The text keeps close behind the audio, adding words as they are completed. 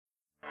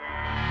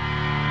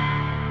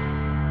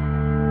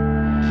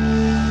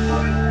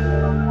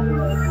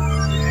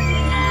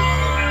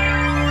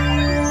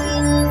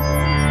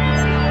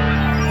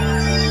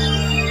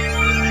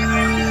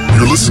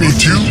listening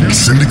to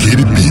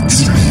Syndicated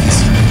Beats.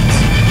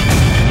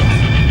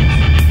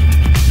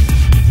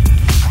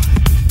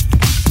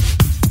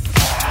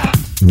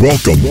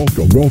 Welcome.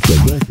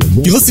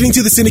 You're listening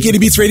to the Syndicated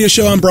Beats radio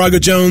show. I'm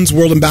Braga Jones,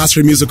 World Ambassador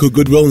of Musical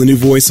Goodwill and the new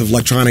voice of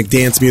electronic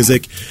dance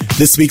music.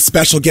 This week's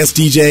special guest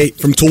DJ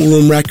from Tool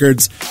Room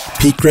Records,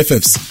 Pete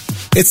Griffiths.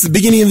 It's the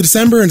beginning of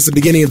December and it's the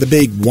beginning of the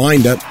big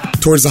wind-up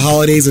towards the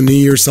holidays and New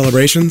Year's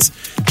celebrations.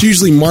 It's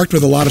usually marked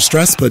with a lot of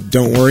stress, but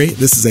don't worry,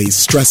 this is a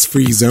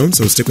stress-free zone,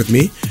 so stick with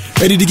me.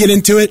 Ready to get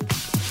into it?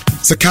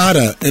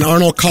 Cicada and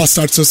Arnold Koss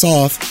starts us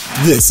off.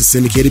 This is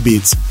Syndicated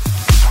Beats.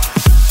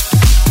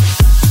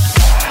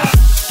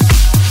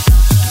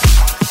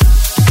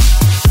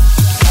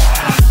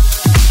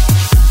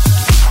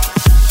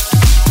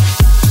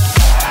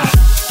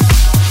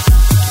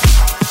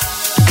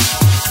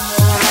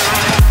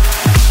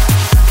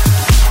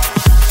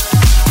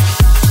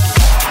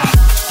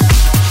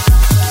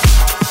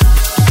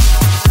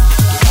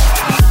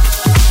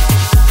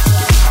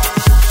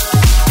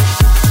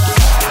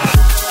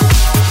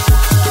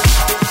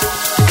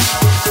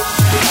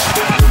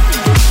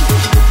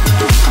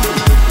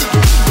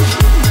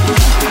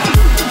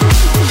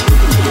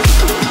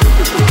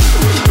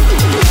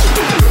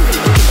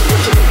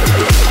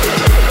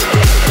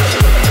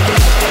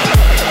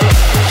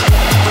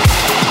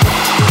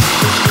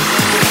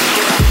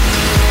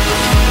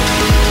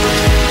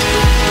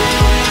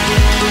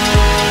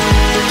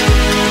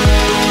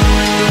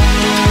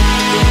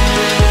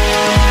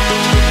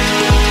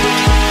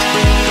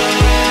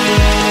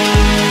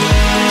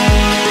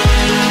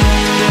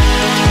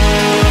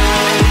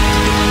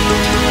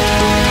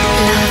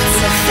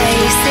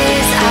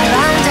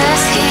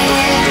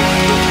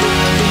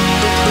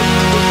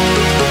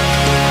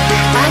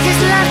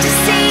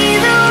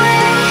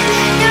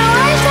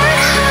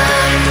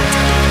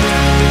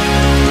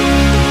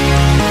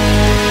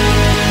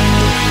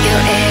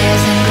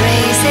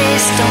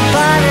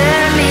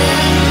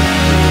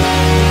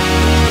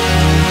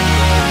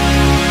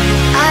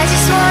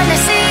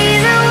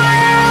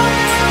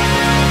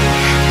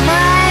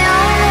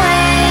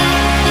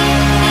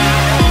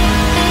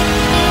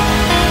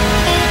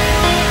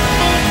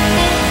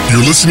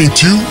 You're listening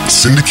to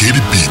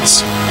Syndicated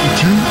Beats.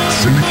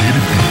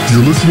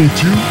 You're listening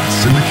to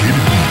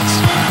Syndicated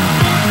Beats.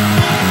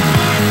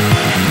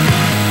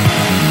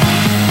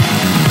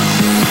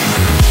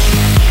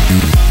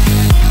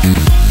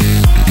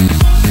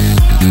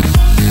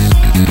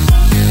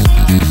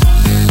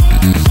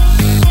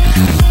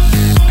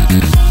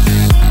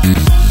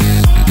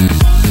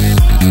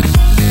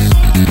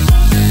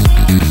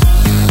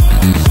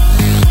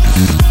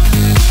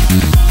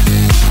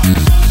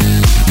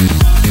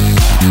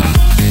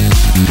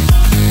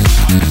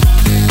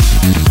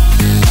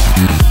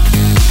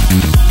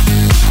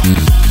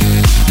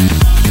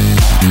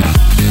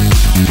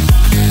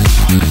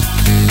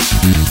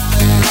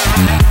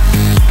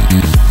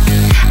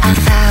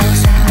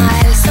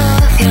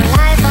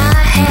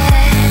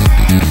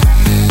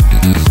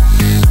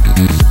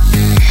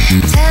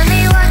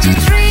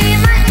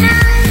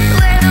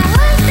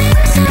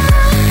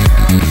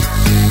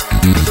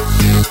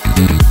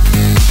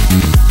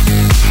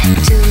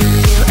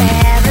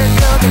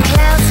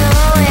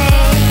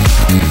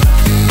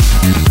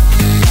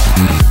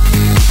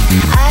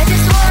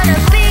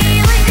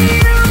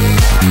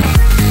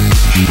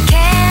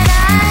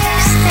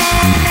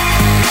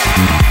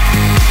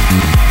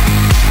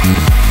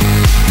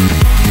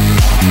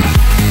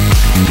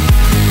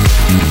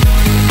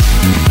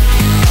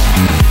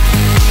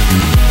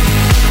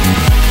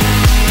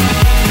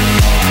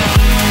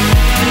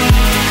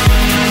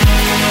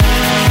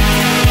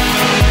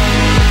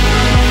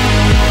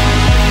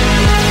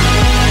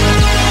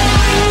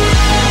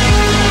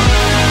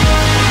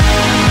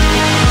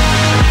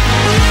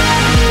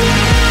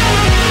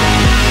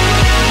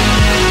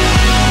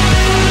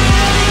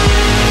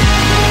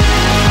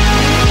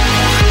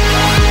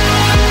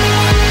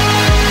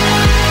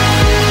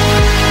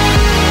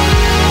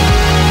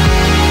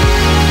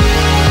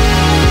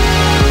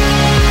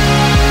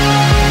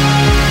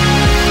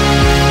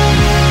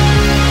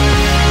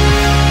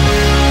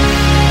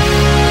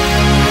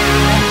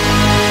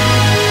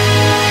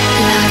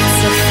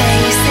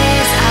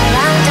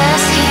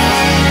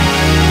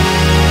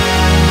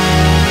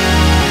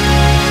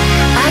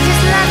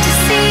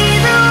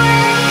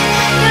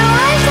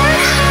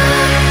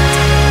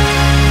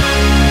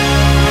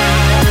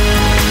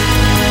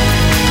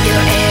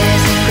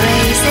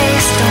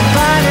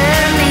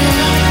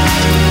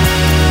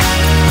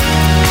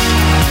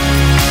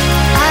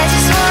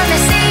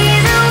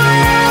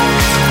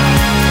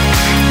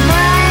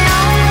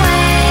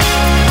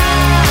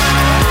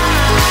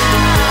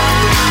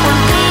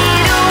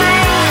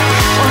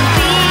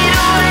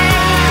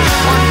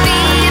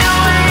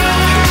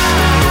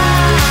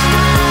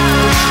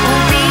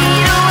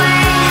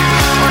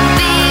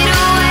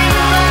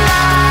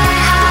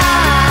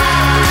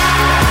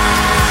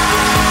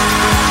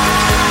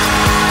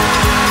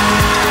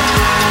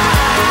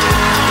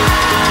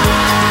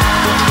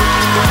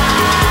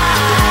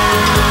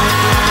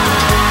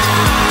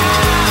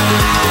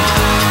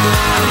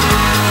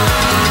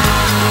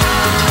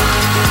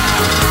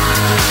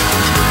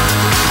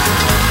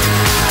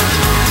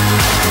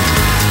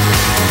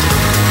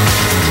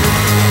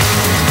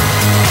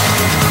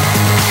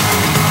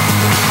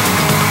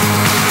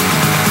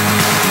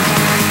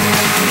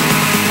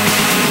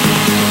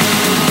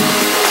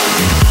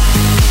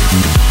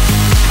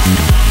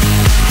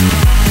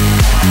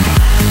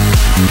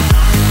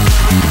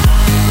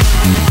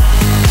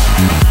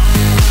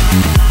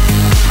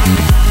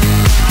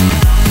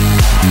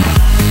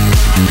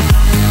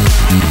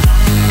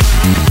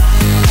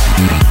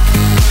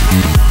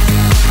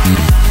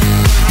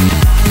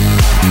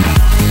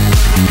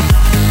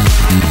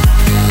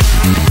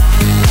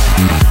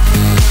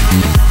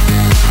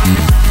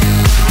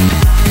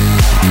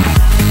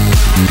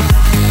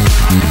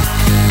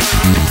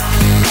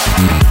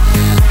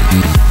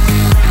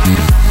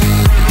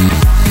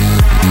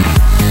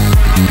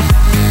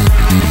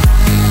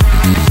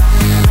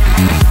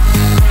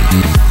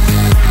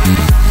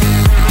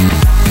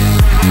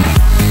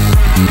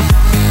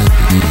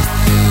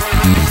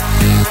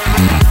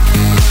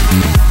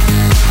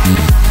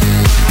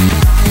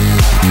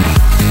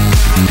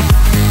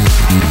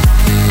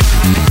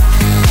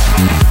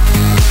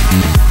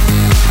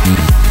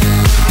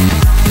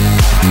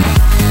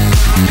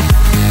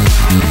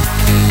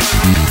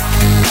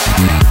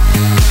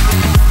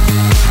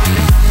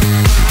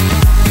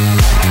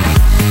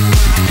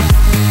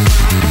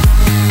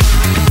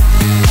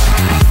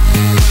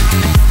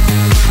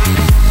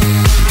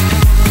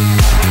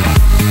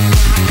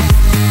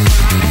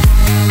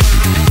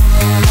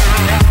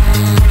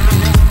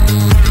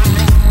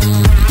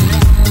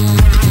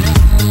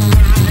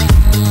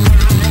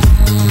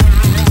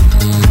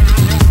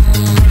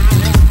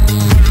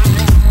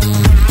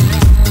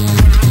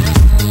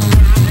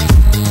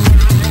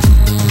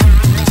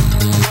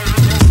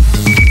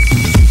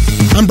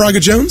 Braga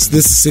Jones.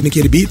 This is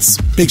Syndicated Beats.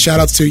 Big shout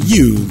outs to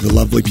you, the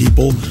lovely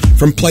people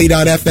from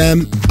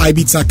Play.fm,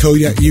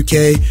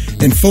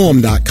 ibeats.co.uk, and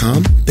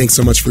Foam.com. Thanks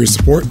so much for your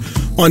support.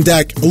 On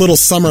deck, a little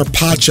summer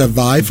pacha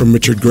vibe from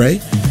Richard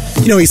Gray.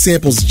 You know, he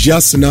samples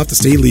just enough to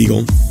stay legal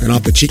and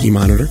off the cheeky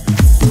monitor.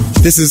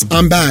 This is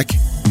I'm Back.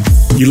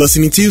 You're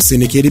listening to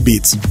Syndicated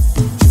Beats.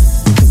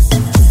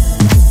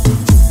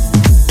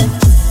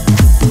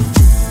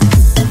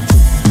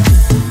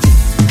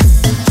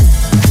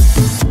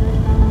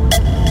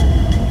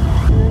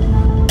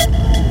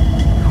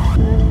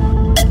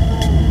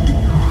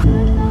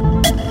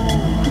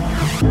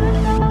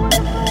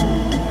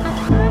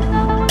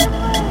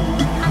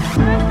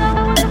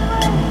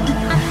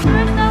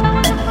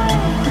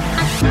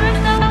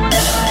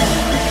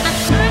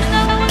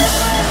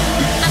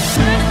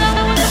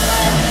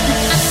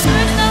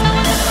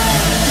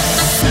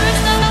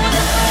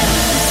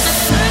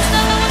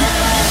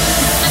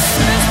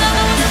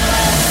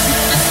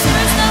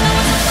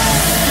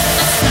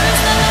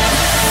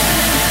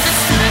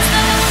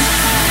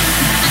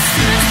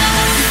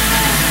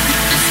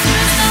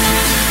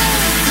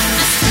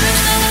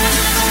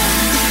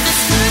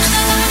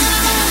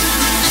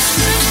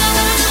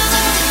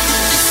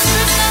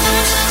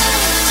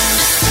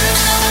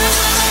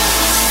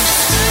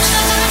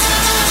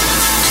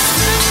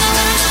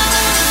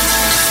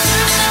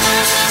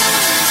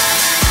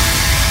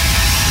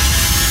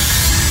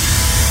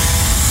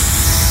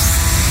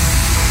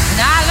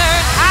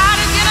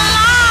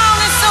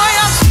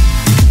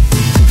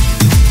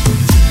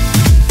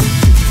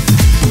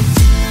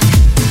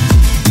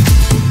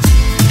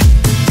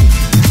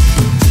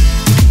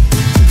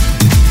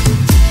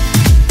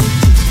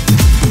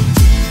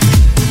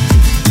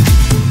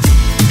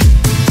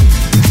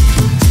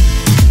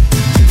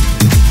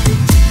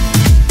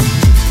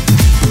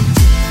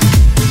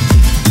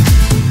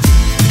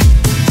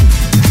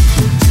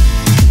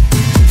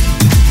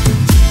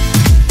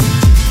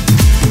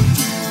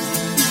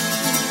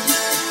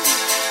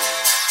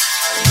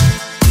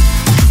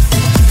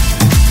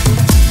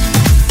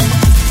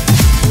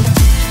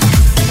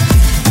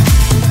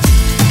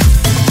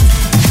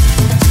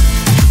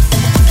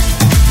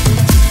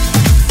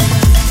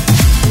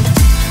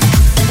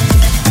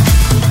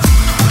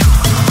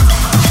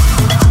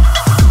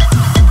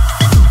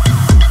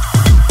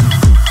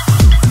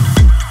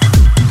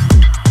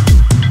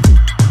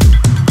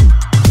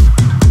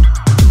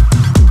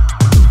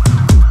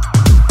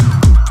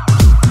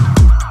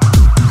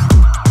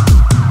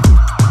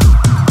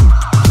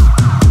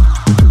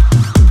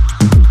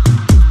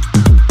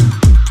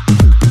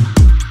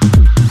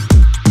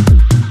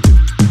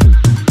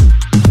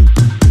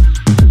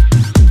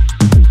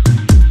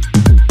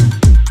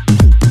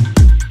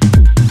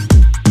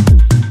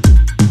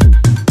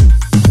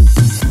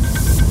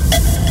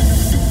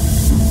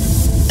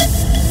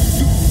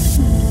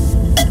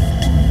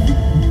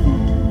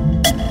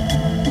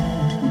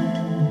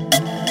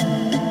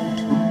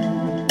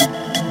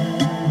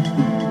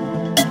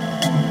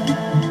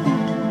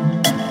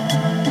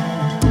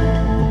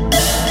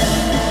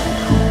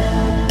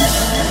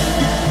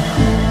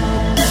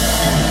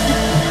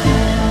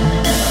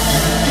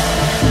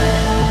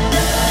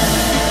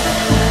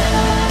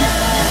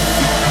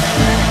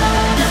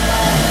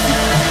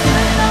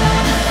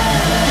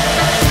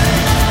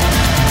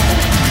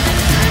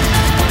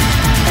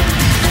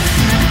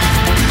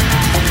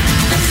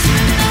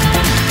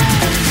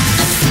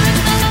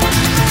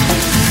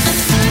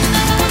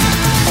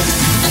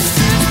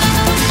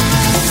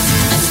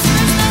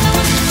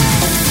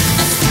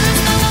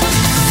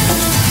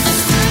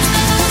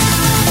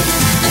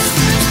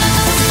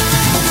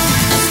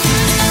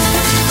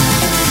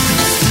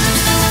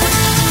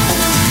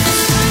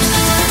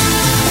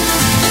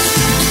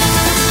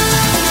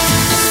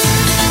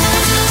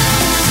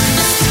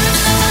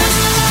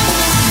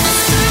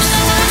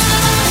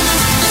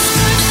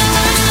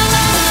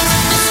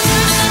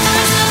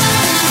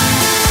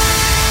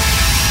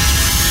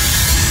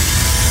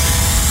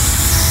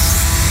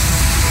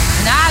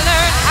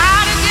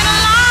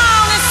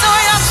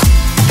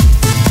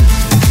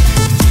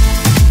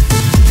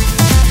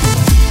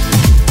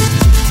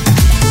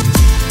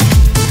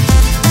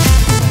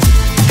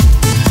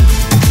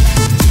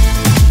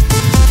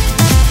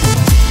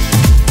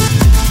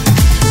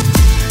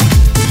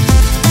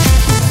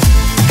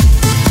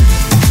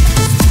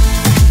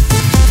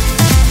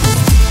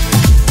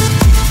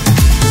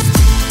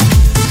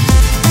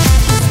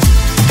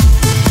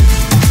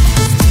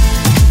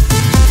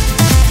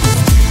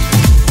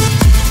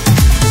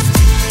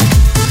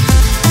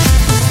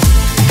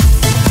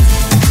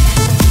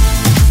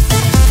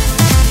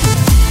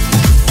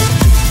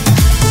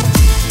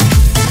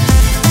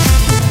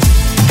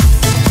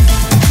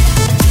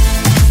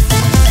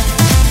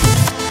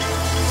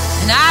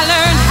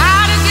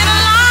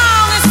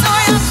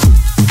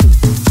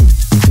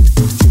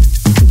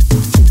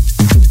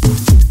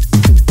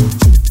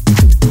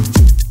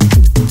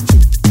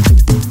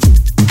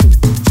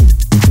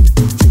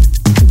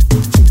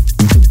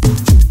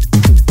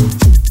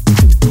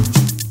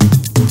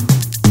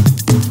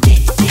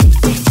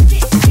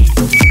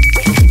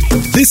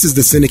 This is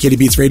the Syndicated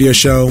Beats radio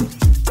show.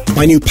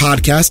 My new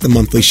podcast, The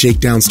Monthly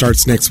Shakedown,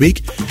 starts next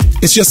week.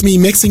 It's just me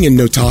mixing and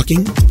no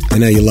talking. I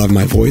know you love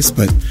my voice,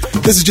 but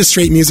this is just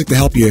straight music to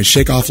help you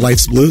shake off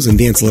life's blues and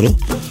dance a little.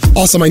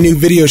 Also, my new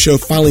video show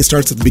finally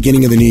starts at the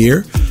beginning of the new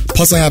year.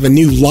 Plus, I have a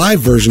new live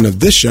version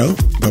of this show,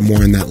 but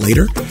more on that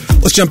later.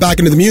 Let's jump back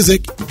into the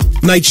music.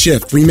 Night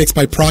Shift, remixed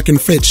by Proc and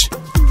Fitch.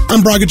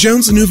 I'm Braga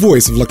Jones, the new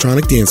voice of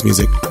electronic dance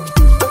music.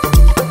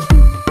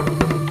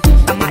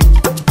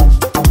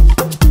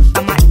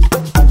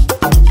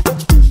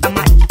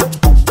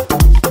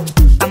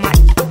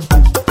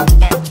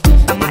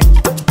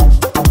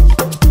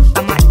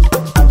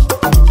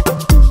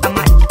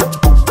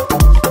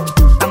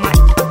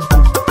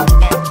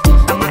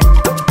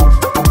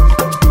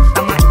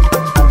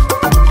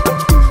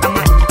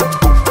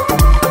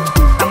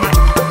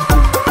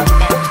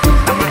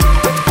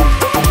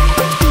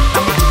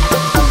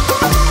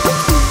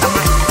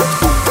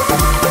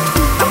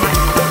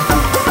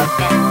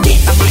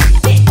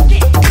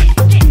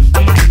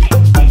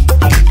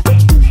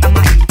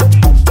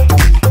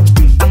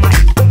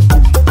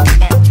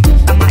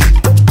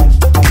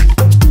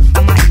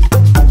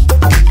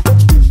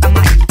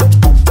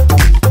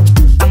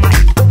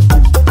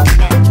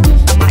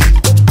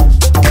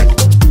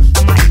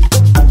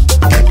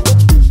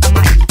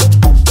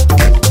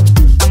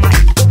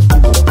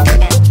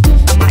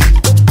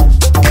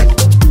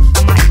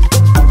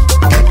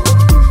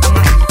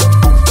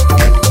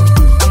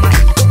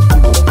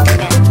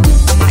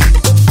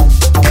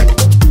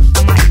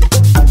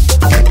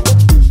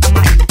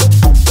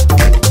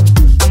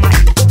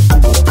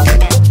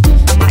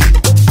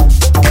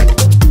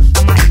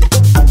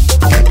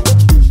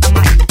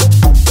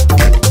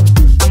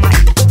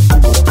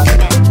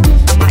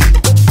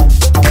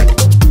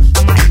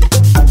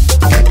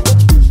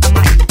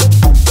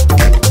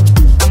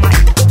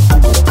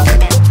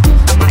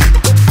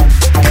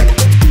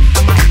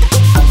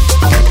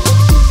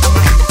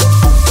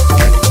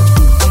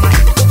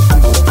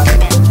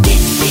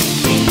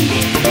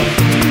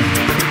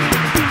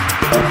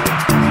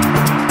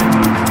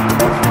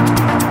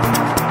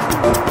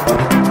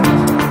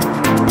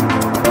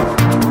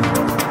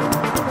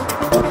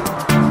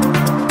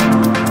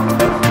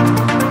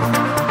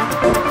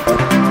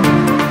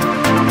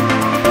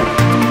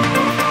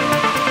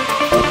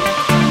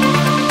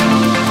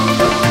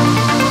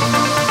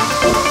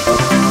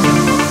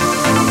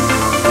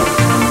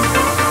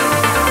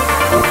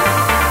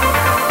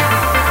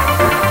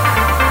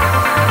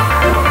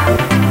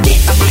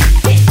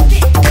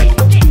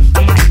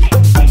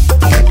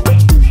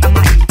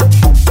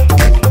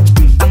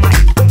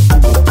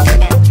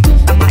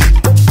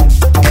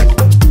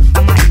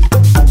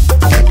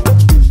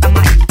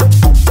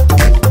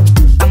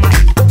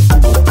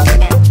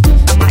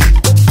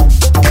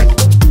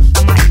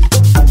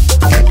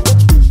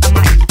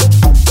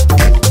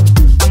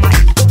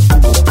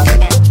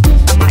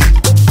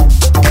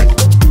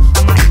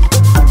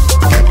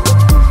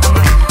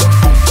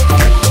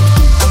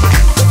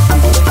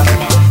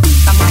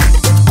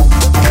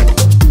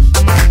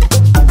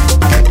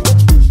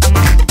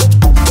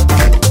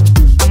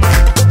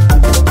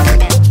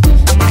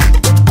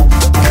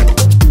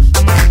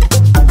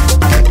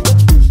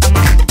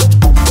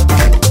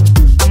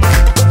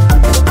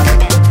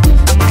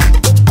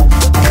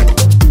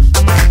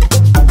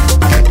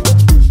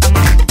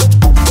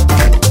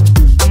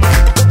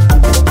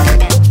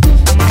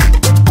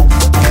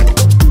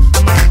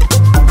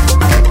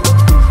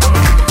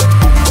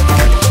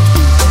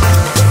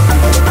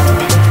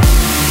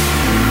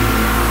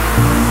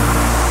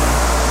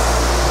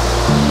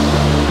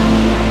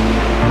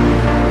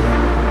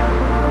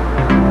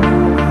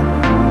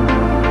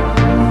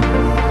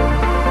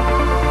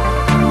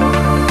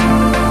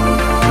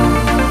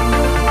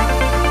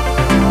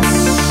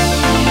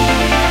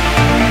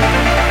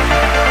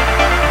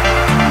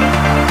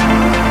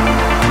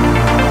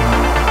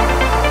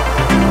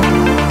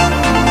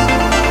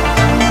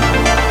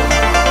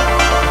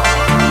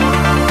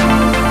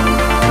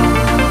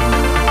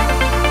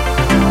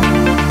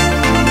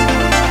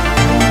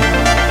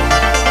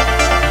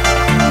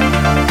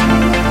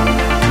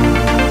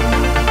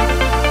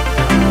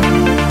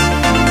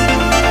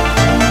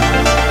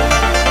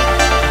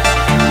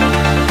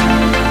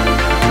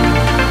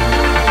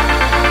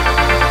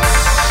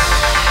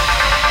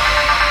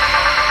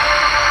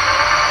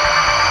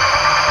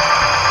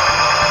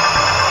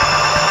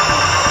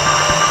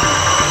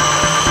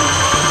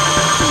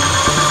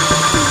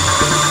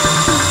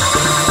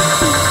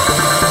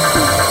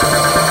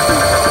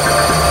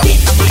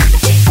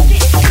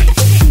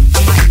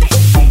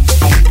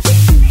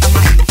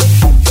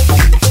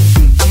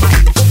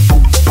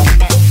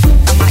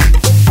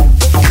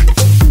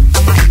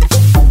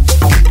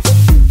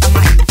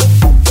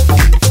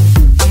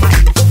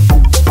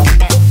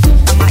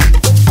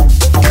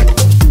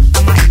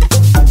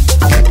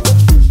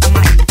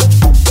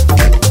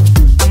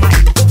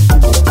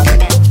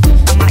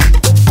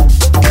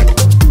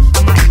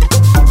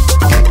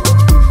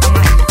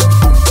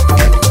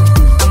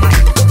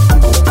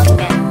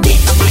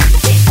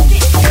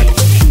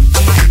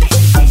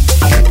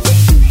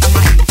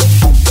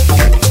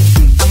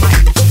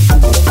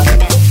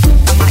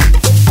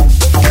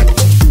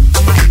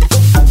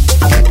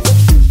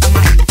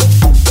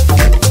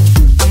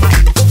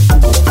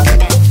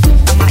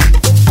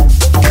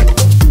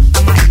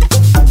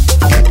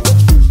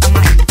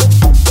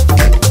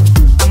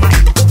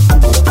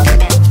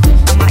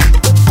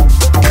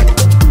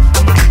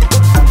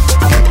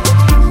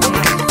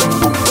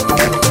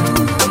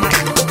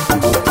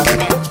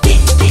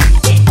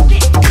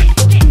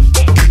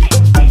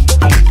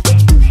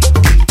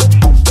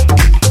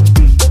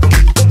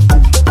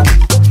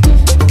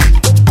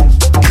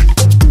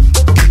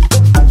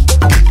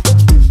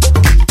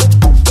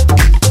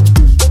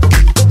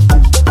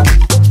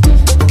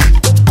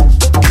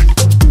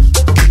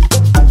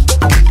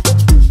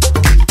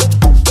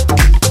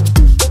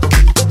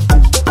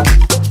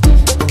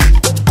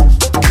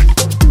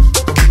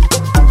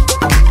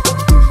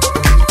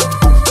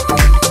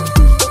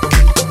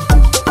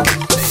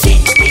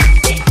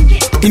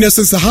 You know,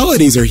 since the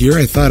holidays are here,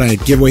 I thought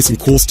I'd give away some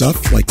cool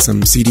stuff like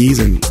some CDs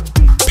and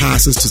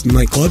passes to some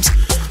nightclubs.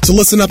 So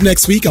listen up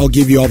next week. I'll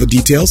give you all the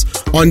details.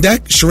 On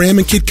deck, Sharam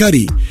and Kid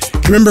Cudi.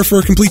 Remember, for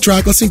a complete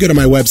track listing, go to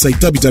my website,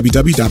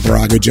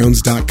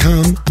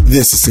 www.baragojones.com.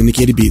 This is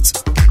Syndicated Beats.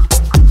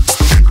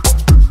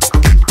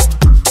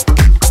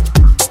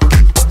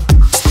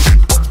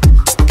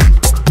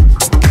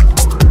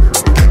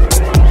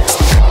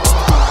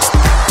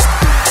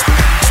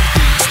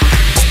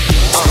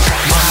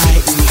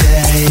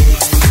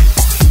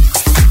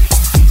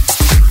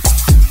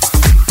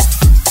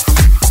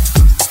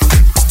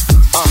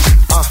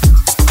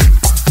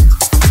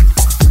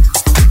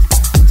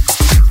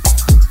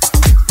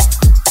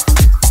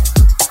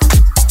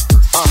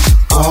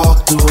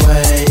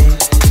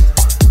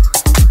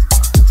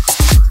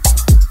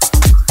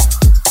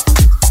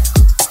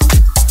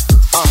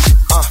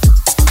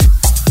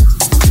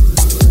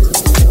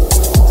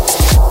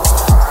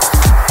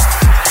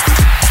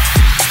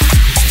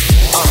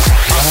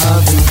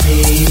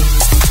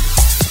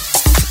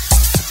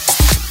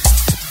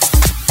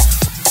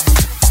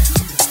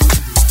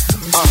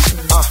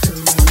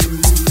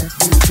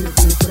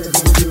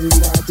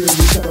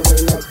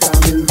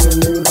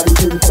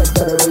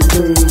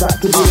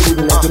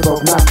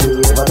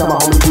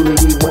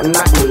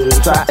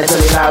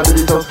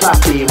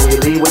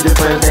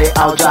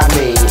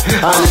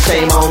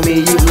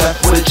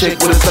 Chick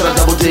with a set of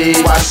double D.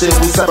 Why should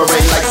we separate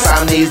like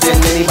Siamese?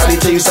 Didn't anybody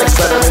tell you sex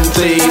better than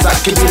please? I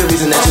could be the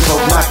reason that you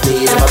both knock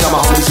me. If I tell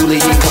my homies Julie,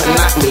 he wouldn't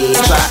knock me.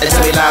 Try to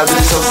tell me loud that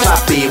it's so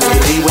sloppy. When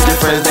you leave with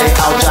your friends, they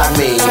outjock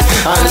me.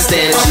 I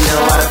understand if she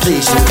know how to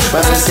please you,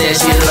 but I understand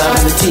she had love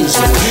to teach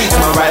you. In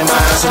my right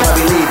mind, I should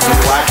probably leave you.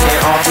 Why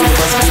can't all three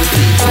of us be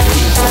people?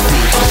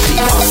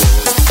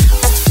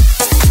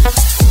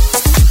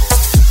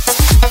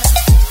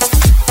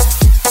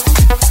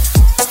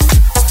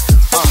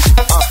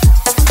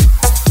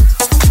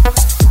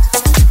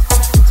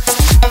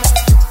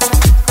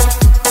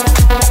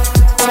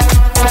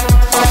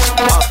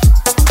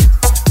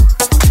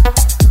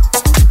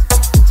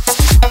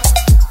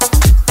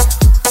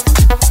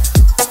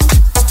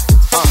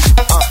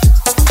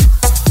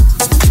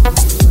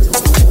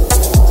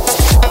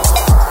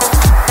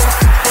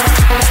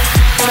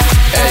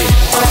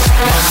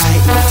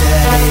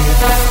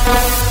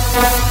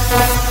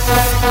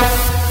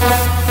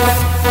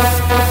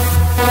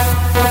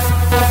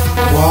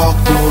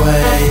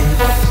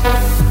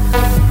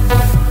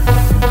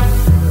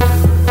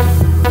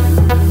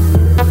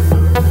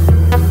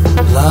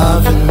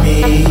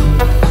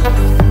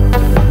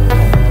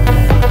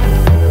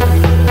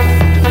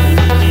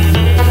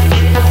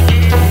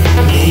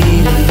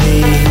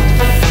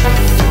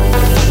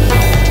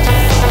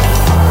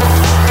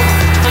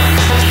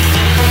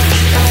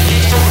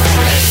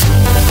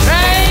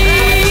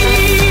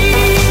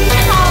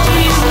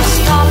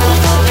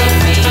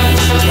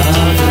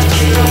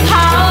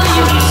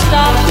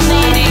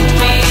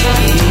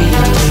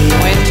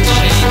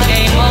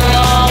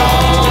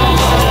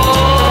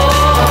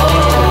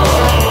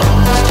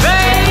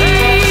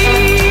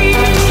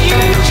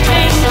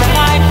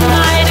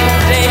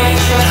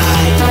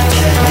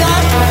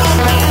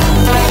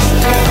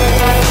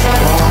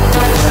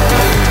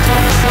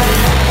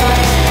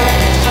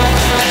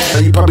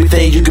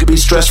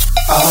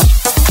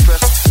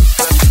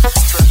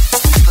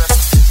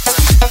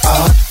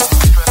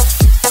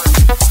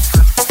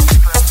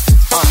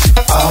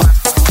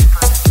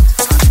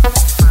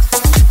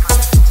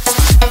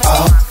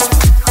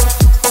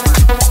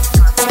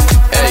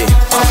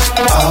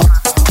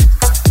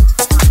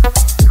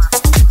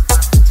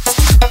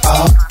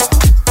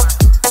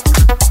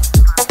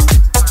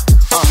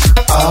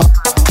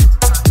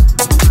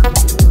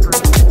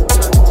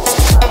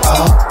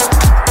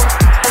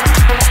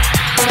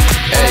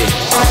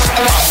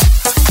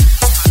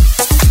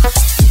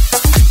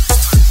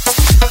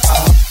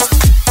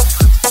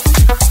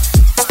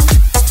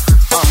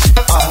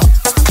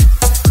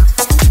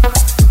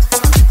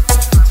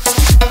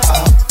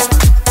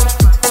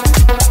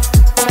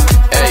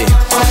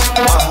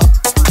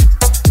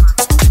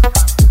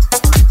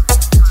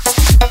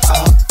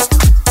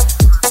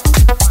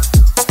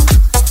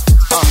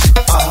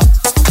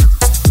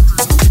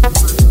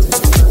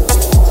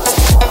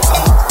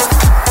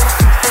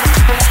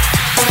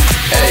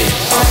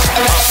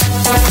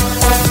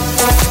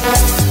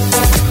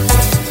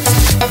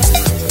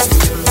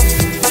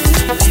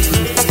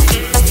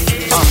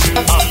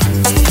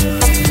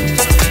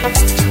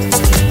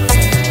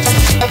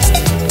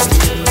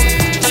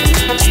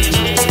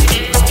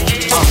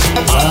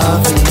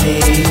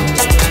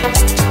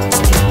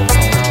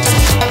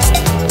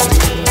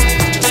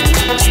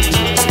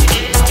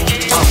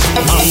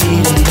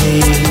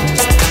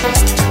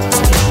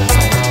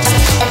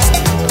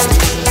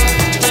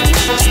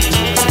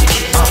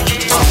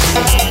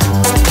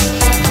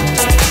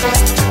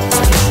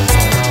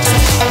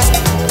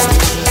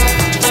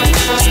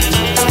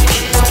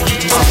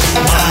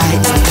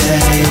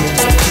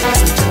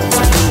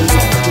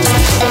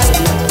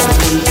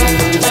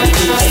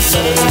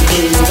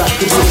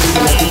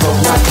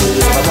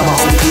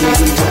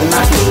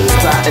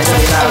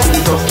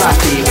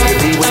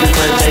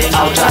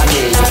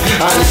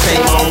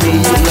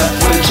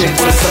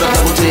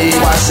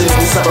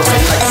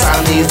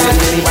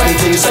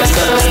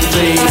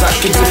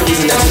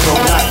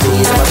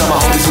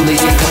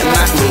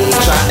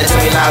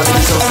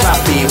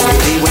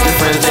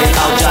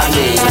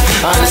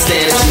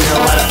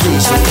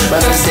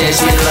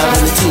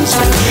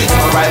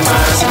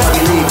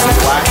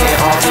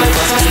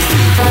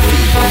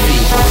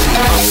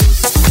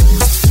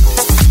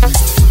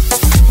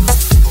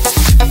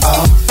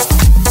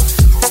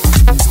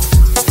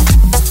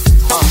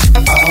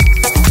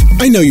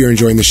 know you're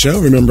enjoying the show.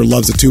 Remember,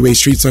 love's a two-way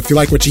street, so if you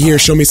like what you hear,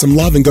 show me some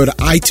love and go to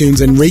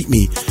iTunes and rate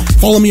me.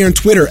 Follow me on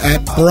Twitter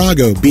at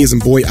Barago, B as in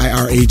boy,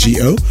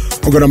 I-R-A-G-O,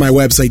 or go to my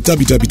website,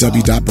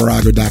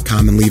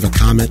 www.barago.com, and leave a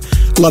comment.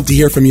 I'd love to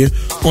hear from you.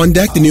 On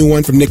deck, the new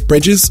one from Nick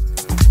Bridges,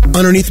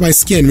 Underneath My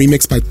Skin,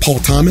 remixed by Paul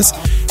Thomas.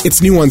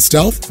 It's new on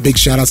Stealth. Big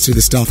shout-outs to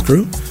the Stealth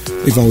crew.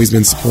 They've always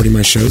been supporting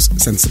my shows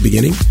since the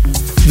beginning.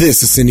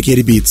 This is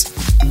Syndicated Beats.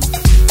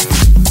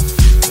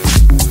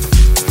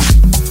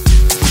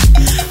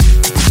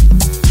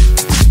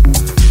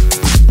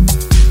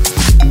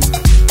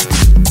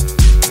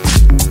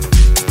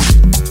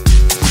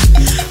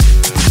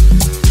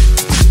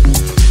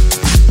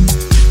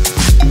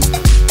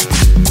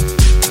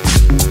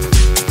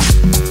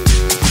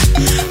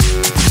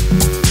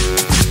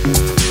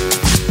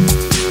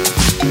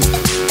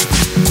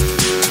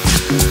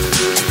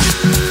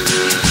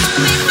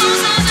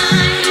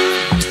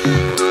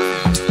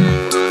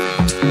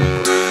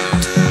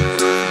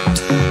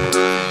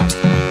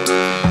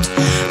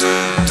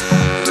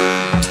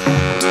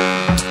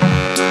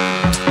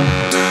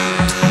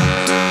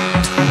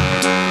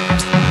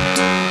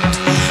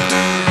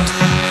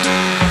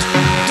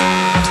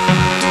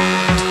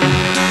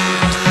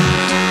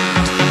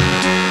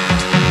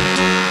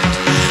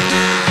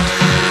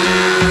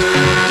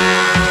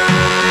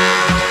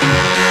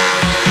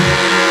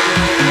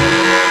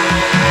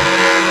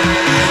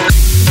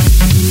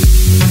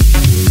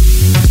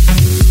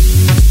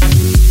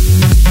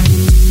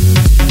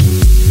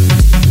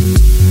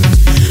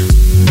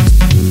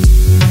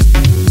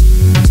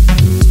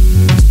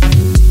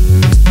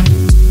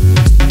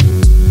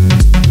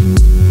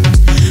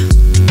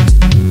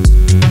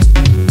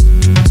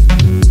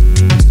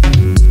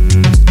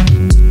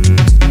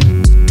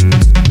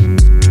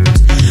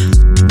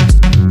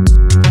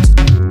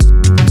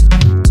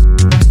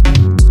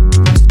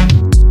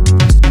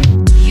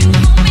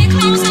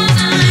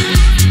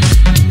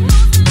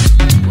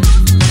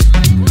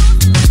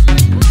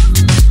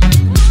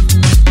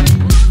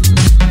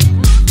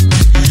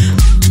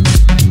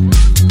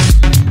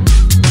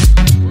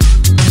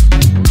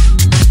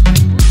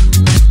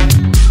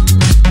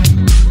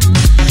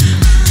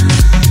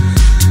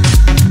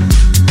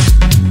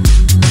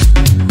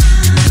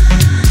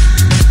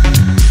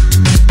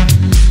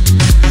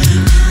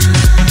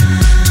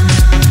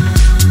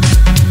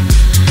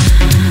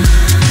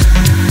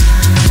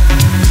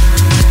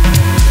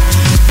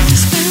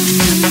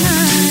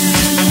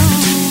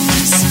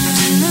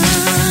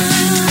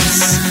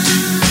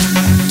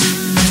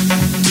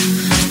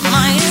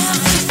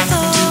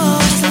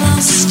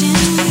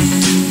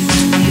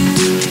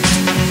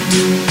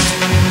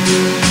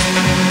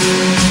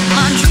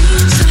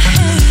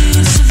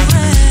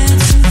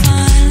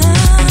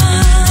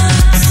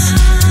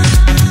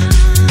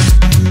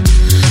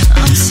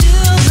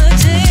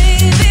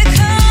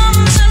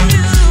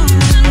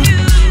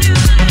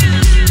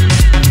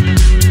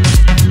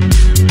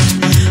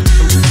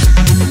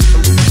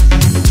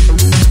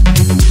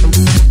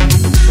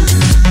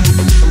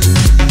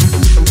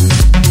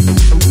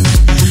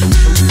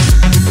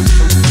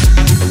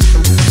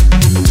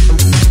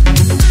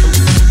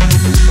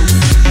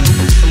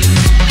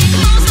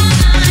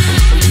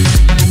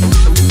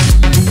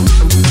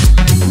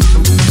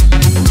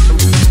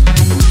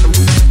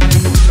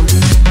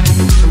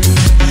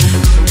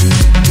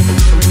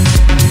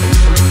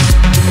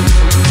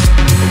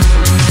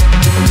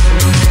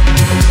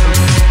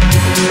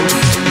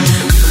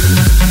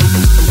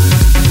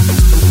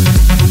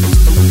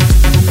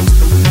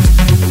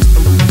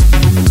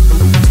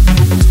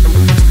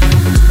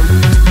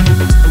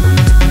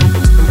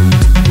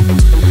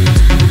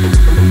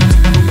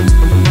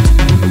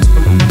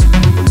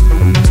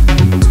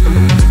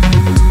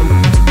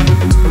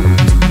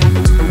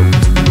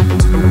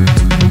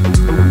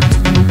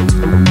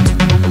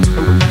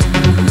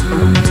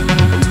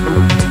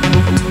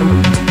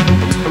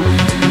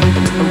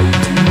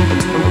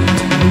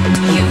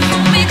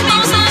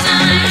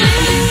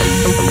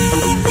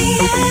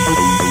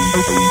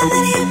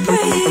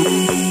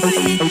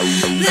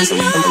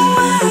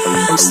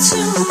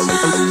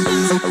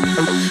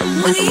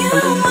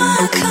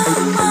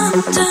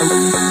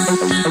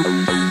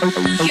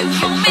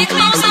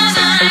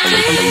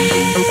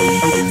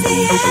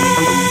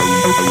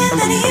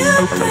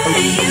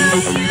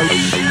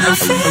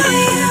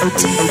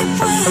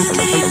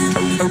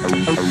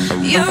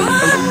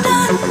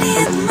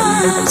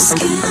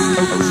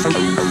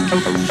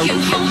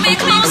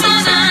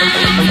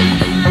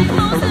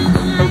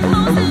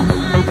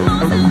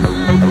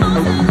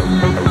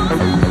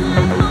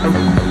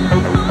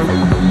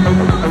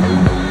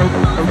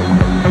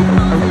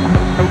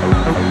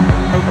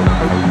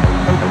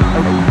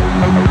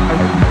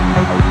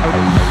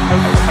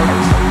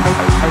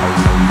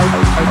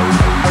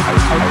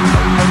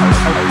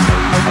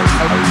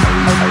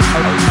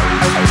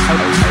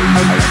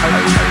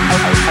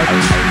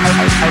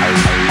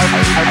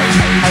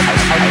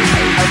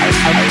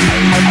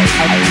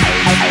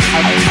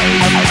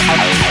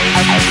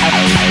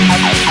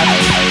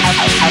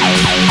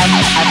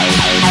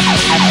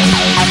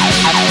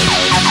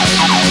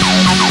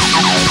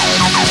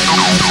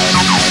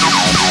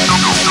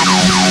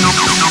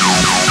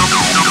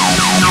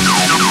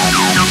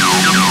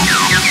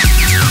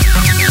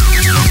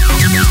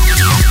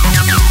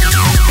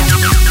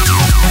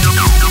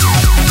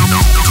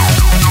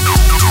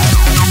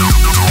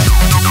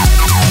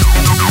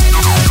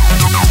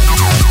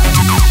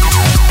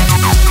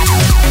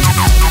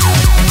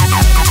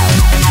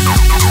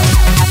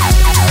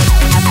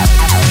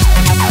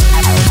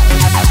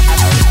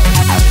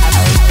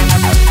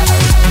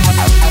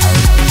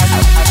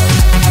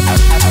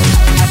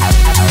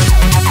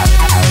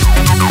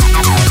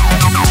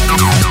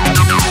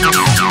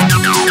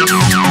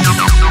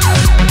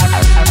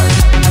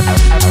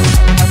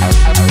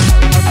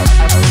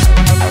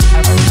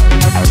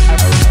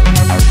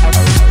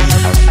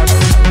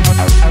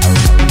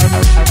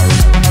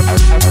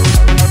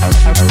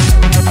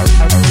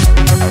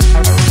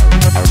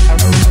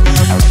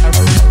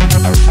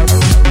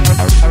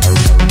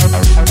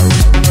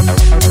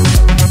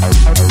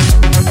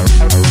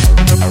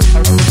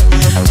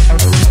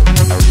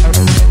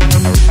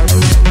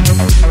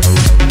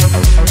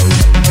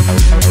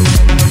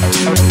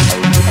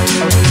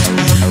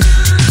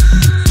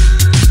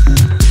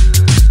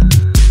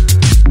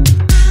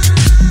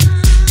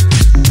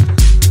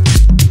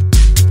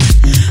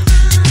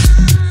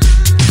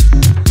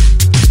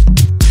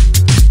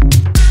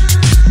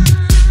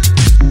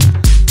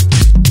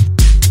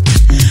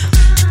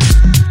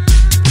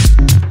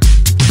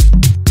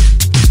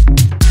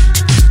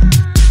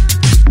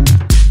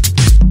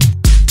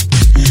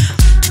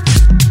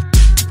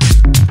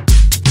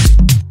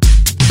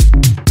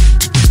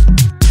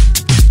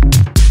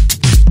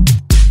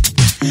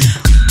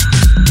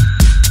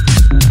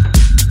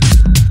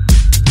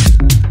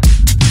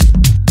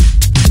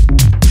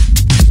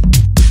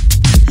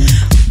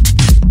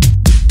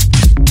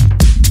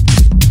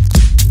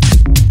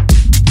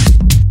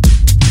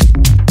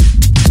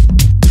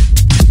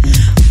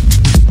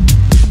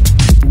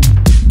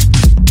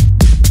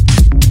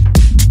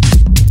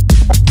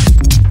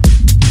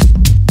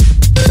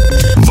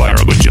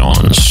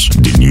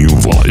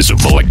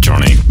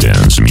 electronic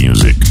dance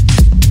music.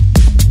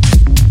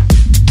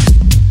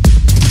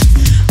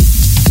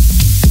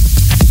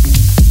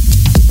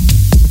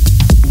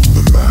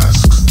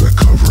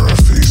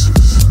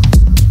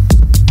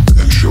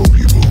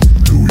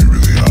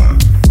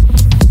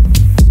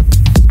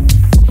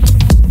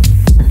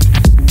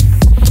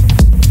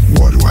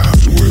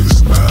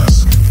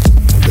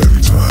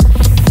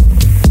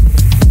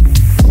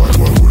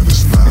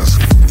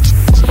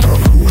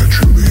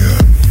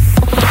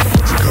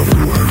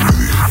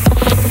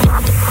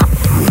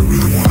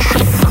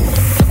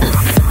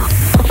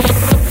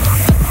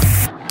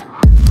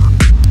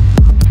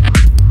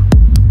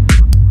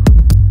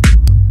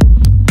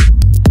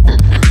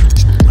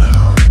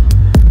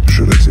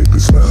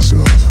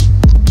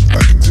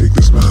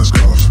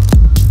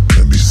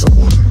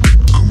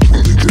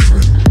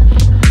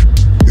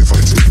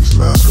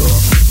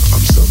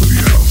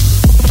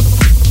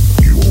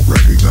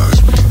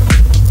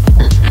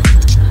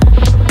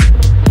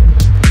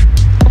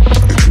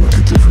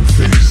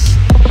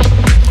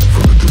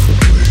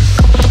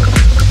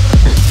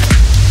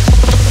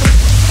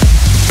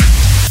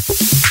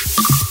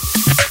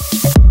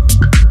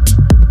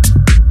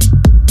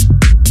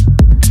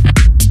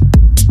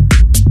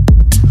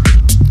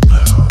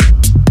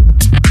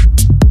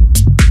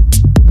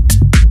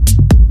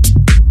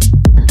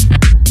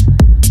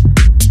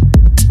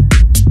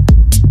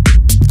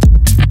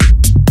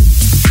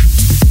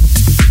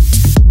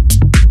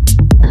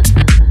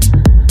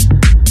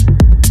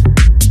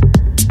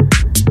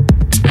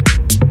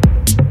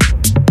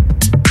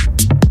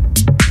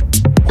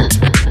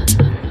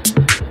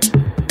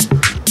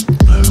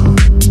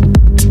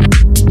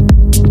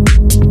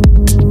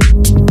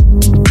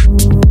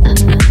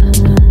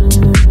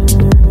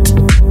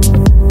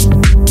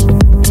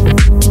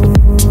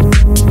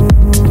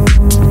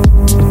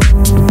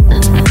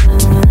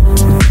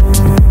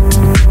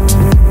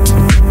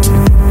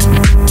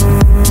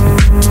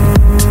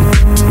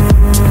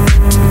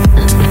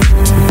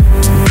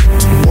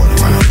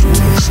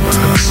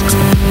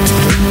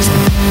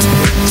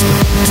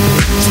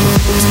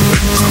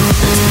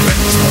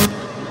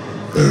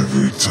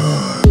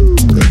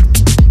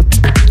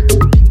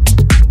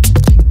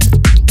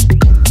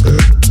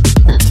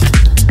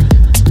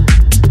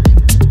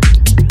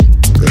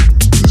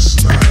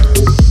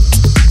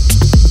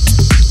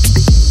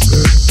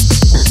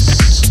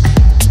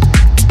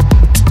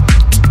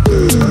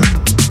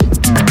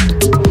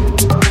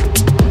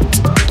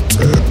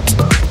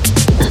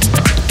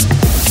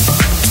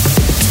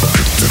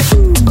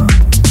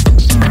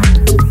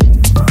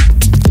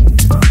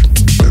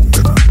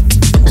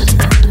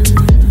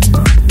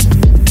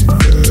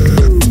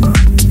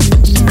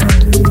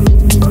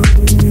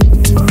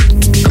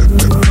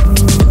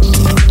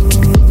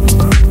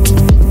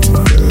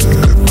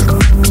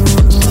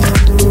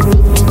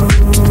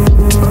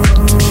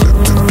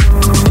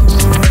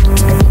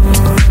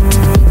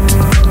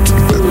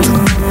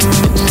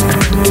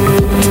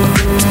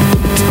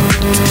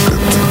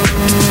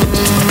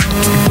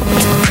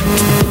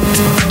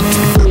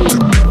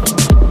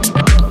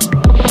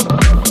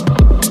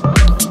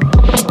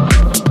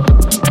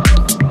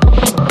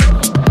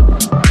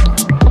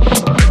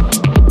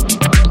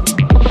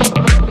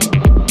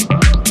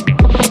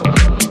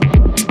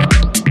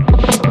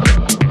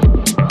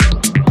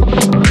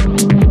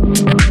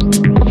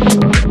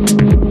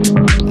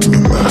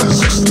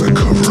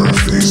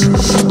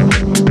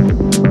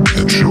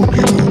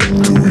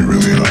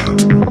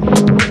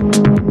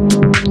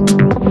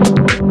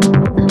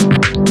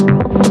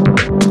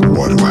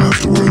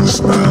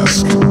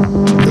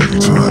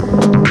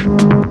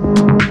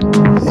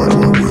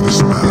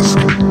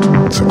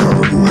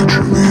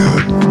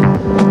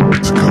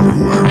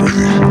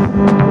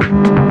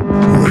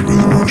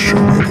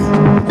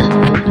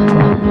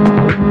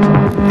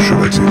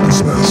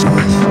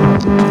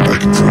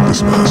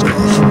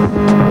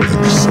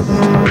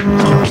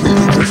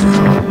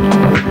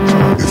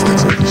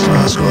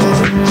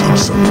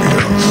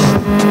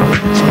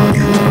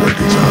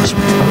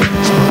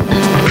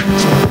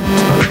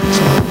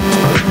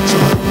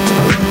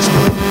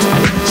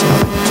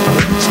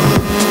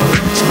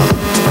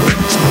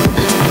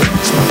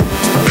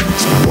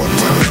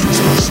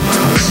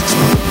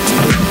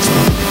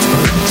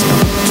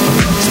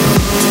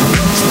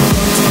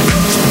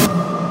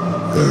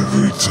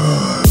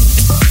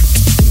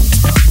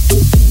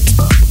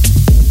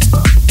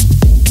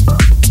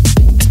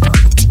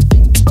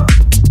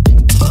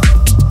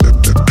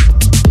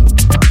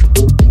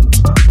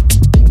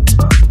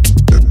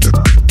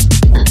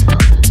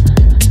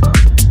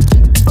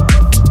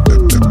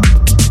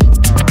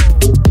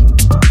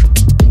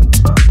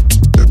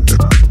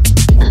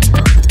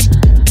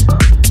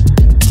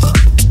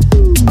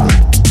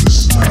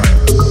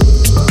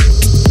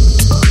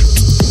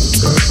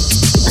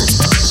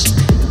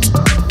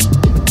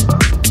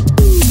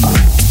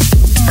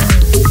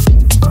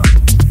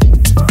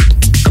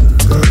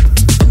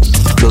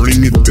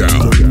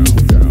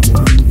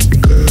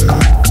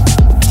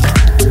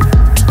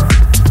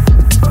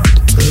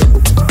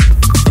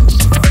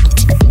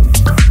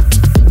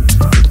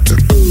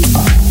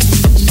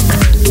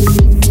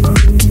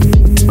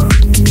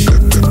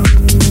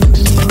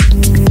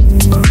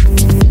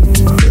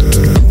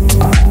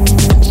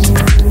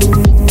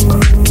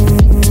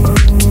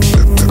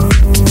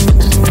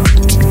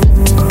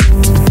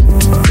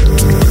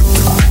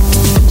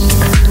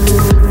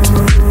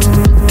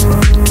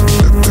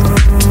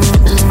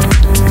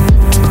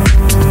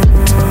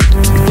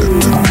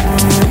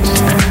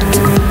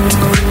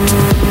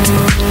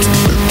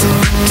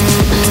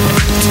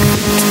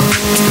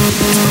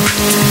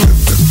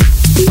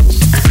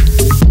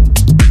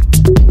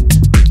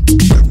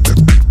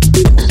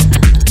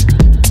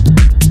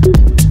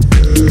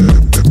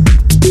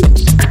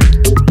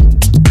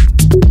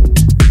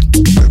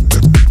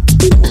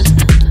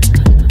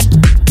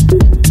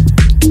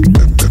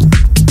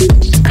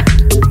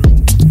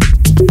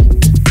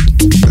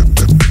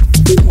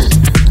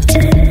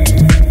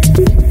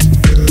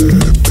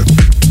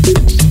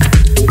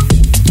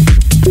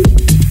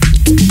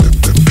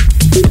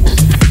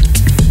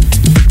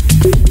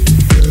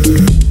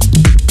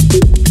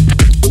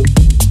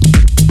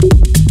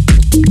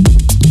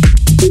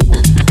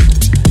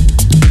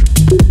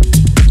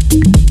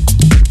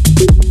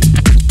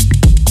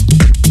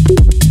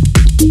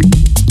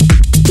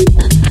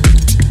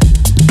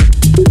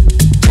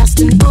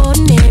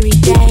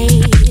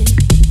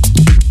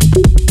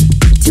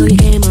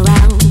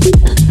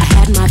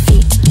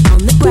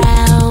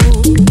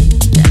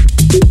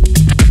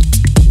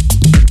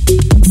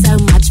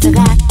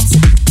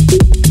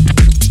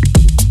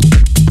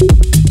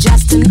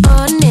 an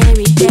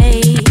ordinary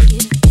day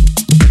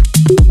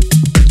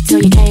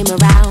till you came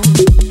around,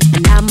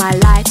 and now my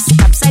life's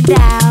upside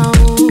down.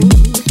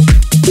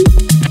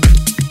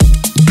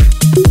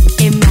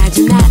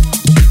 Imagine that.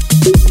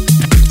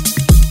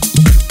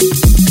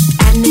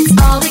 And it's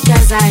all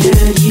because I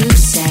heard you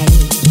say.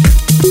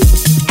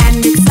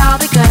 And it's all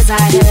because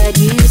I heard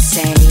you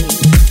say.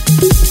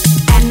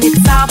 And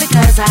it's all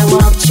because I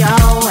walked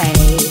your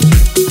way.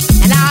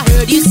 And I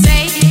heard you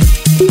say,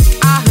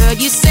 I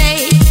heard you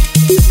say,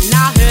 and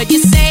I heard you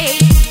say,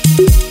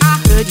 I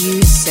heard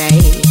you say,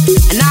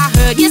 and I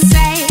heard you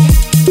say,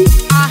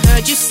 I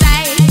heard you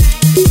say,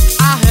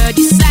 I heard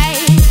you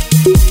say,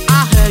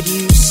 I heard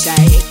you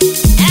say,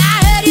 and I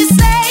heard you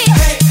say,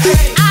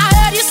 I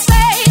heard you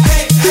say,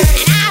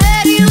 and I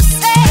heard you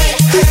say,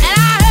 and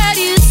I heard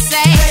you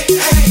say,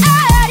 I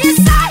heard you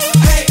say,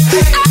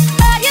 I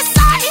heard you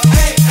say,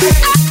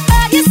 I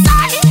heard you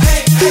say,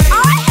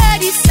 oh, I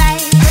heard you say,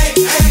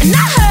 and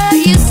I heard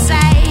you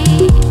say.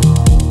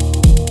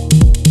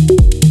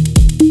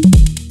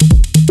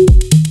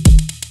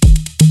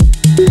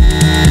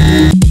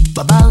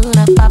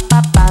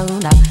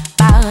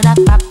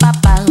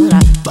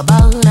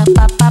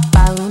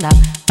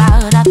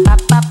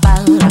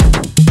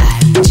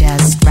 I'm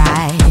just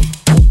right.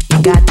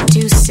 You got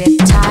to sit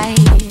tight.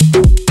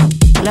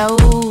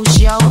 Close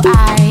your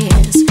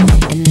eyes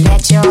and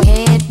let your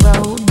head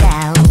roll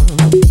down.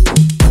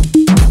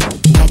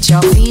 Get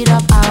your feet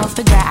up off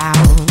the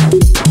ground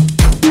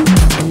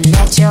and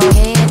let your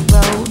head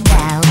roll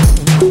down.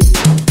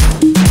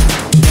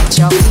 Get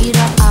your feet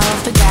up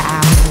off the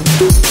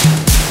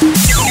ground.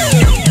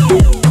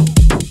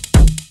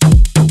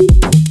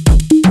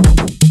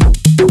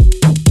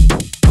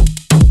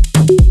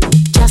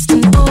 Just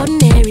an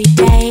ordinary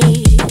day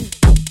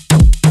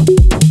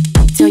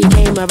till you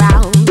came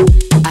around.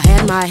 I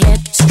had my head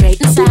straight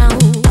and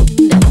sound.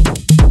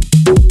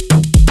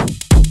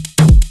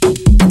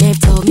 And they've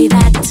told me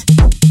that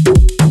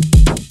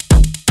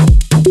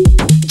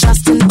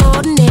just an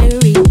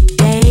ordinary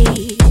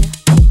day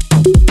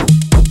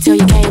till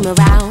you came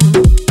around.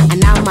 And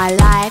now my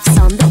life's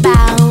on the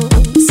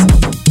bounce.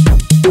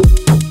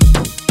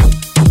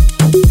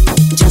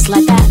 Just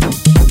like that.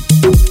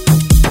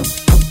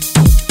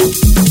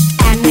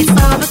 And it's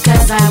all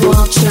because I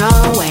walked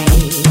your way.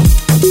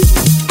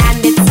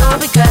 And it's all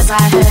because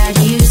I heard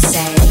you say.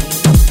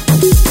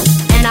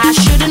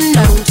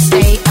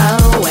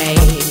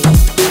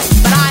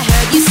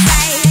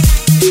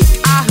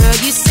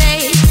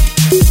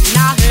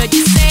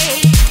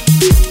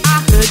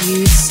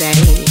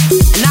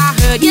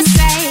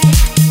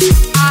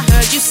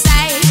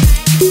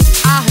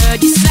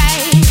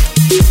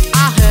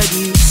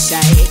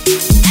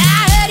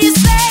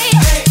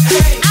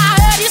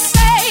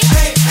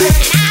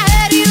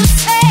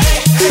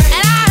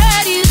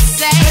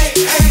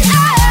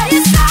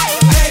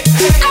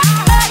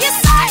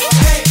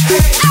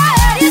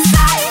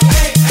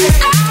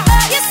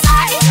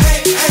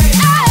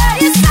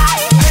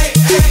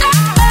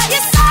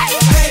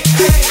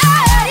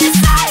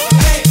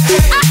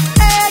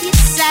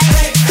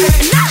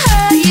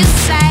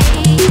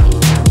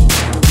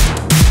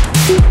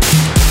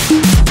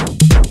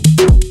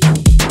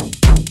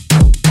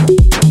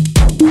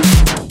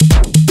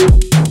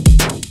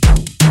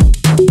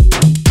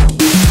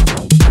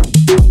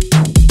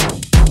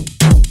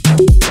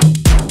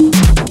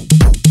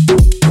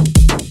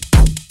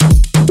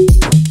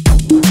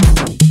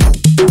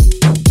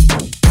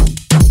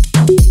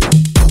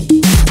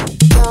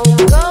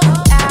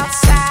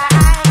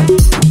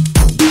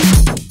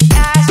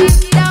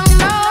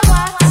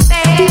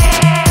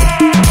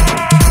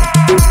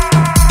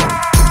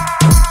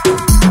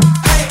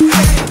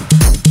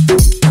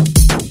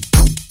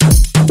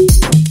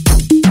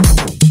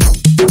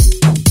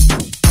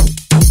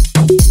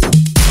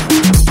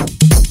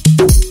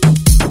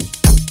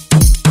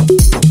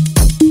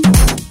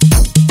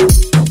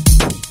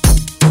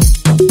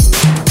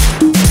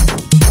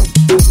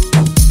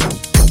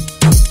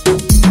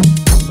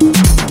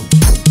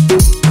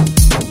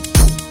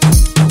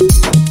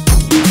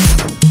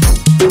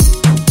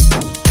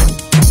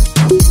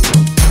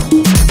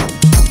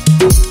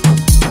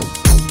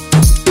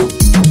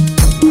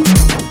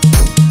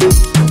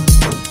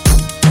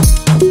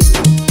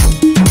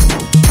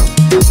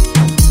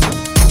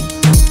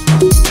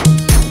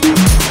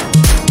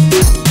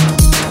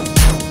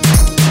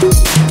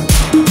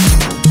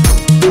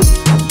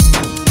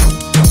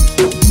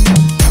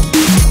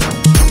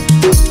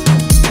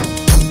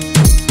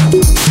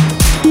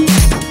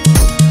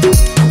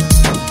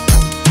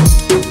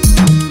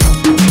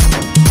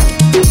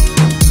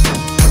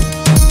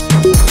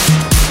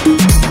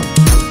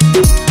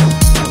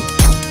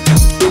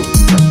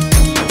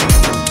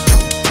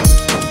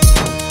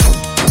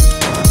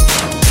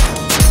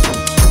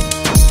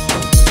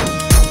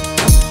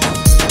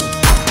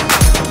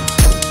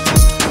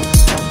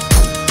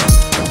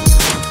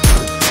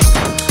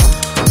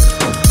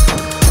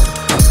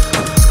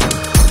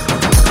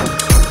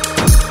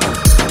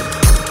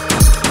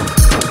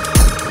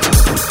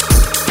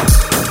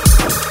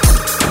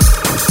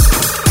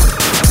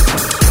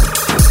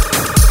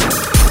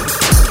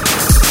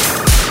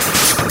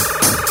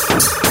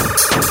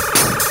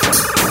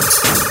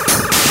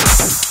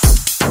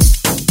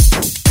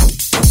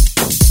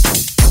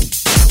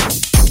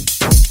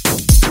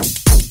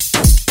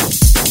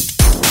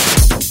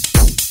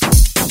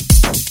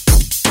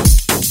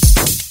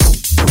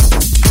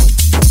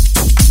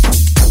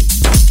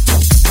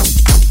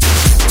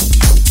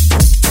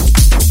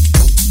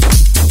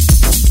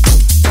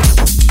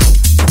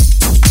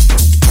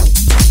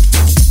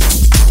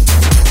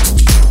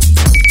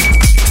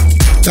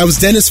 That was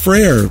Dennis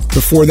Ferrer.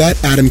 Before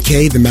that, Adam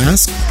K, The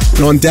Mask.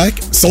 And on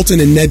deck, Sultan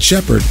and Ned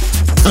Shepard.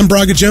 I'm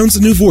Braga Jones,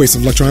 the new voice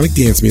of electronic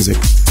dance music.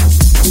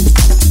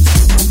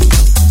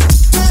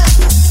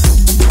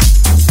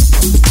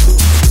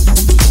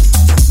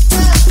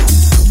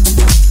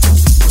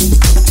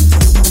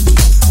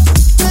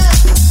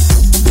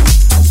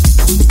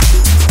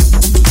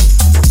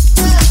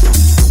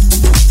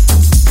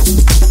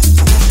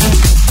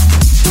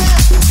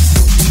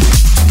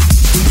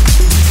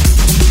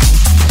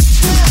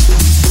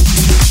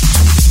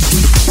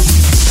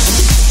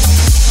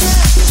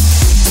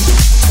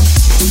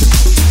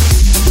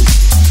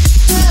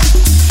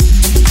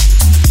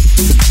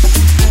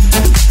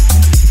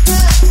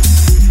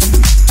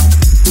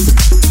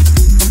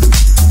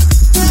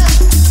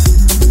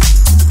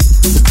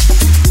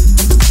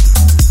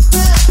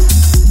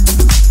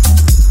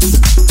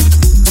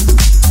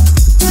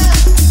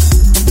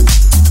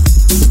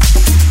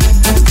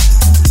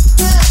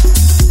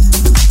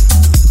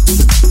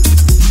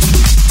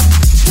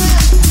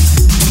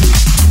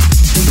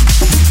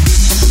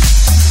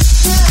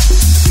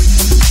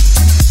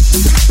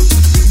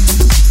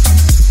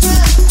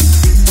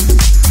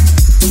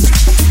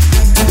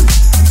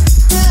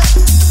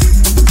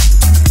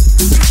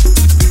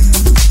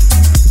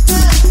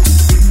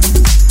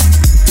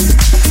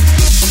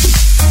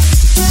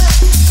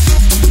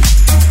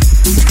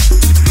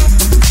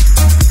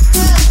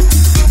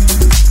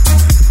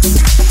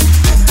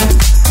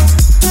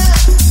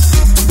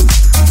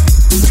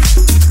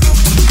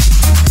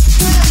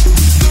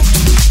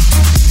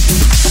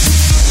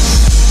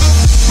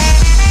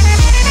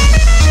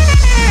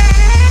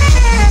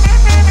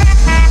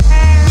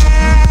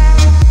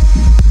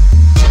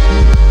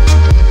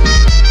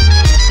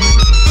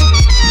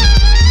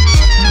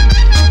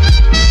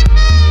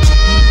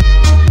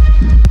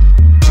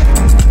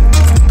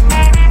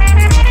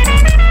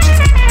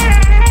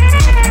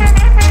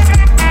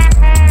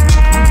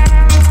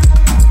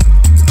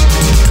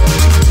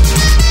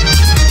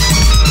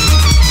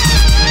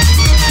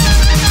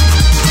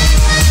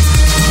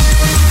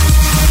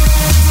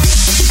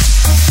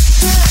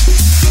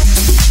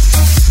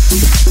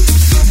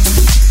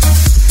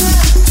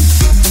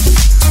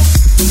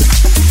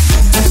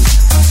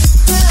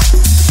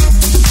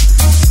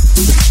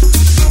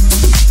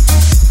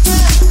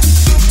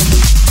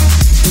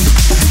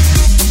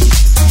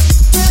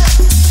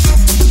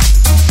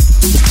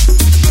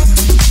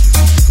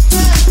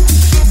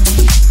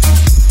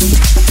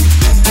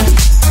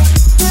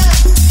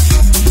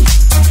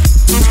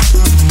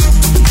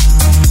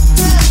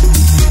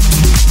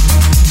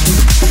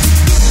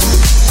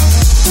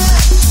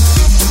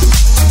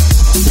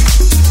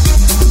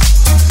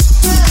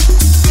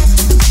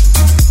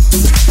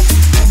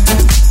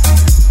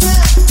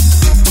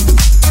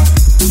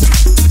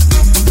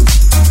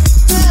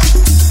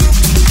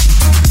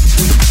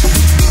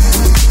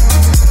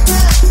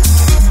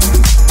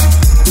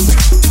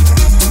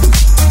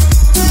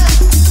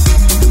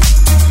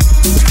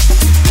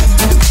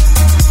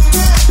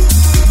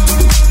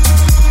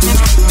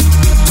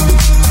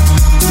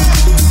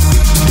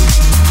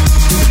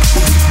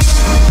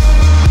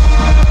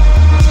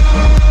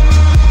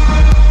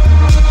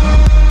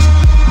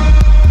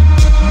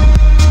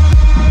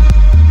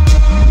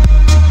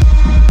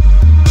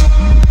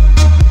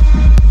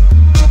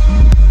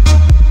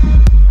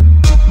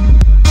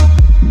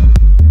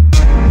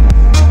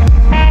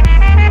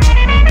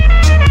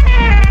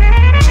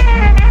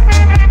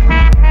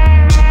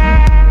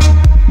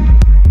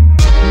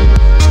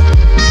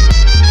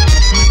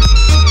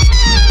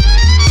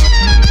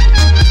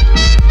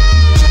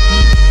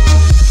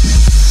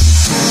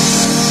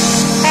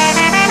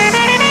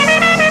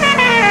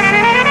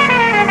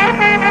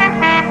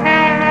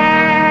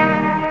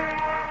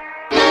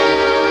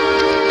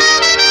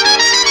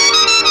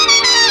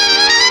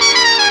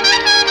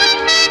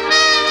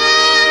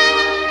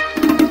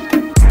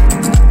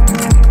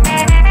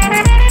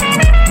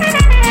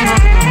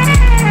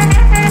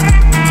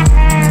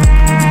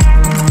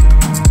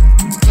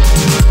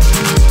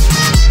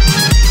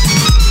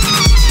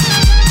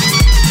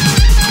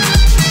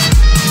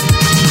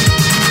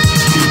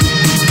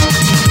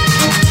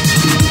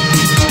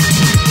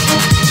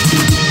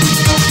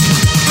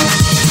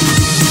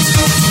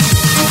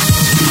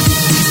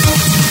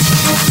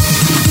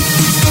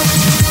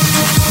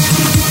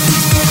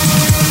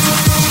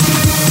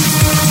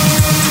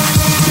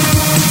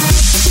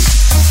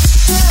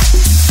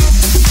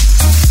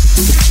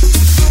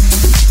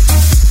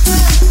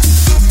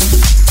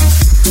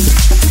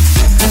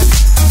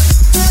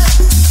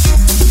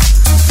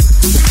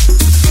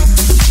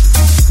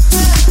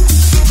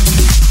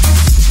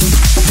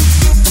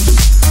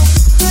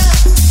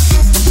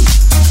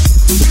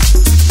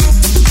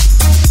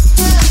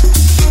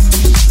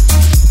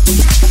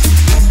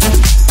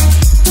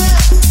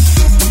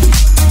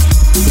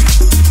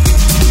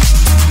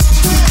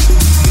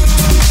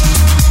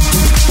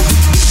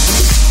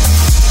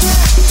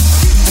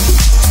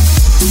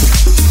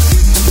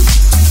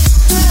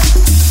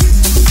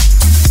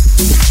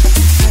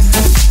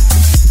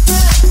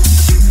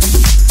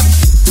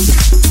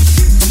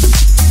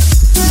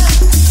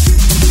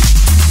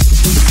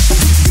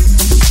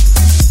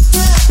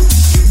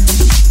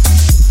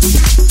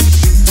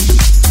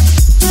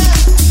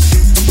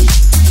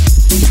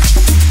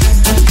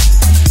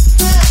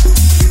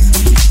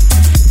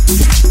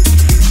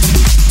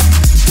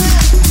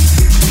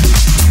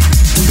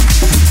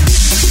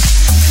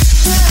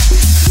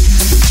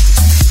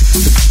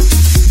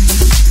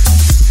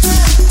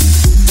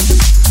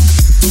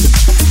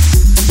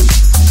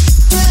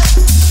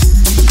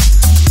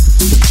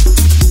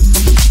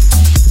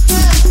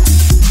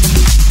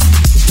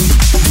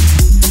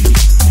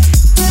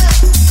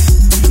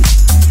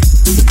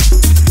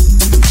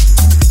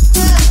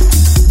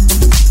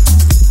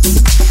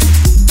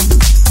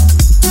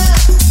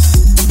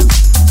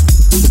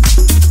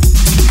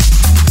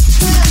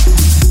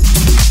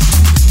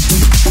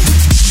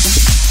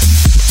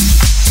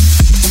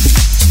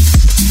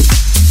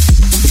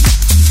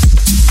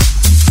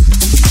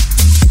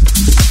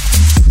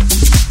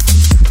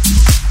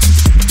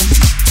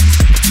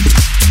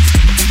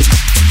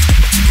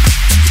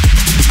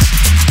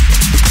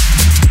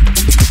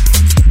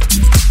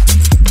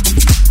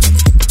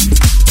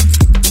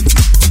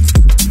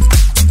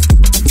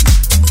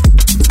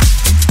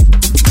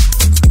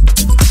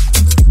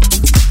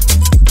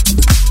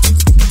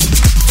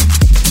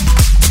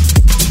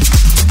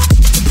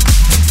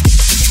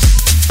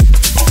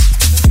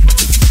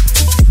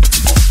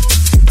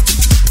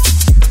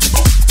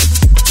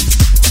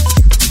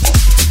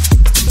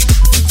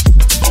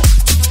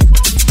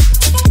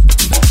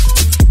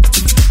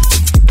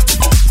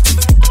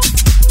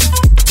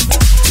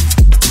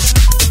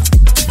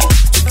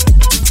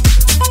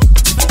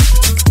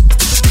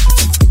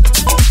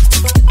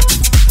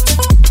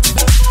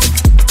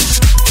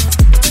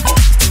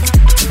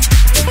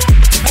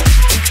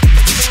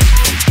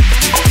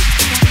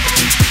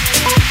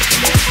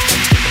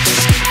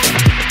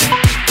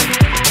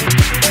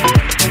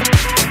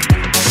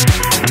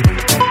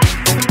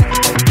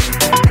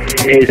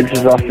 Hey, this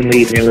is Austin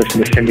Lee, and you're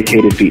listening to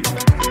Syndicated Beats.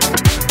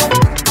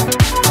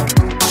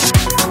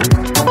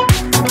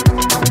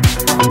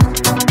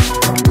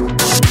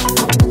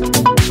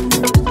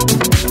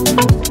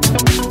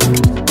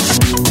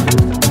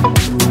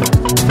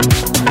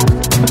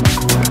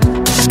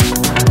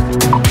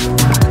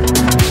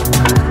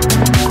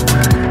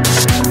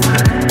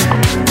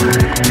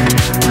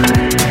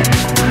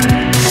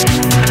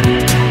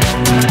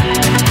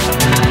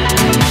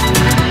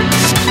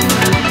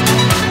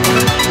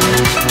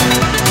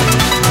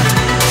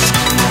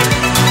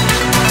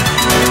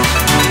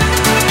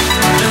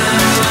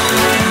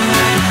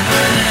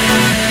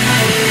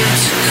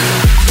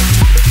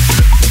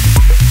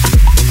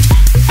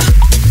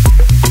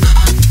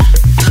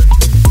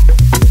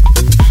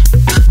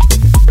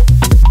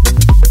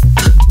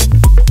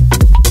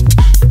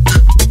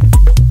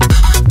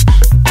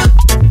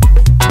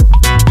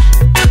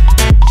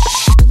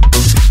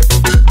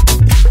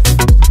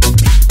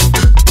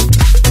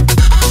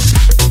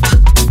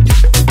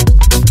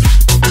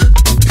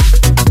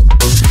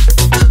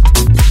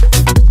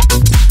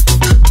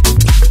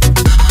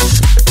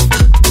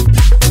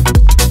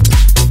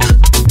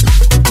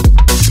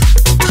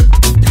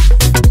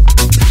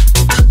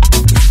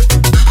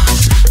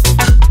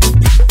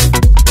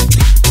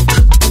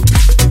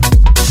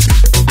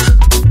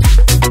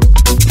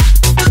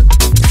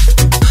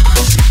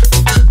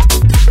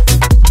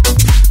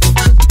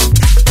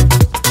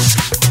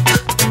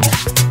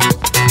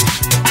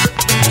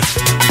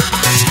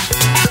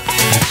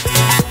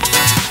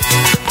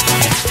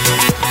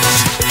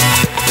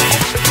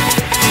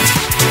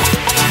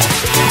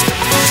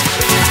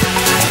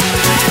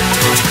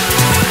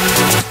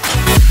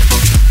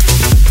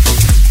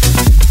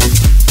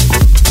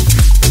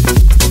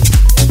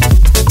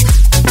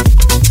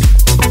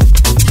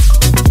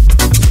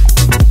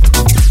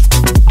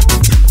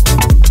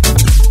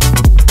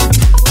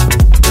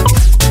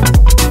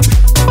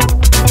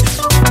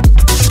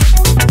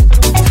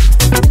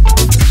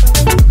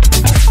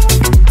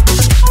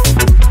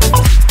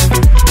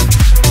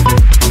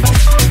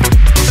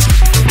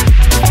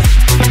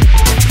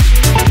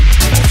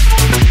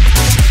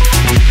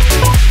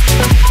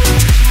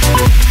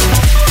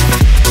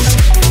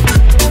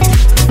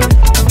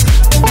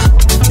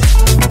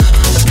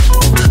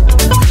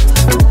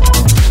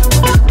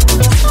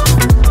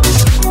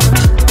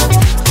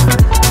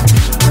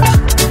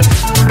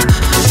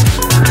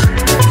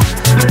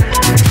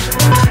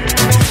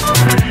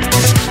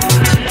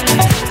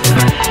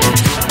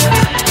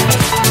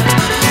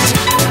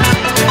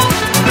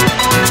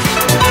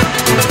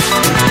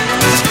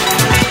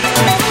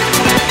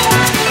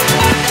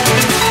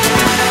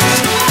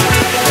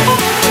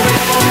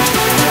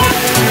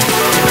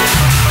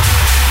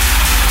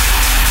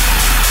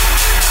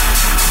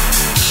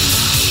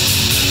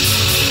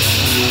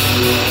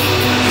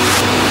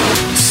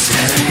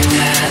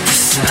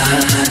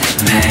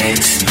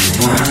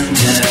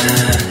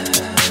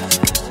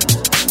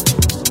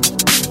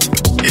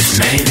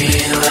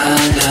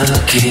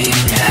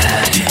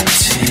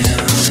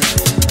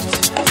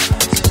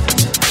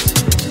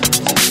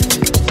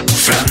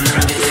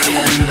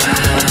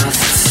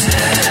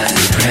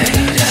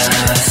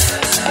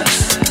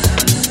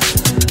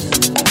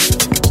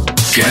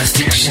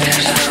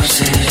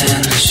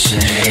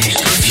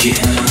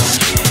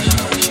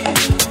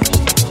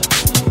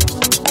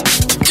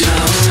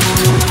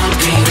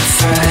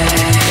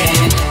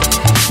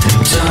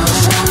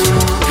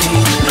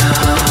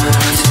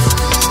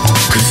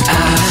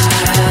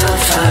 I'll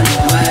find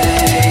a way.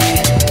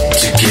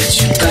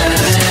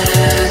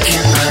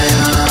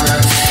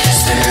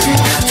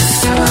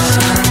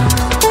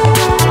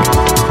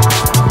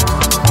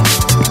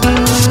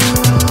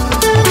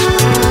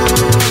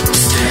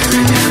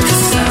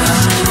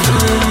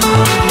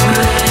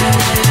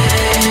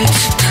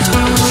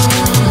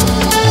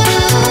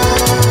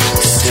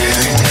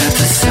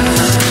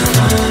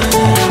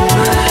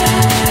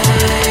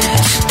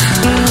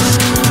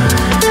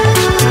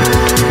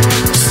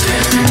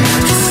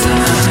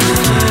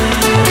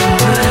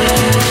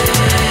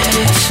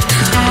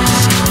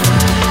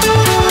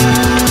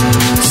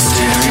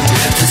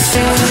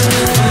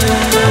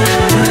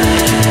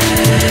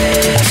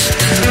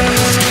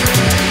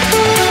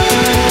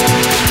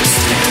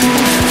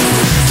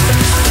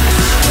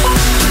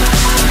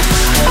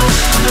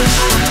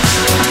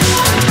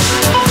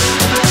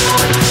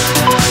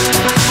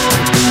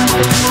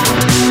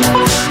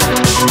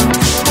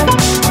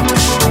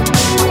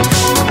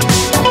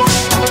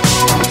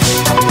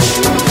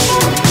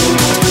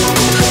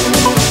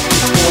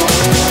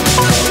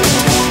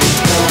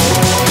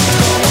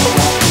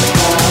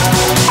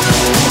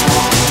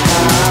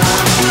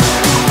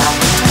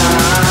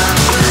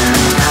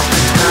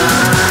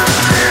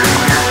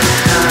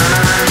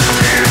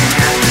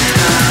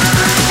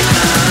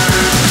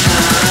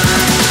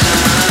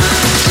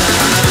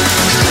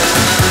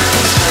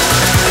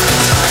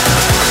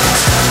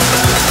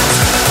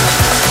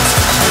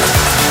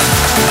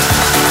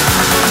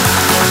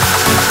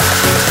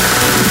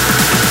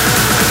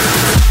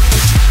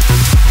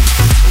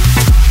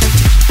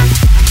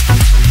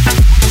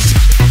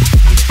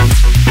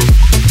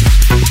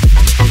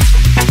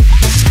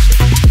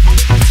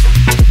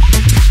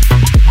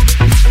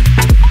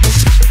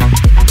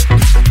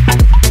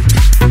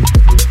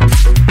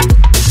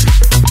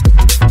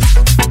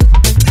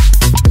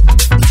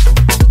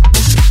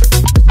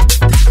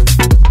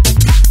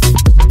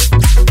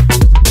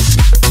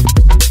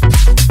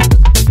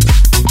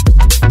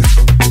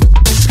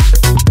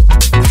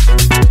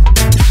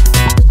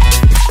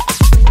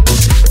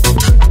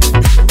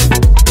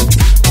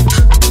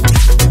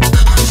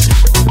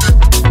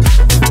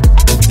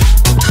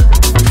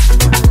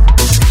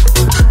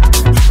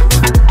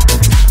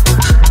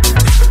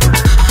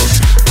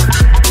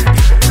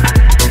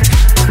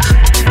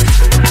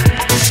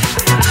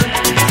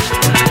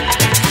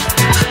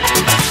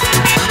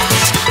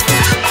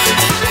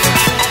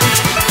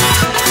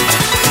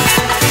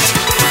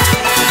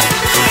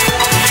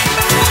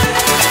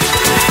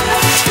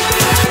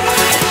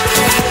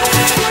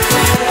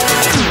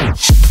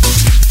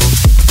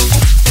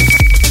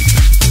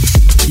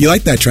 You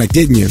liked that track,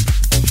 didn't you?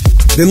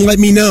 Then let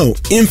me know.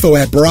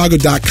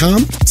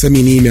 info@barago.com. Send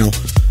me an email.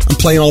 I'm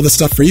playing all this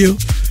stuff for you.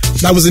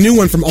 That was a new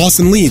one from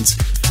Austin Leeds.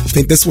 I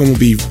think this one will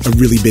be a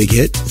really big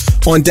hit.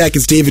 On deck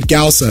is David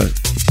Gausa.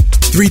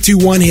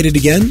 321 Hit It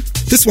Again.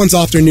 This one's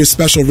off their new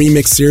special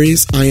remix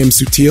series, I Am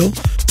Sutil,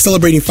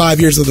 celebrating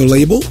 5 years of their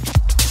label.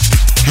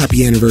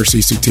 Happy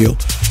anniversary, Sutil.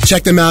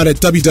 Check them out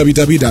at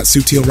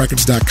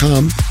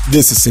www.sutilrecords.com.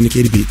 This is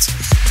Syndicated Beats.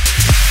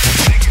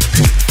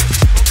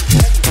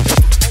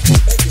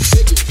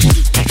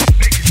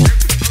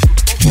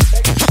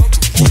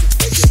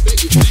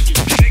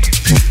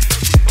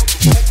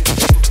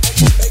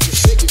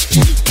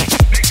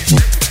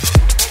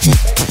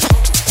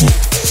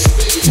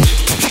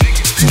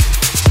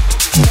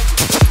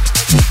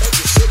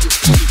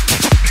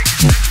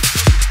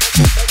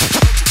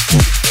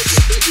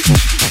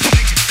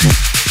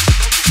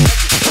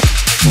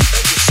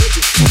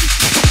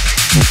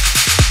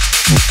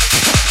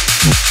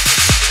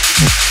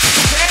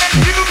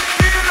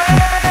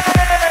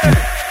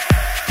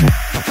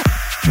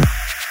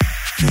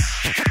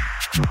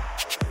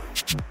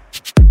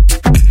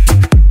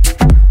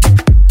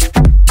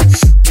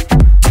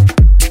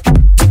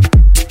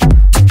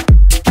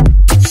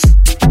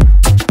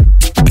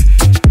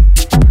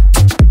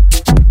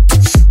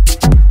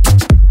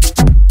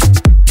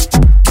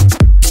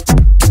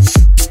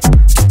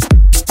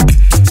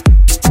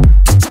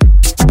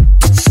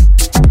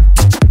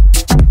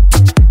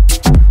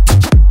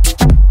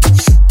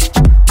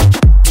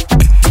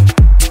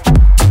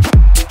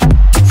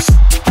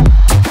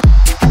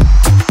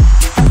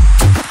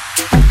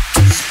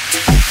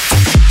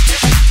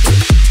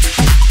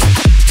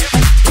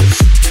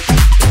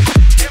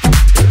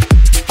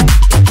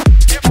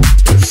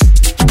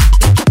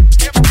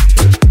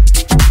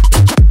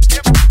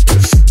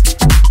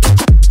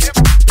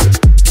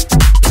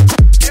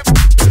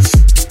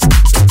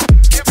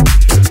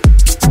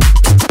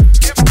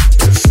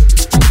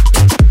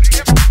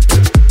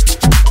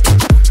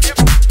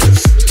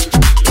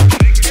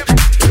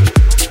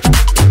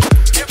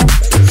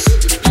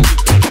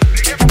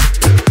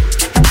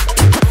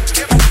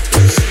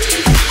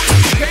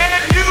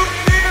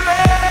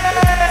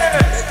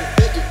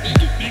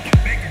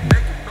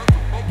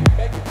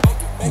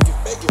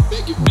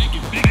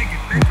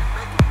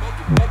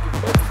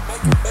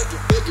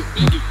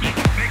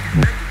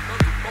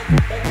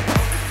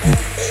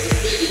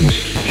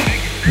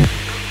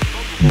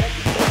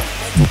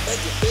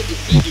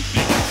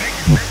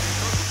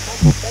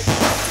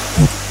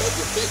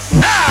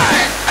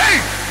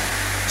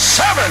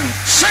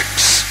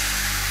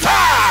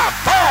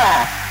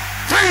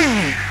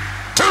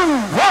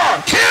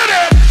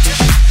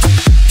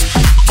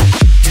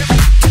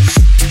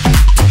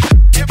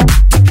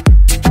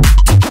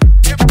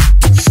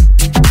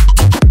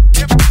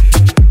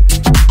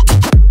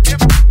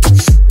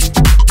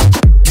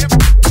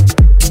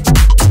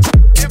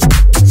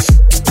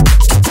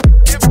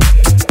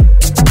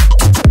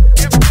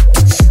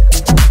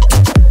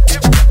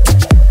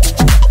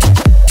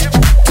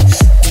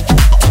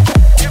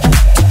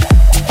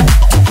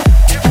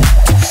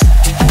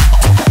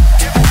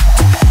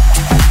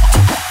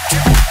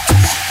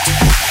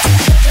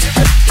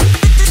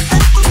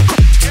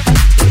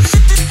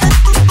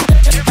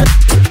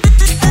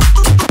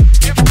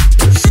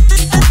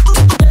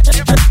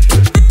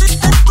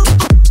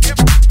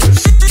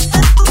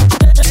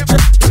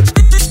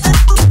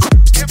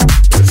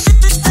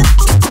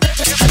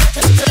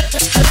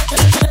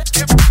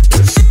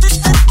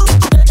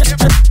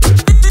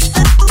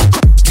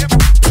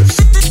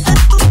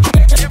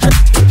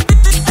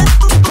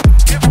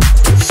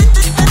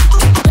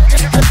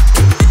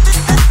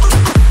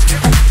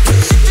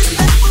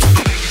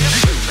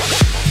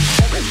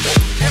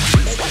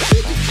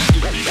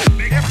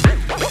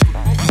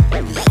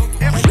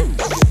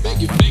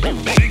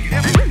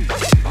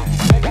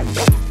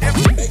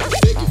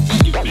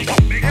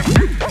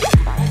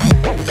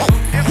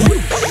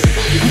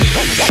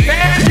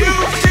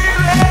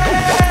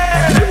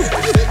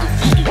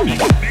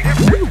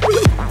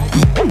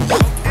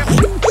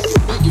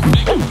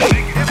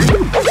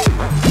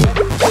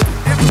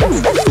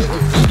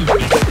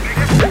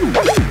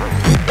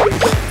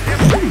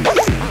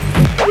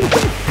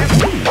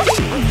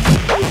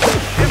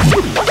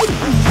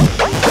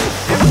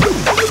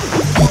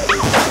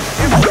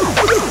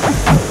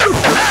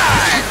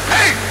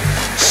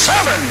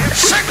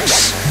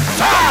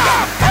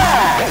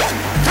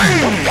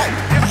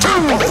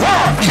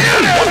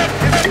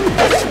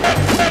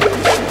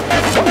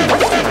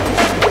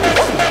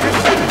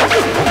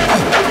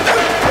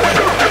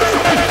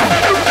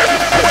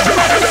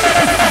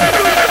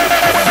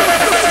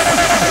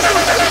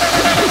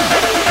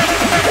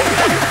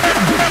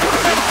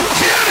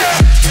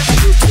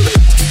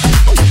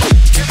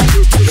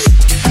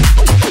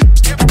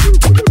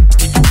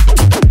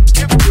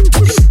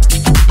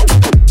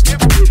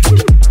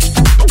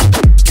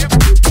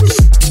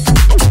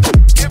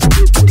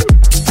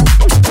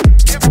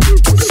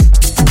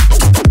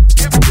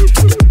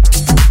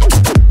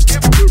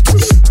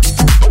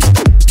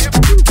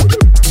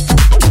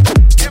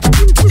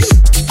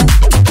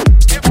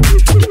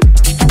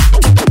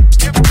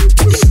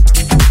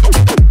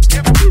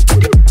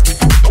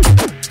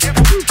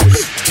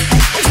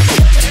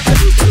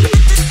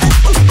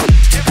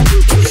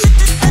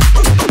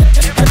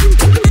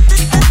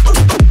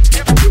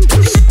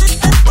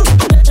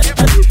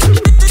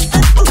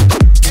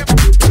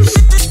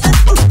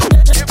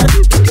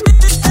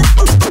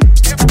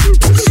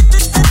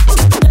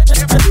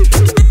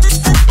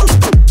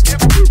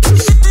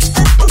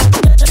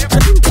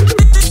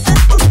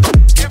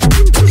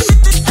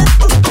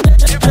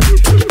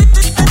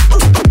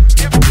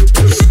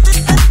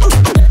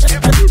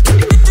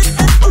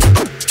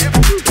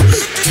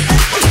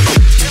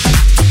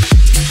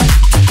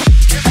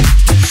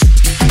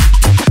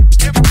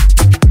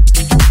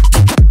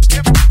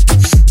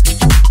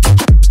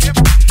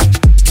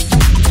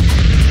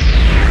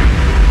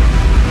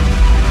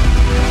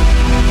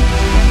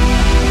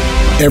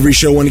 Every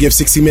show I want to give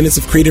 60 minutes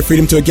of creative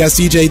freedom to a guest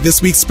DJ.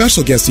 This week's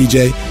special guest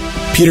DJ,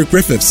 Peter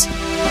Griffiths.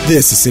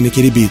 This is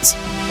Syndicated Beats.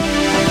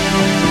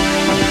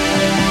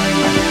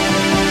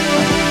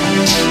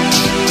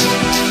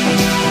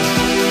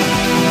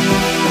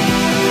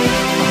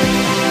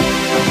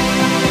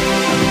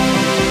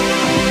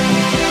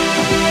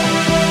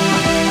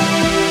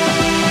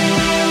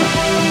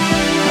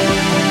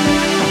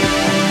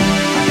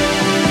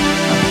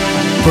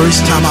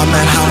 First time I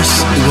met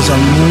House, it was a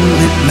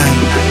moonlit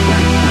night.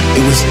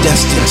 It was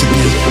destined to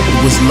be,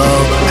 it was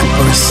love at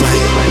first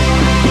sight.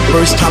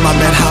 First time I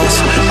met House,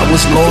 I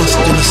was lost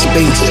in a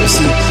space. You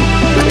see,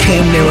 I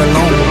came there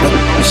alone, but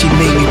she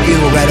made me feel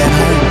right at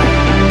home.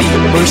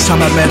 First time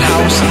I met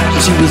House,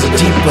 she was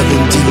deeper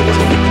than deep.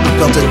 I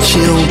felt a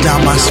chill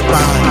down my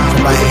spine,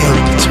 from my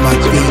head to my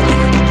feet.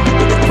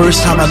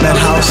 First time I met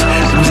House,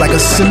 it was like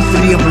a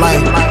symphony of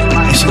light,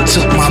 and she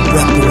took my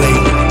breath away,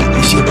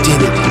 and she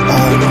did it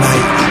all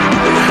night.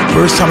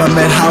 First time I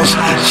met House,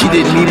 she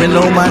didn't even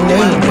know my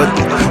name, but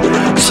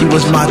she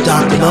was my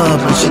Dr.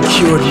 Love, and she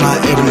cured my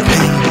every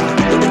pain.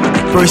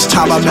 First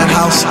time I met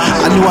House,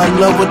 I knew our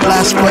love would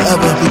last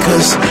forever,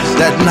 because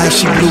that night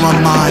she blew my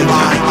mind.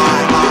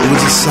 It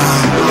was a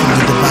sign from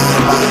the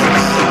divine.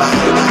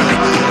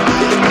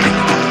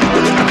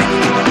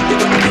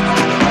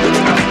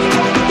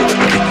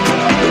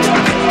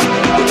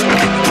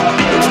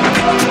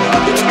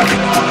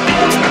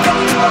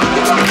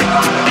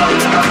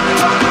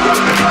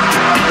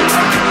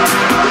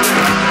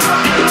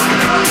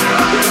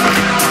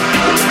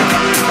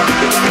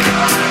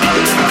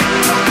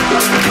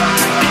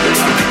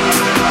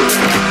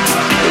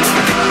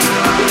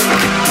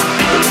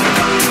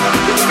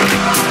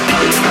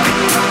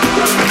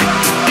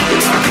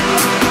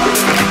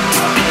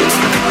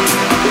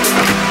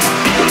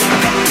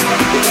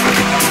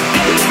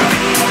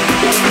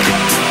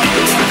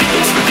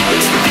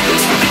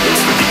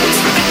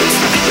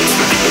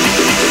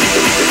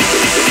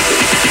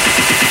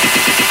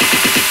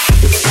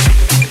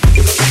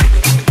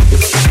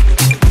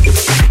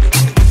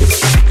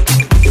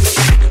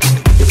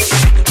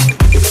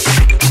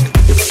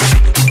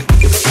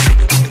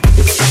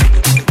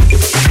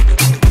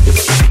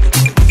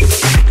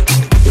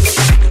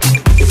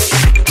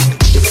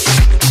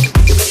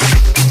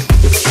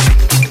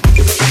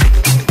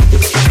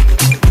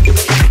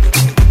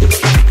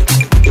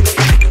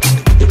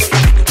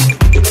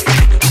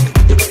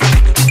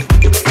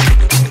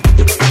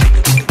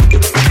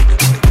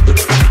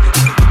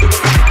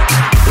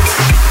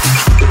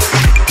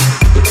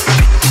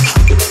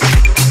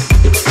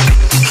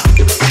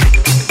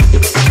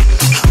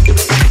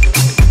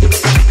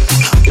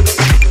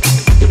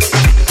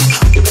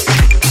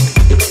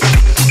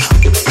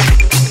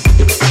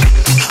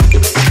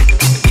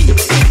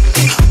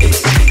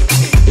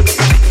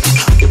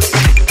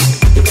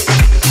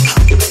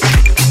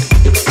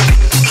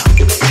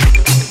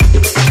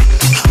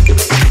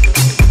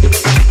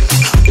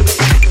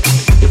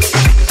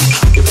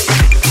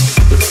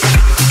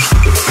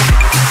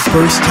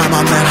 First time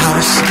I met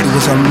House, it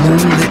was a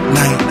moonlit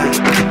night.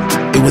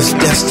 It was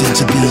destined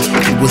to be,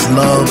 it was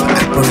love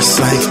at first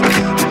sight.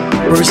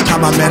 First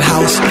time I met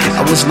House,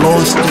 I was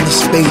lost in the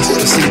space.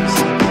 You see,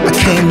 I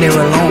came there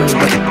alone,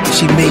 but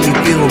she made me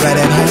feel right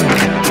at home.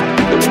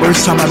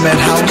 First time I met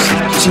House,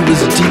 she was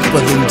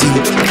deeper than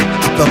deep.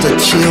 I felt a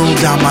chill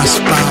down my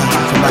spine,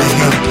 from my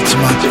head to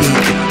my feet.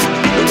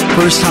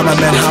 First time I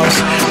met House,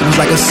 it was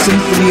like a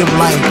symphony of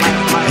light,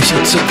 and she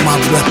took my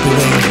breath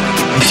away,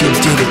 and she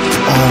did it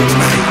all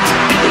night.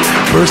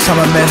 First time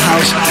I met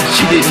House,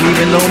 she didn't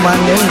even know my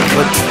name,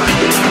 but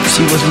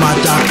she was my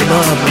Dr.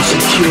 Love, and she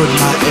cured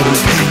my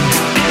every pain.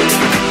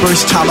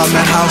 First time I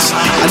met House,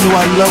 I knew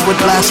our love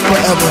would last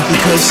forever,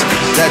 because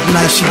that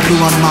night she blew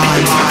my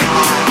mind.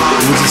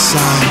 It was a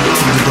sign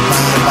from the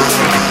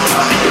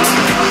divine.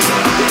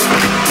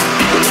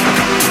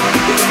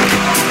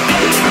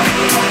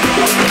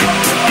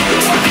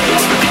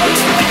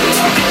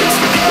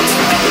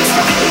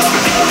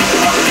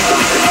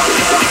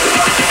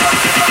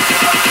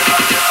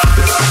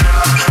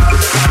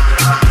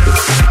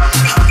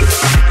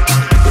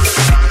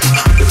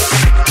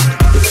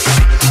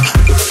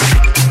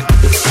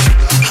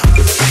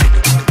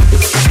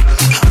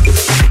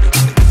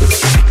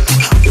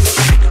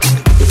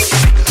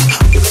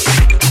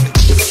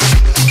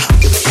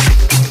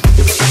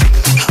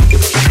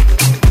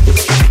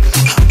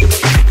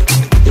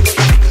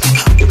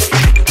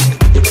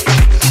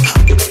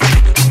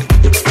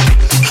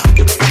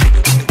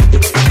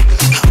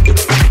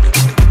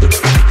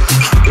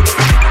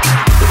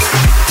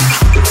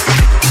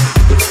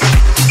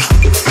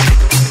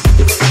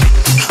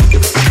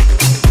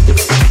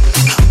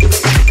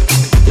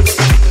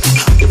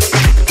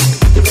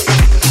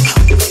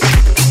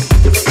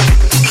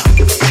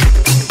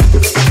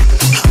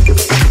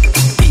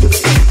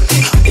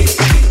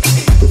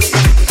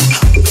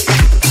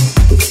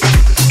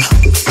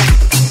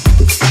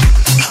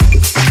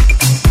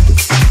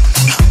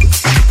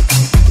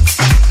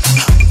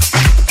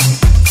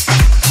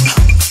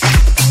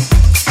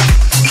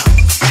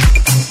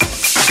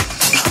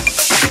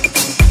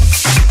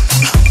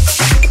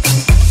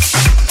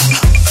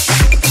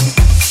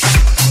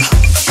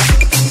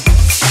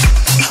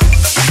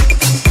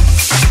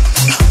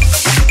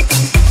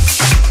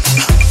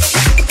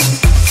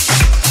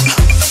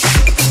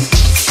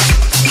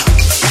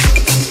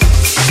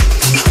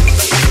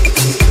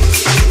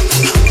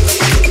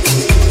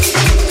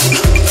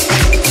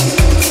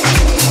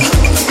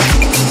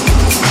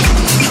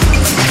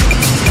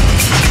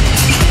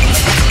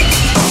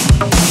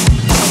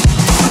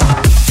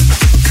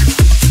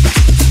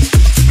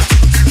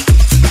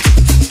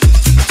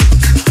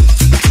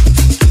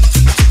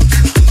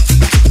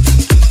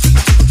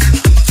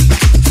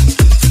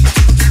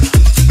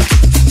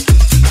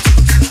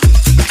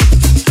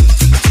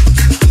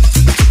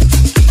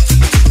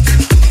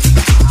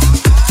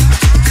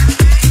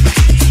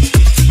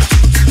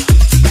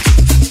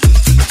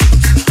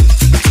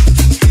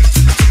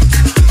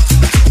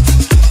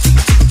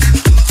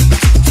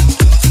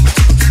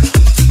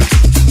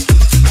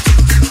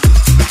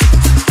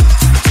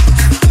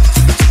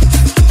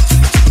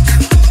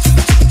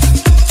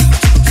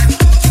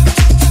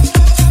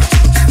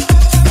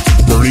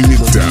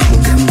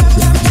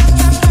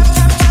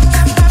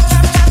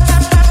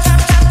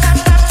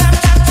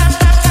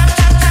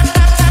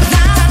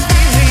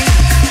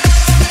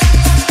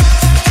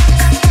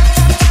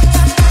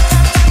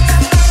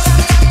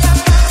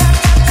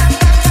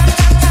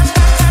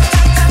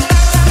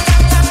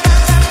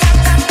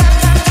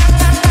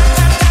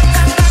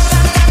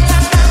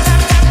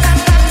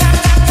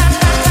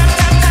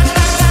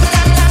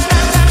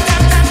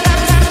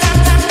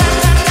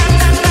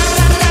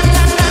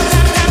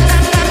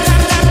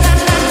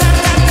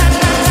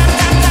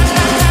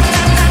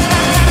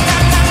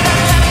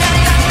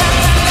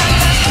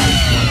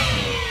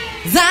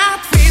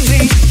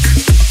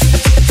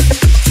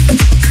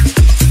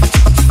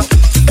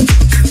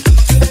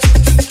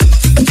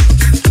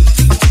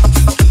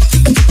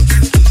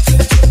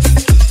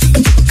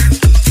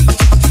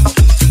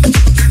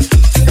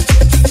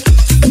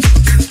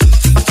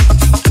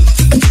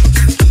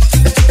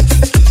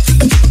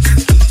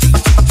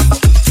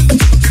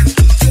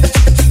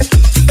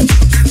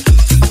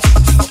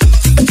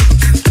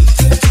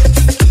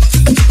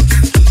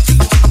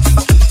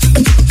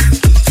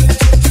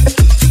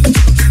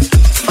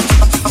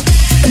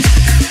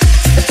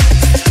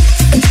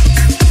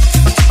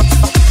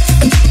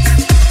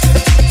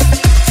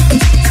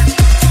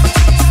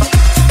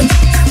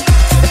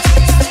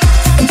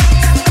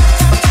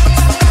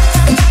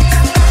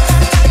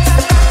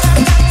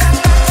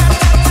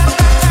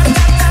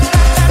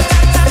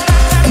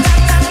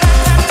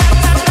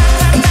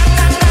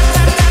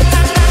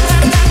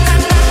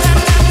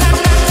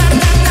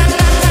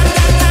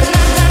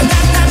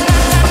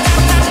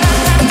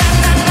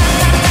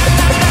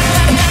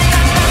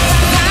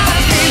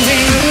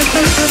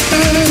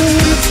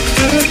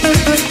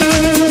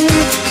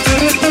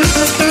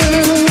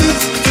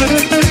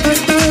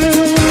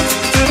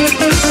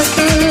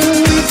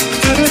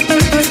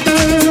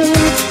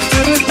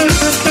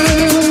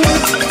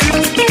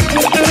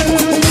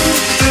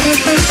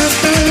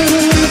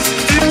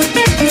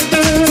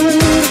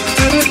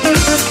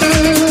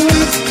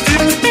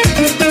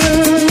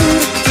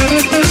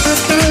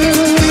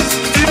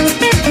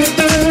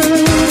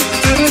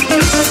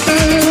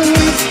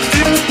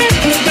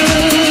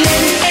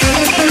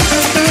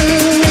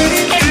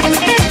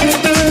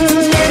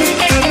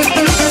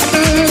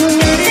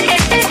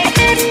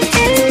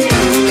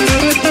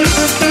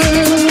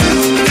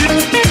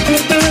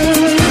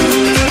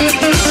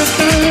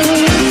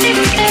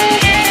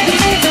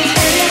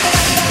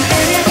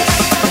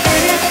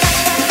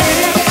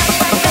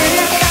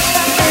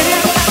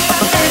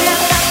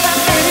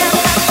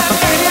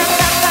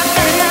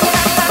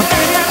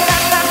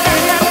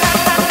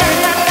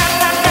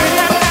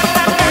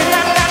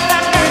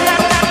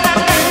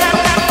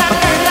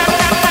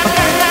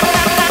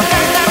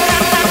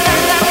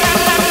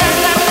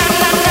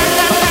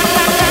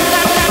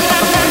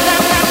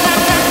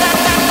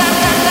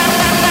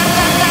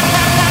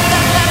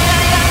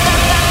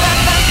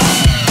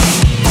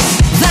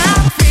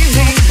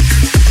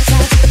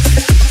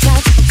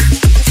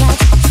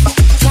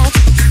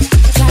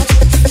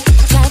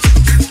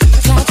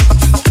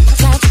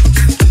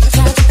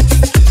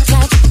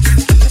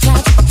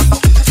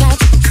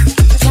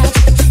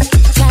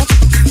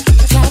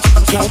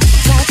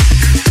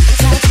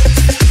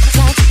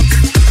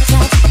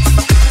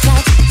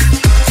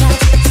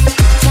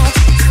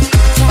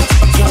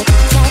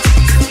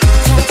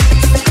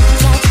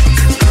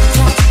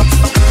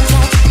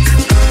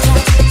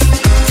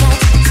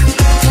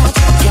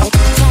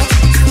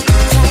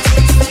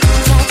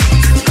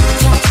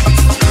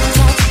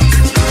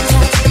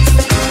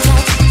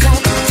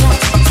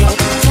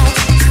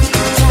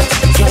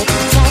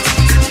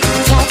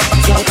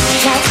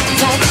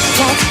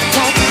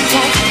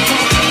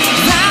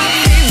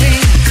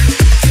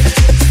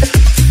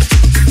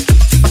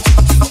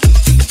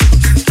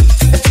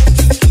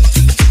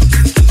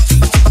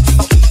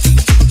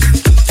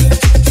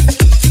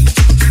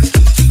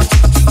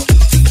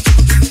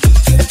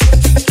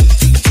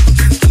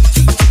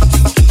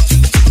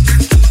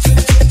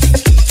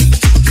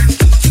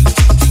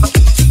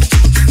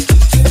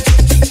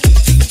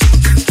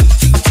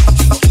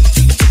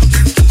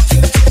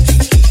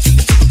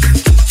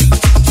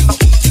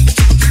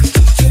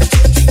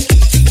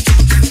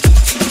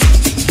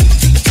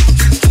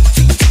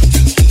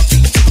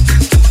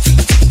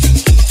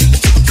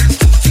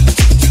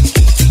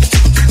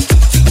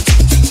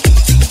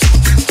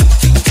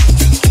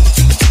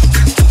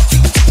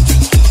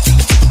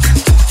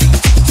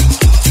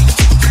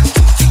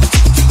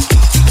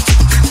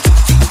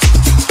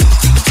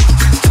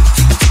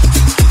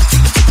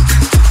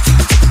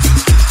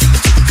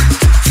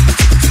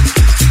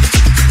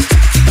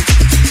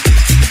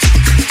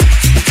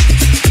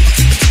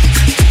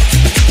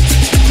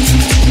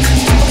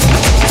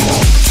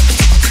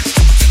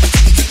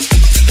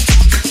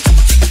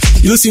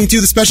 You're listening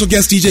to the special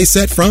guest DJ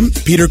set from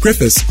Peter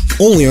Griffiths,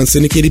 only on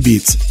Syndicated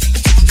Beats.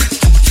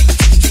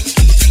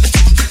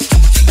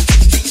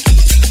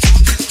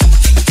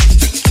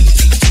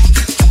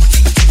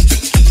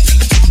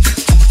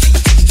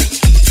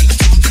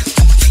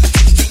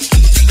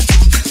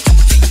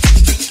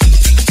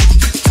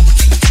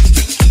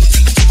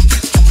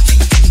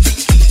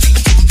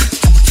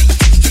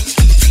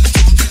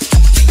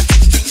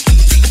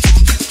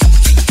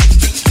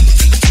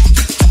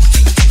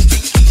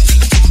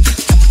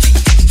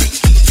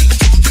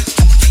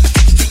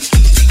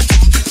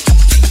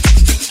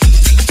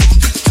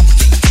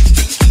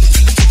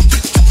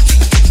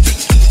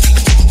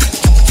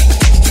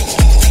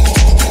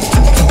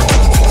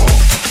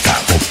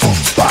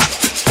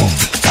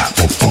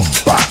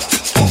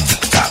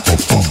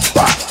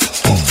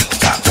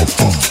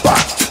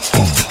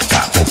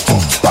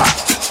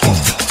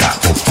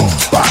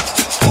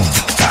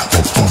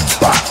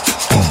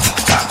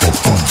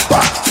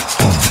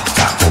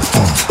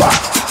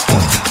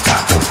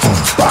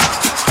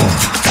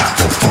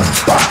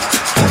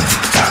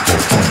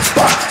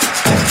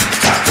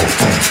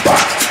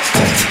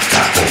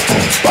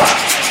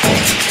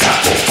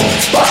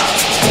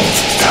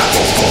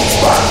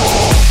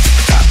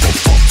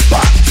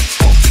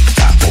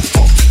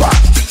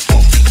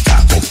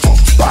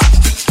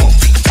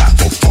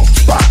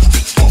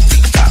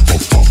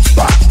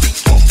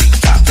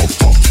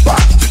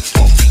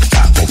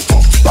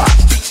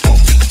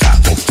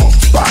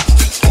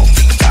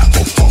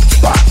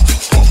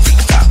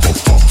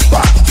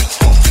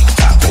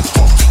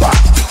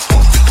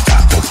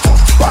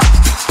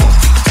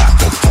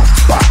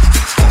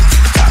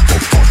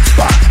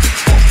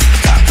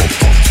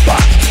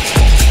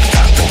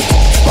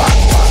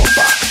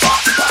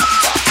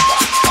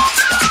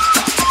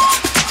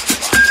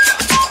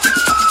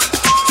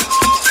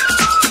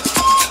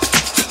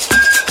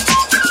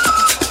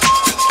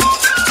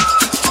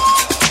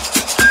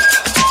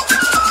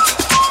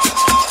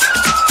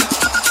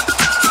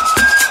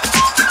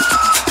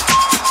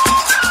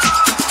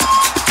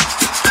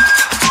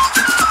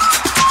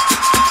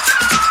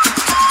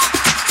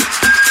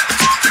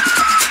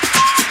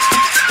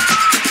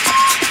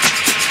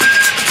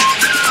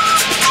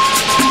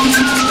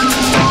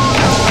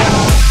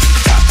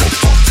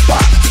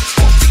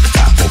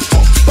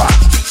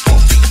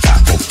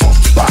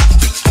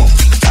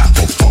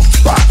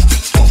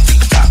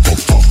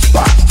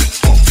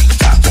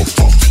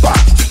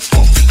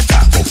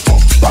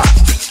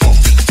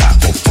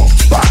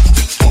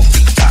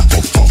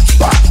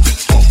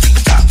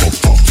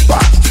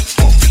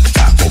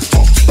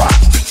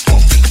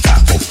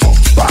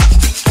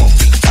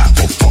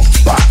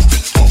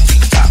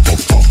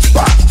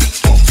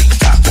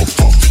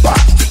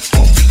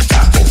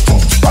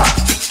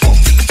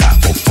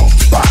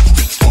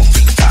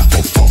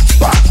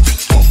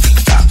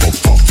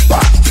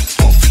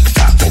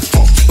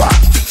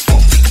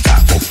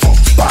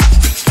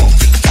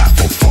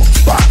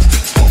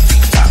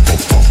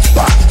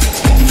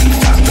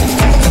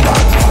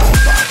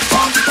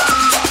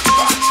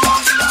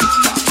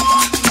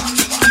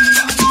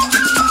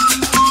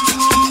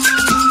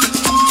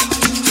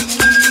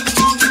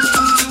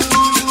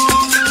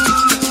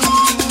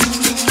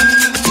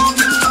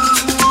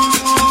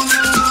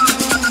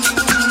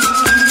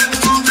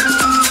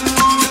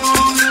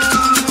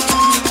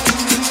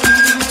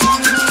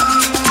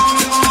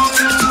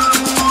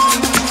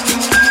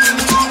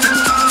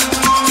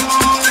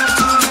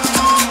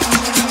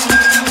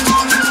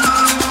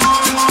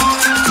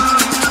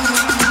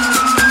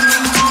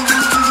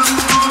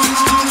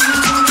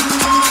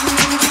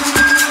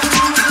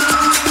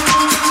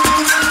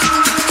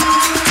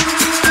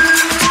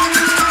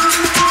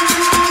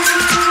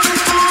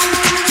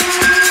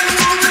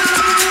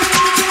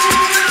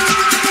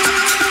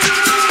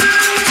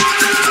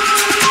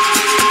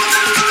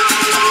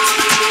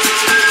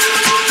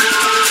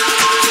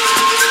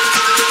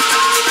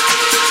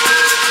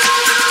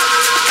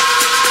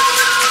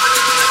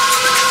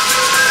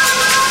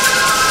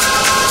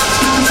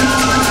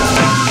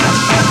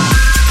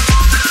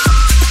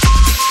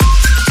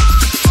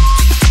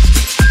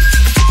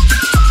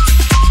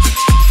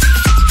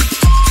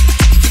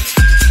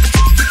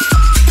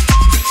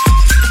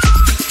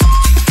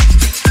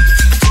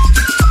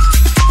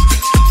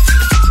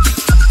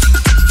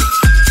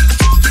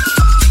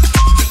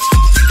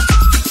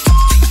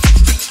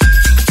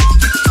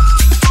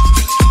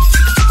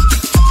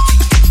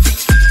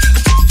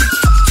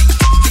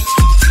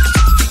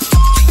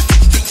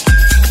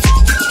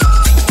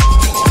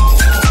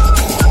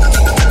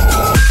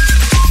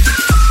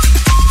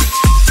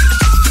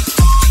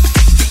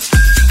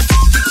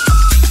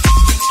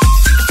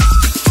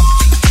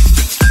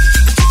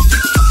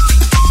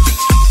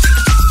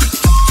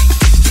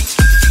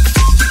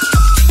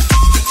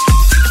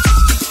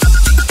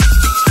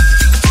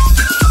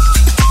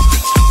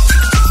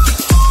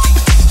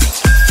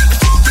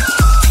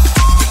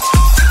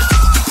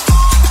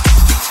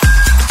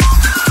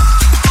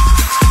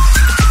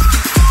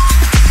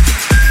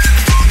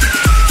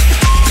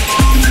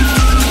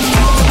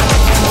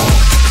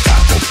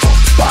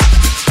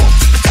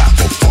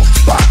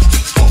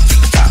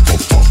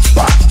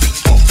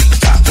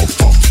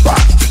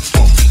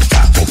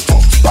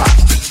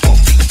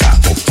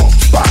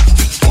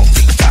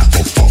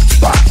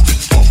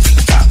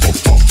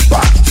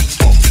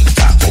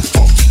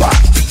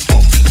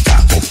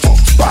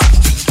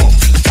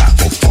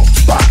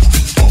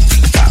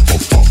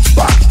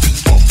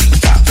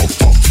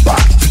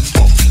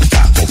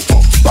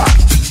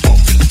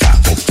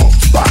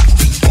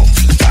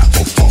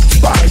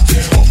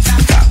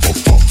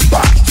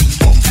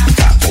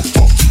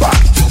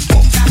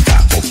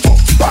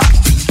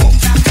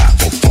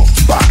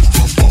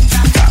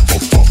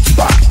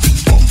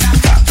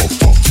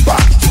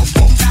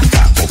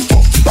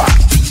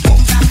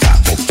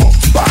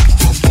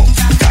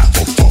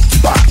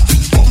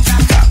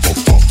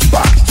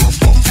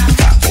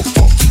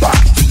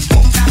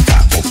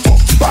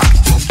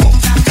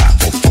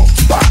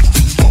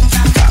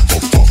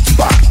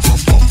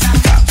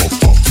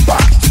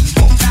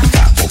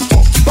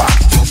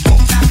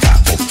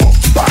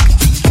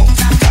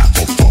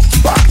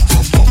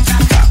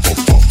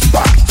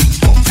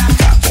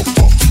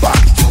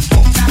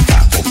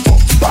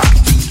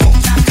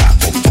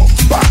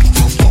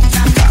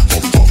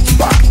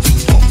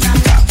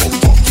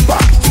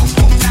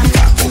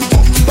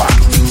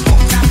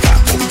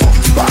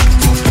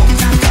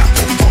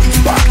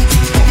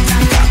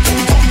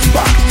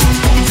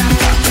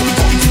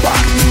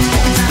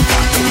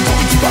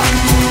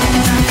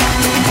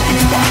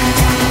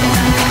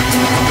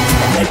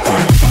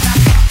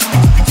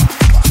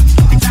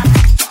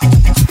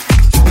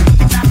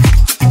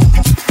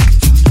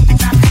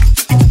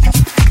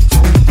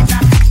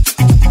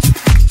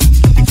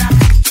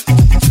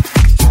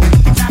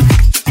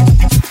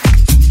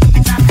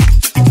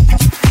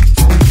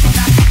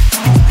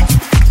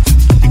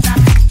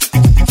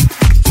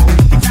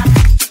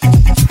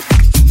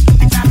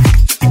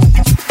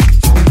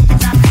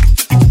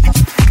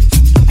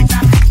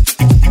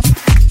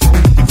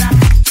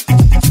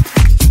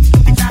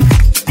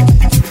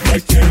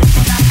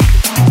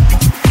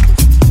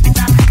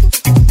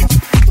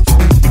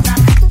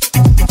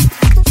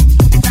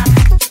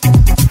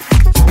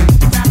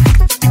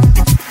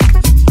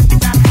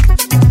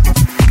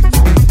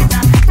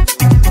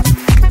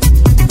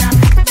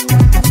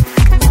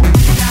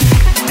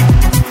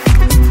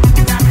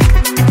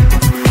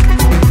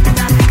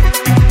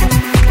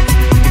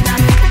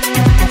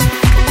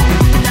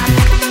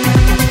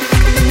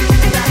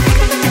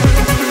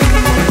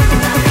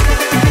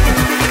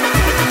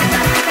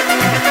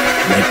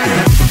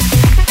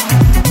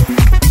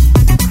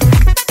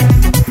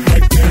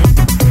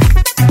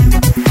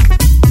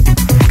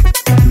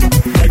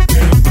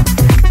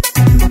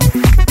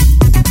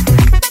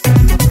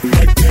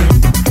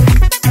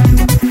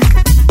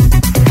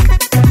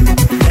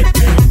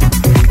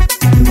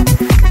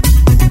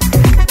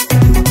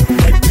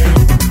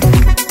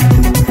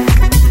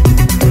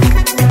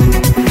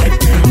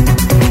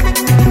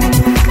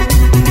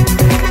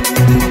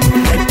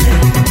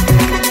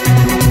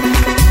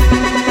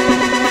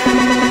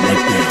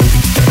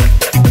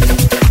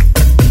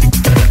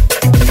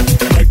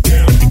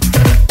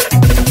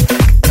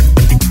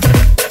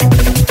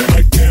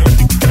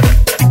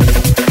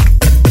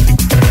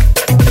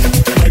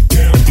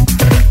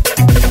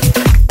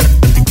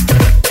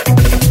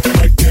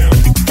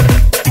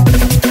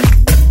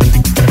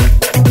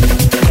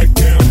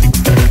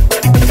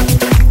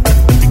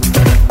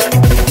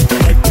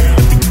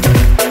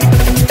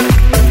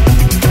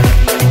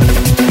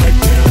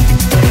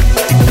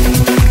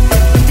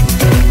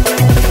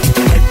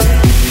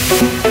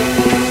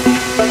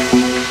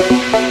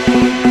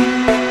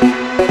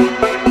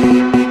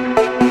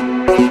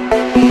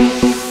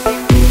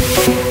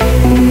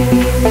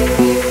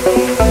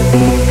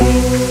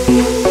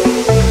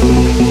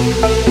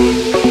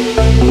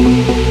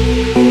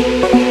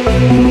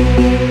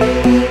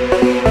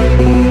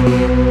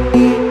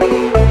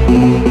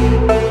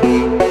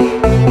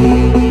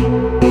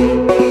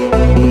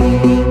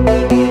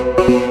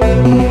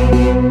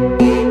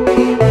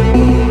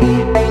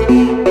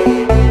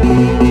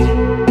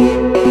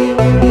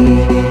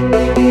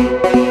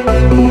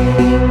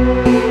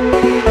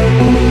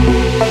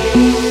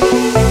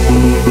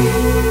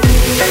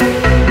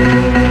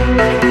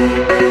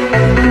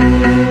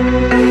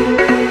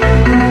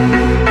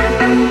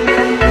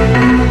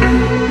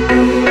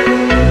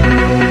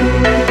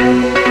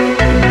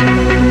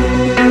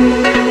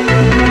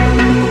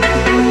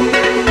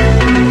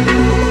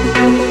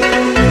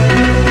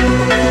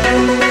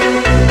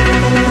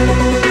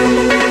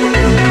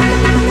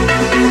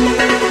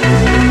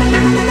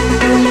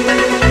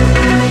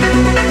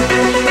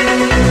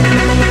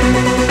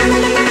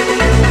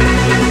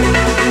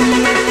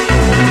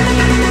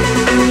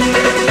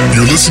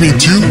 listening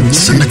to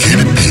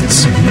Syndicated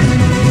Beats.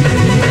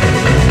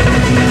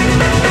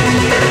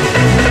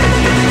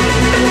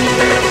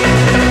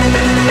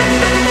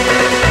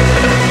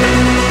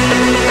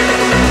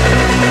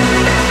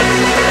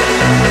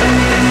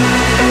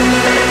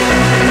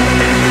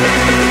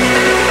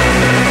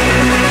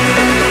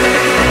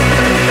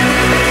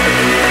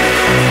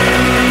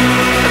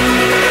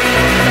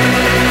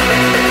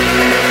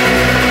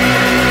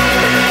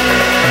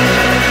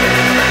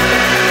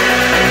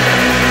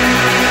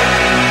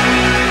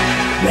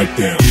 Right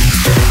down.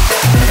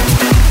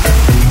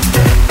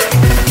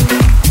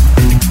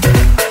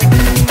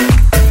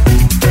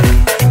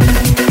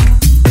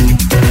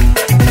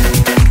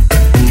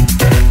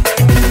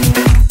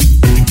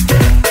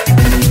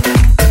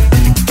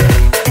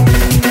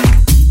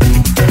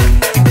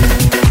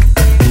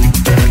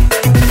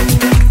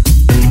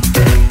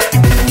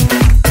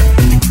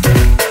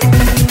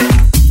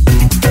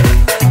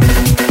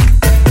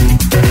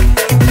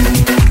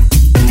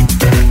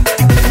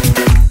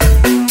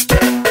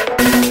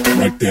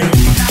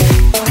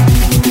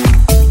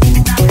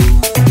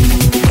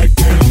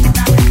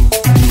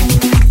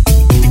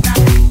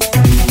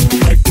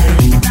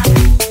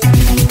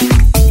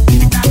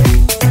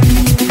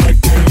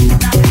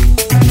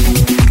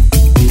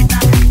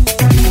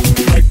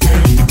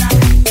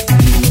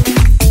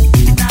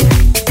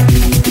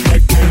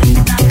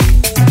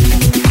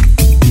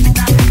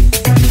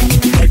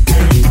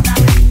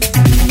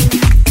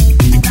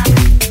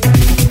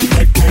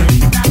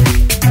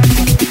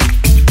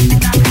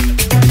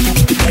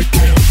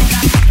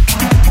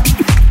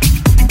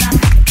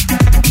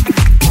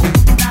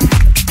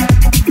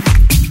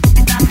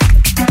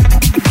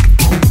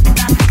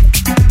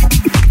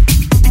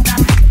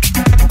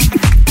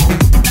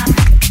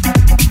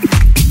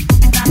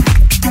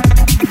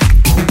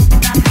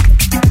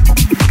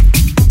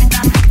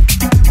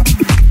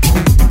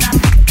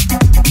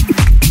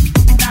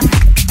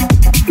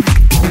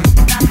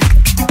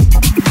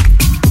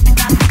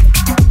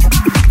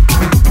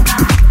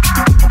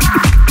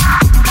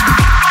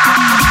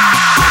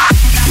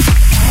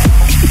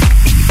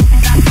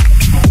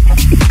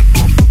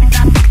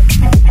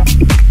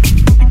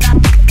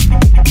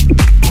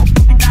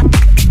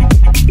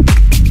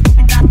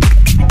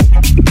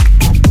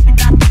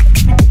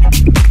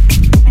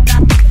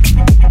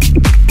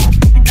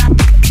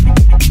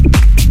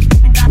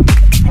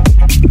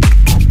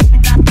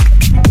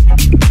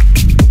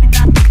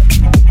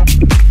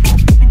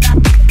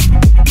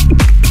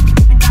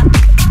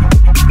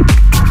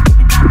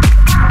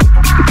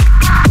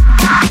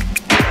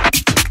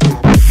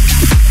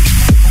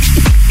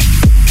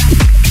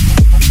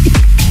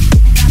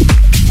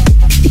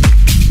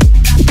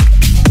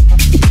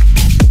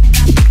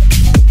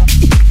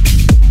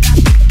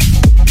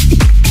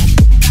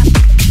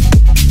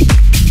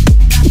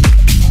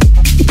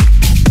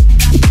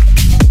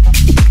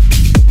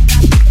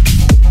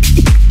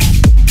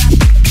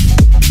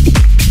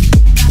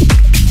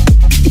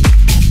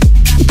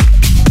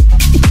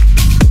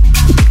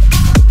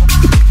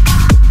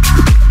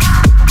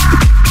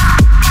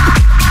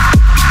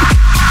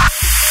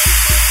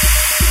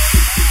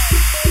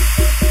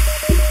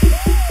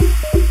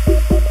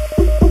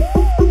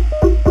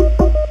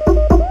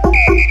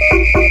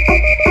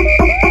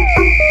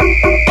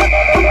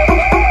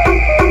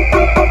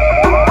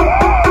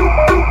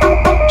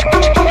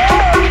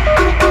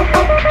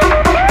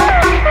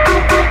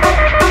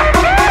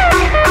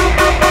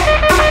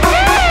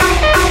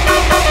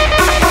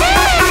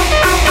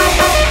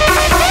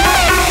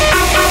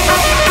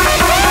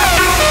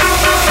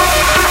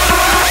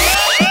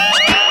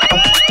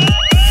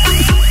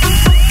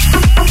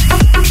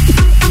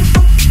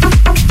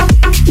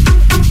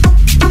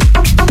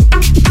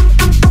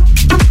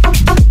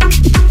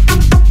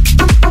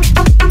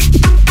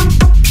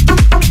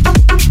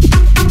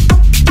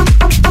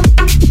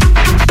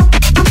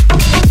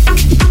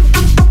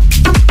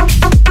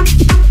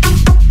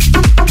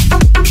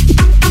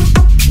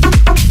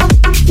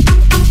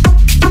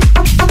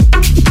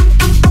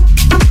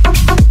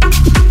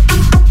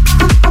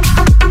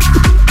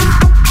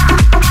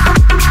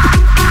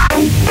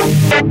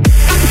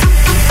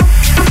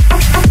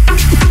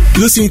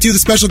 Listening to the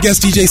special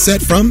guest DJ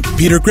set from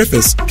Peter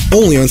Griffiths,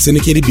 only on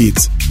Syndicated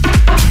Beats.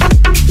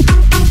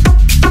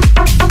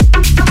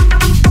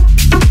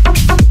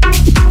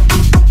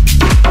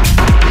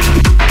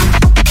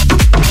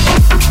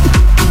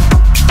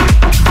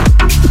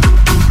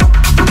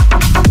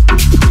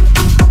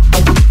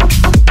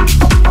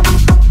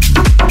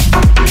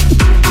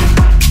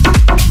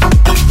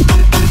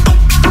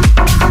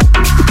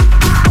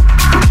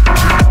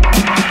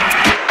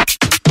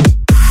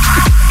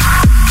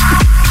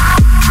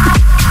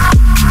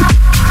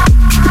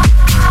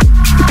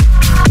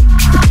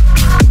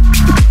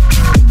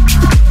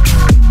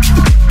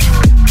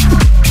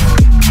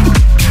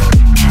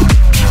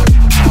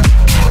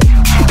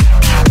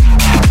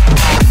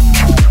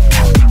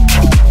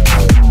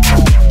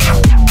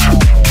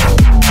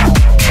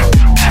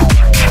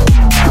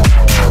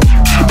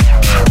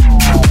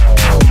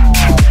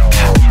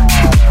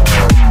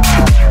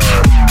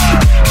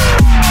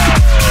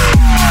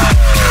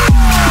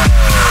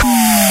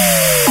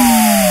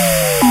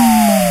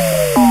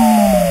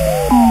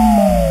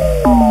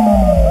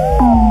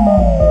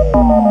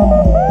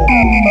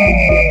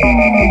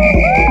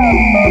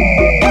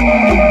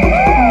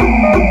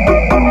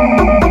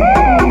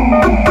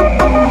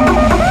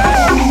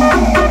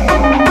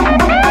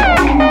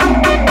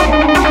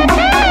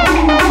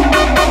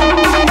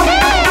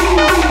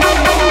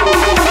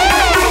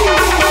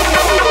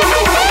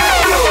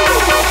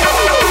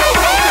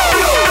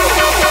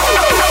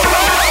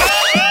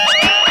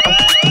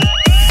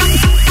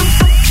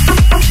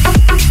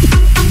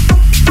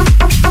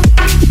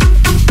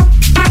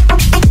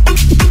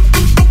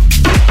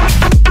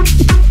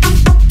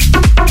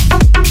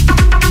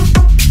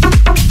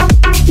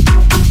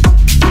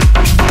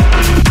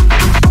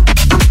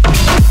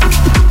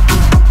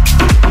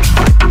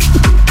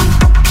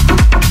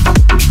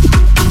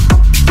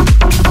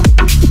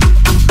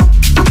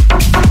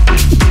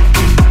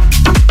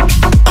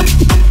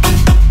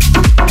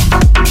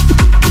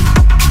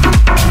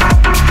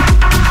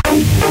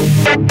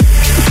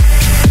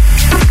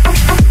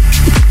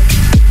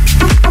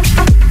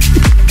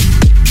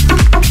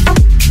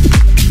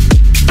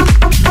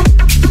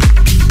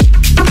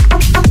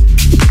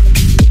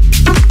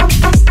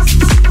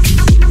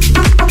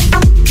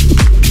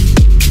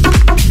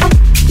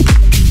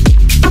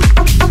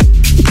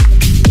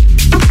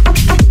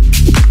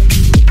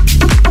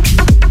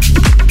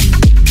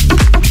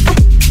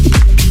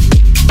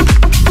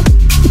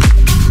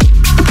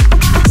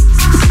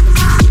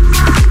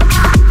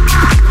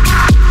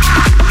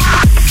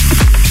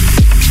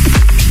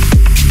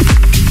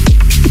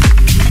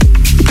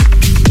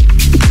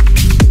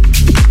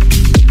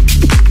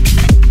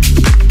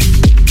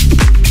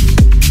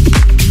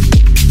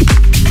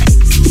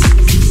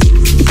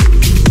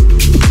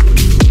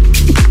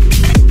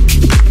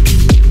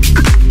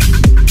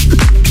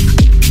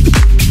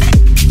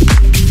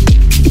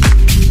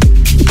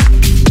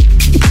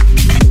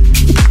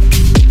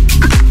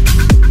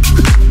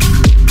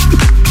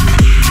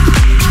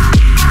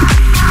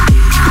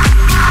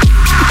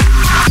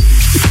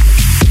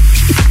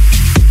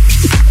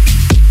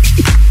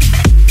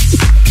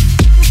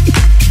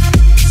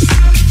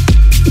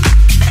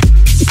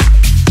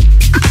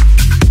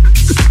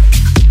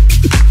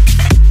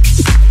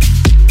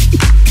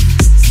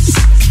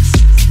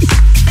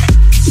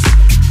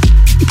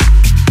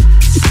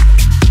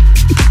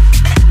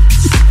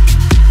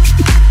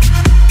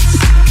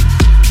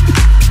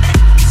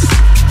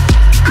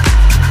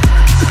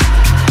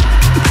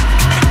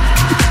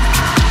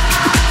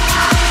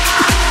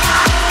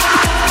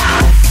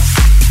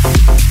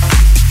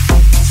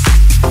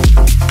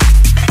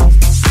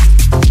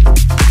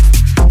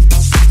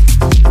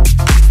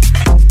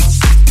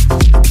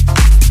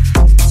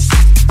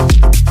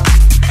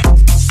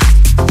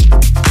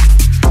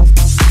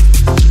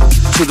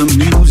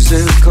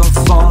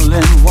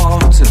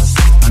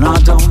 I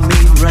don't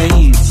mean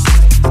rain.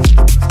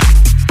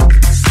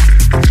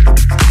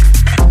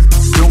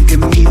 Don't give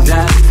me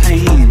that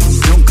pain.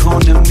 Don't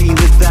corner me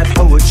with that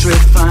poetry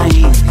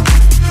fine.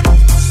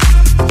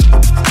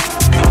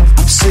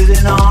 I'm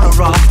sitting on a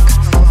rock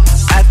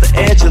at the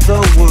edge of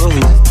the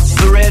world.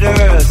 The red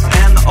earth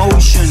and the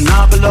ocean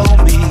are below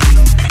me,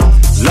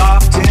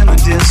 locked in the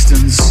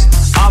distance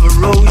of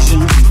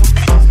erosion.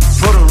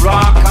 Put a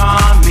rock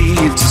on me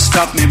to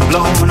stop me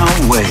blowing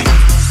away.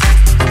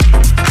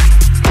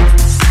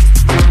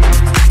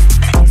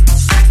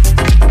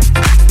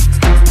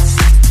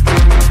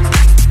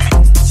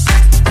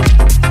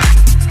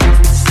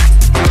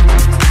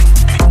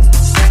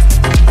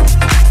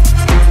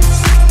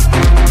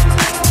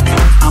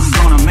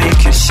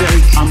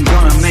 I'm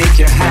gonna make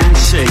your hand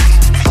shake.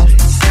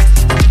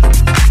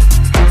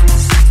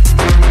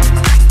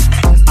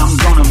 I'm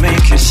gonna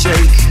make you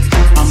shake.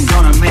 I'm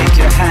gonna make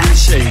your hand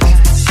shake.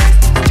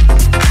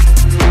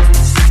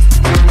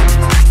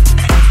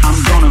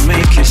 I'm gonna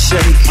make you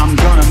shake. I'm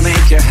gonna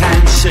make your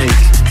hand shake.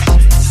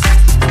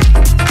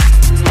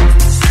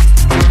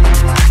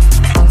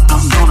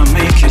 I'm gonna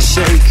make you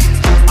shake.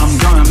 I'm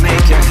gonna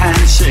make your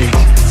hand shake.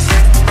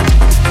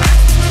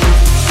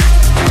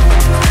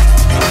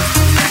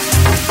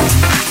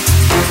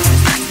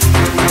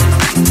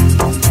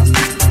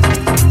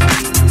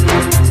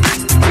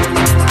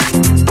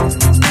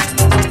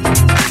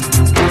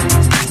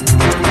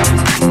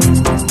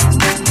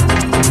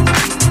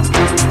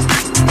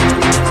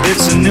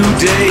 It's a new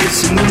day,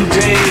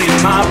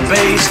 my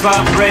bass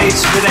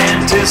vibrates with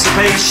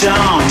anticipation.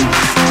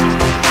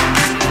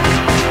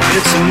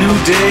 It's a new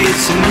day,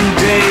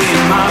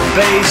 my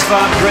bass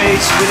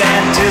vibrates with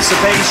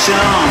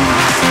anticipation.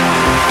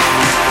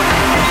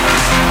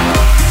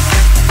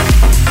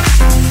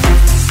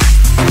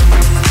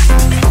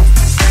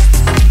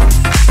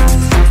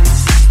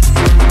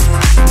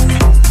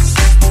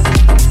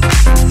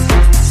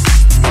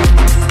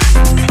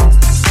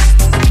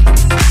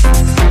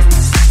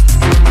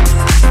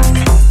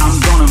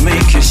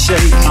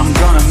 I'm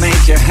gonna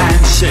make your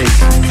hand shake.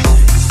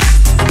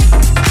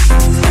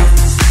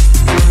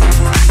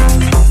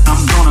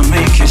 I'm gonna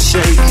make you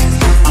shake.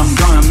 I'm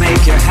gonna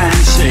make your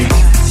hand shake.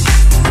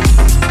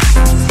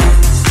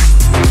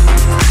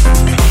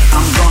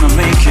 I'm gonna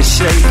make you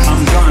shake.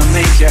 I'm gonna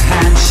make your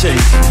hand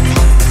shake.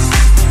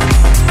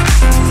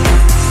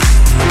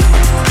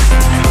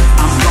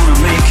 I'm gonna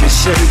make you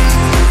shake.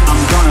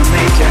 I'm gonna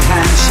make your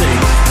hand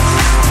shake.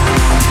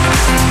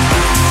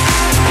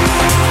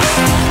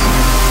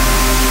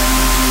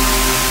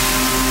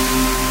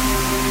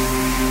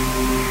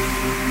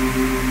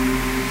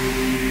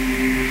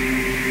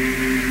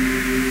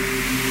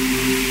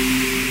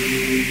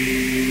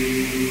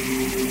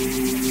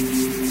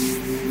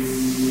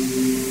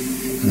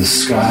 The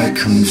sky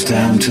comes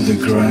down to the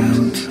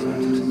ground,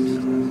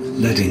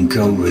 letting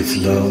go with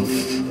love,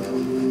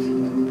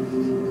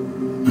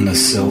 and a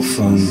cell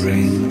phone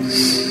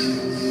rings.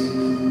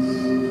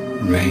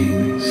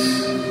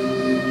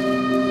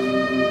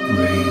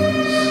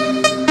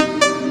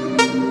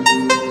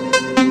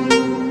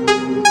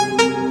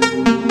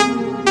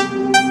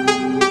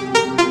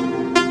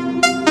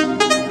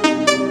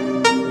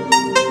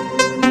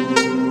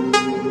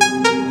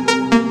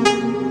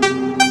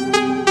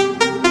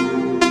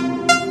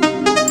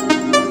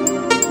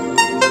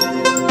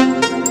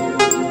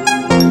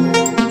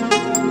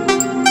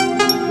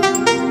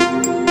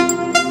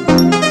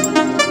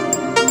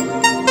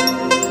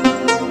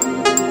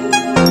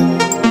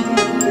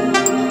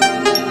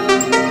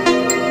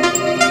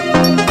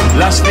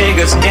 Las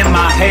Vegas in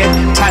my head,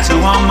 tattoo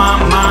on my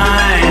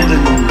mind.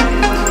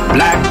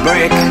 Black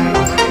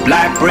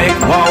brick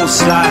wall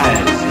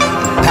slide.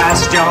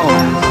 Past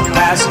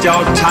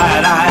your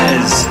tired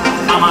eyes.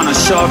 I'm on a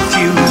short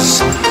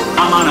fuse.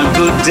 I'm on a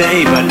good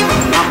day, but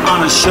I'm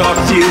on a short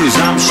fuse.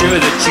 I'm sure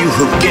that you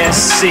have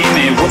guessed. See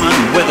me, woman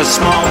with a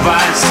small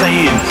vice,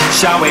 saying,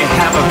 shall we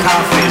have a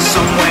coffee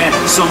somewhere,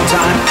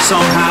 sometime,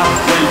 somehow?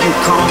 Will you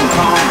come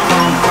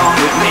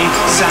with me?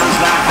 Sounds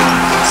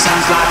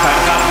like I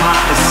got my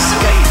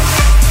escape.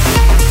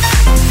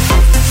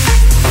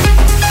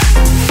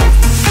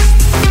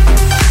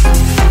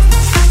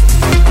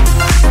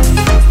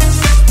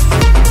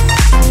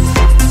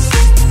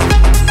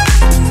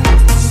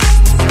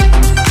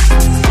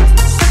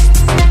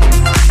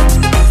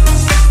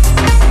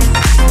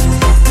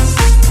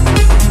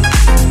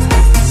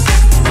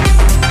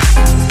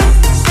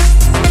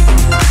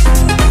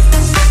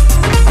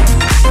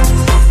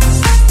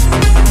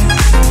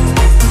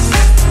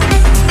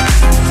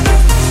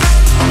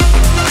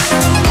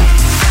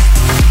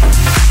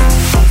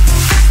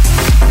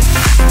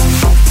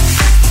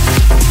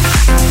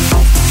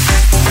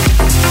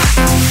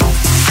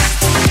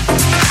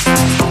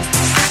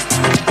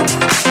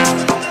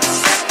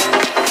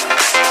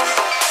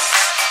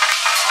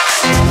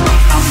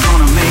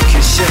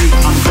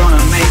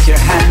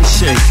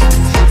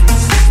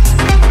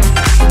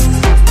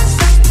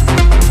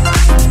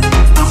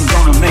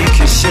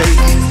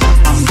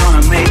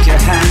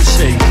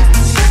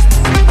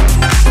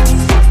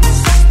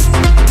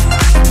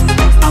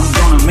 I'm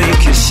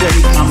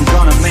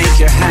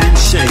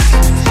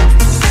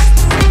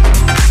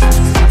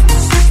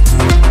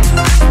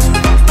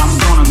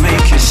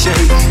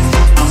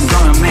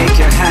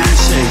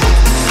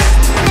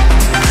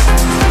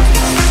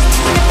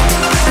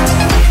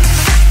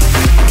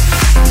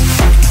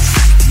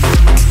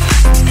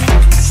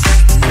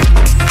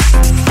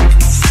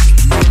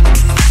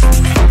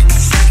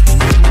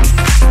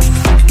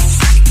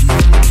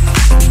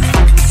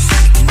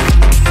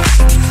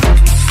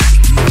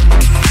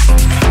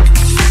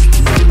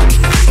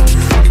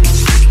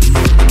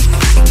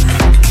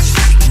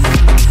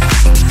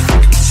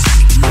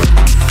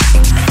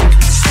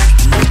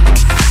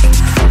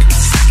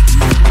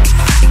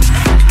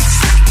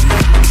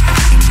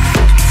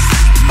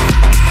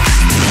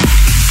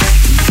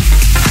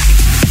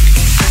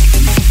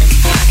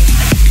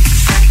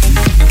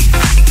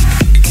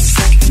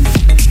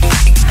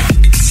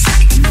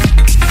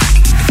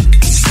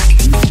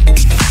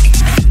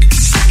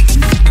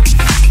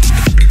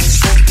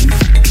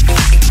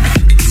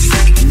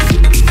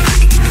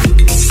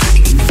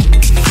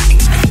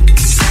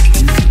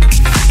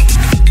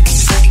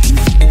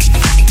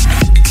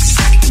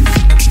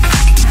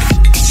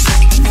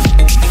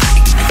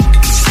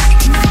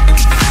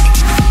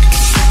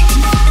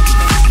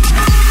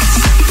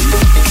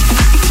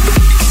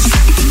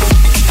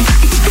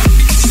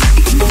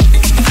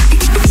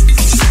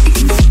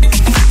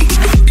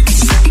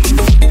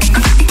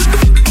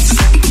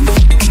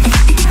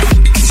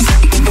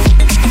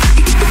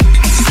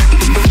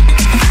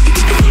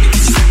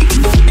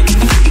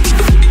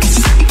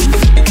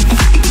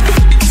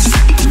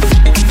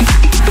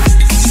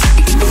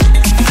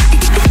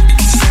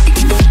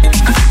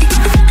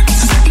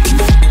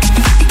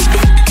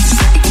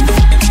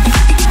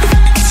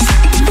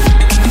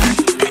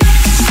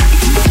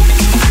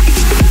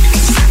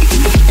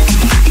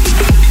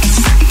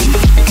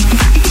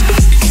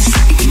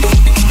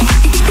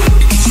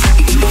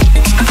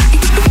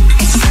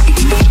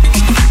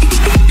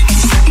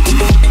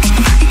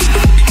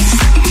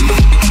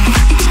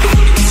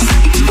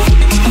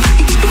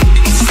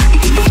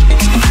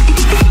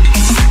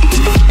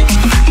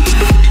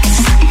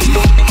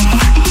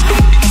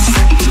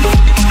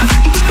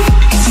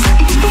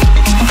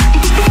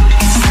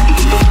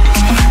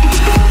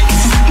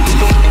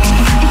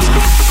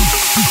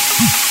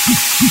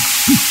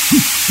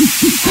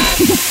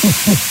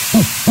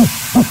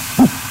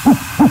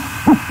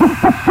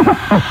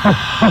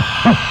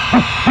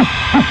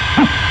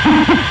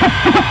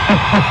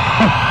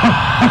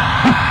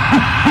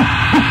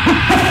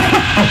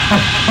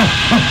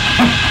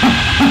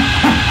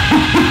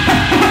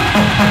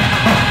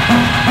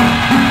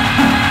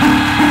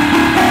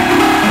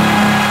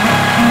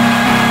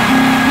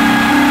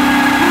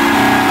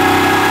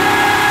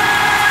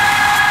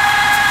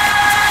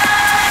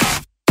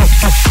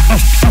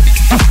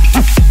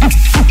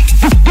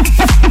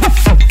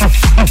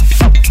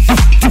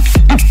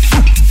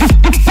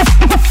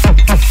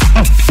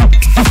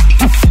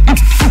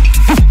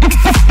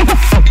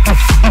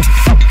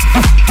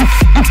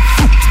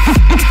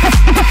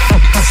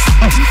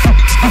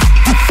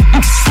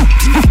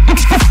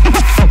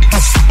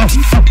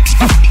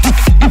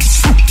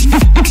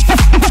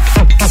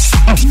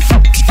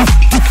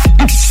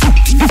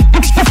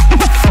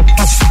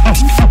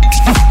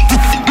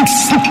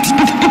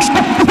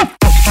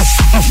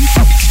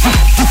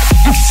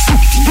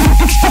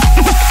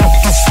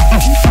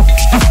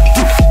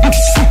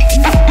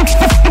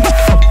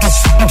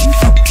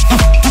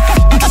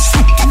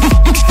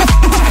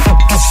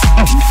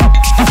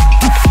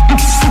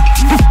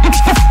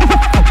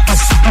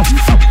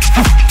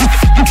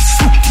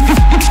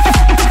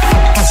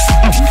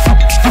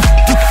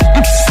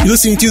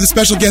Listening to the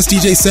special guest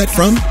DJ set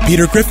from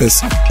Peter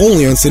Griffiths,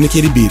 only on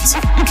Syndicated Beats.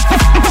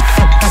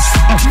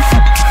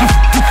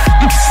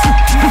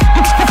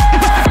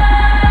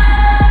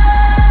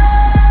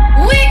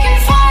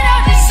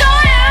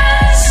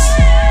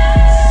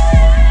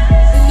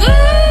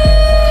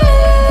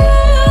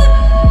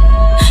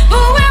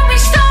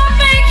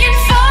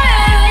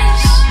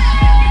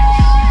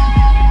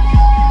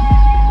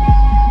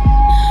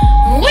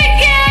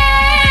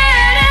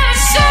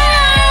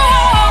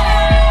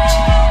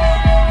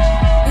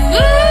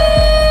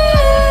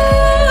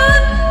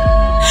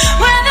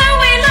 Whether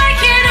we like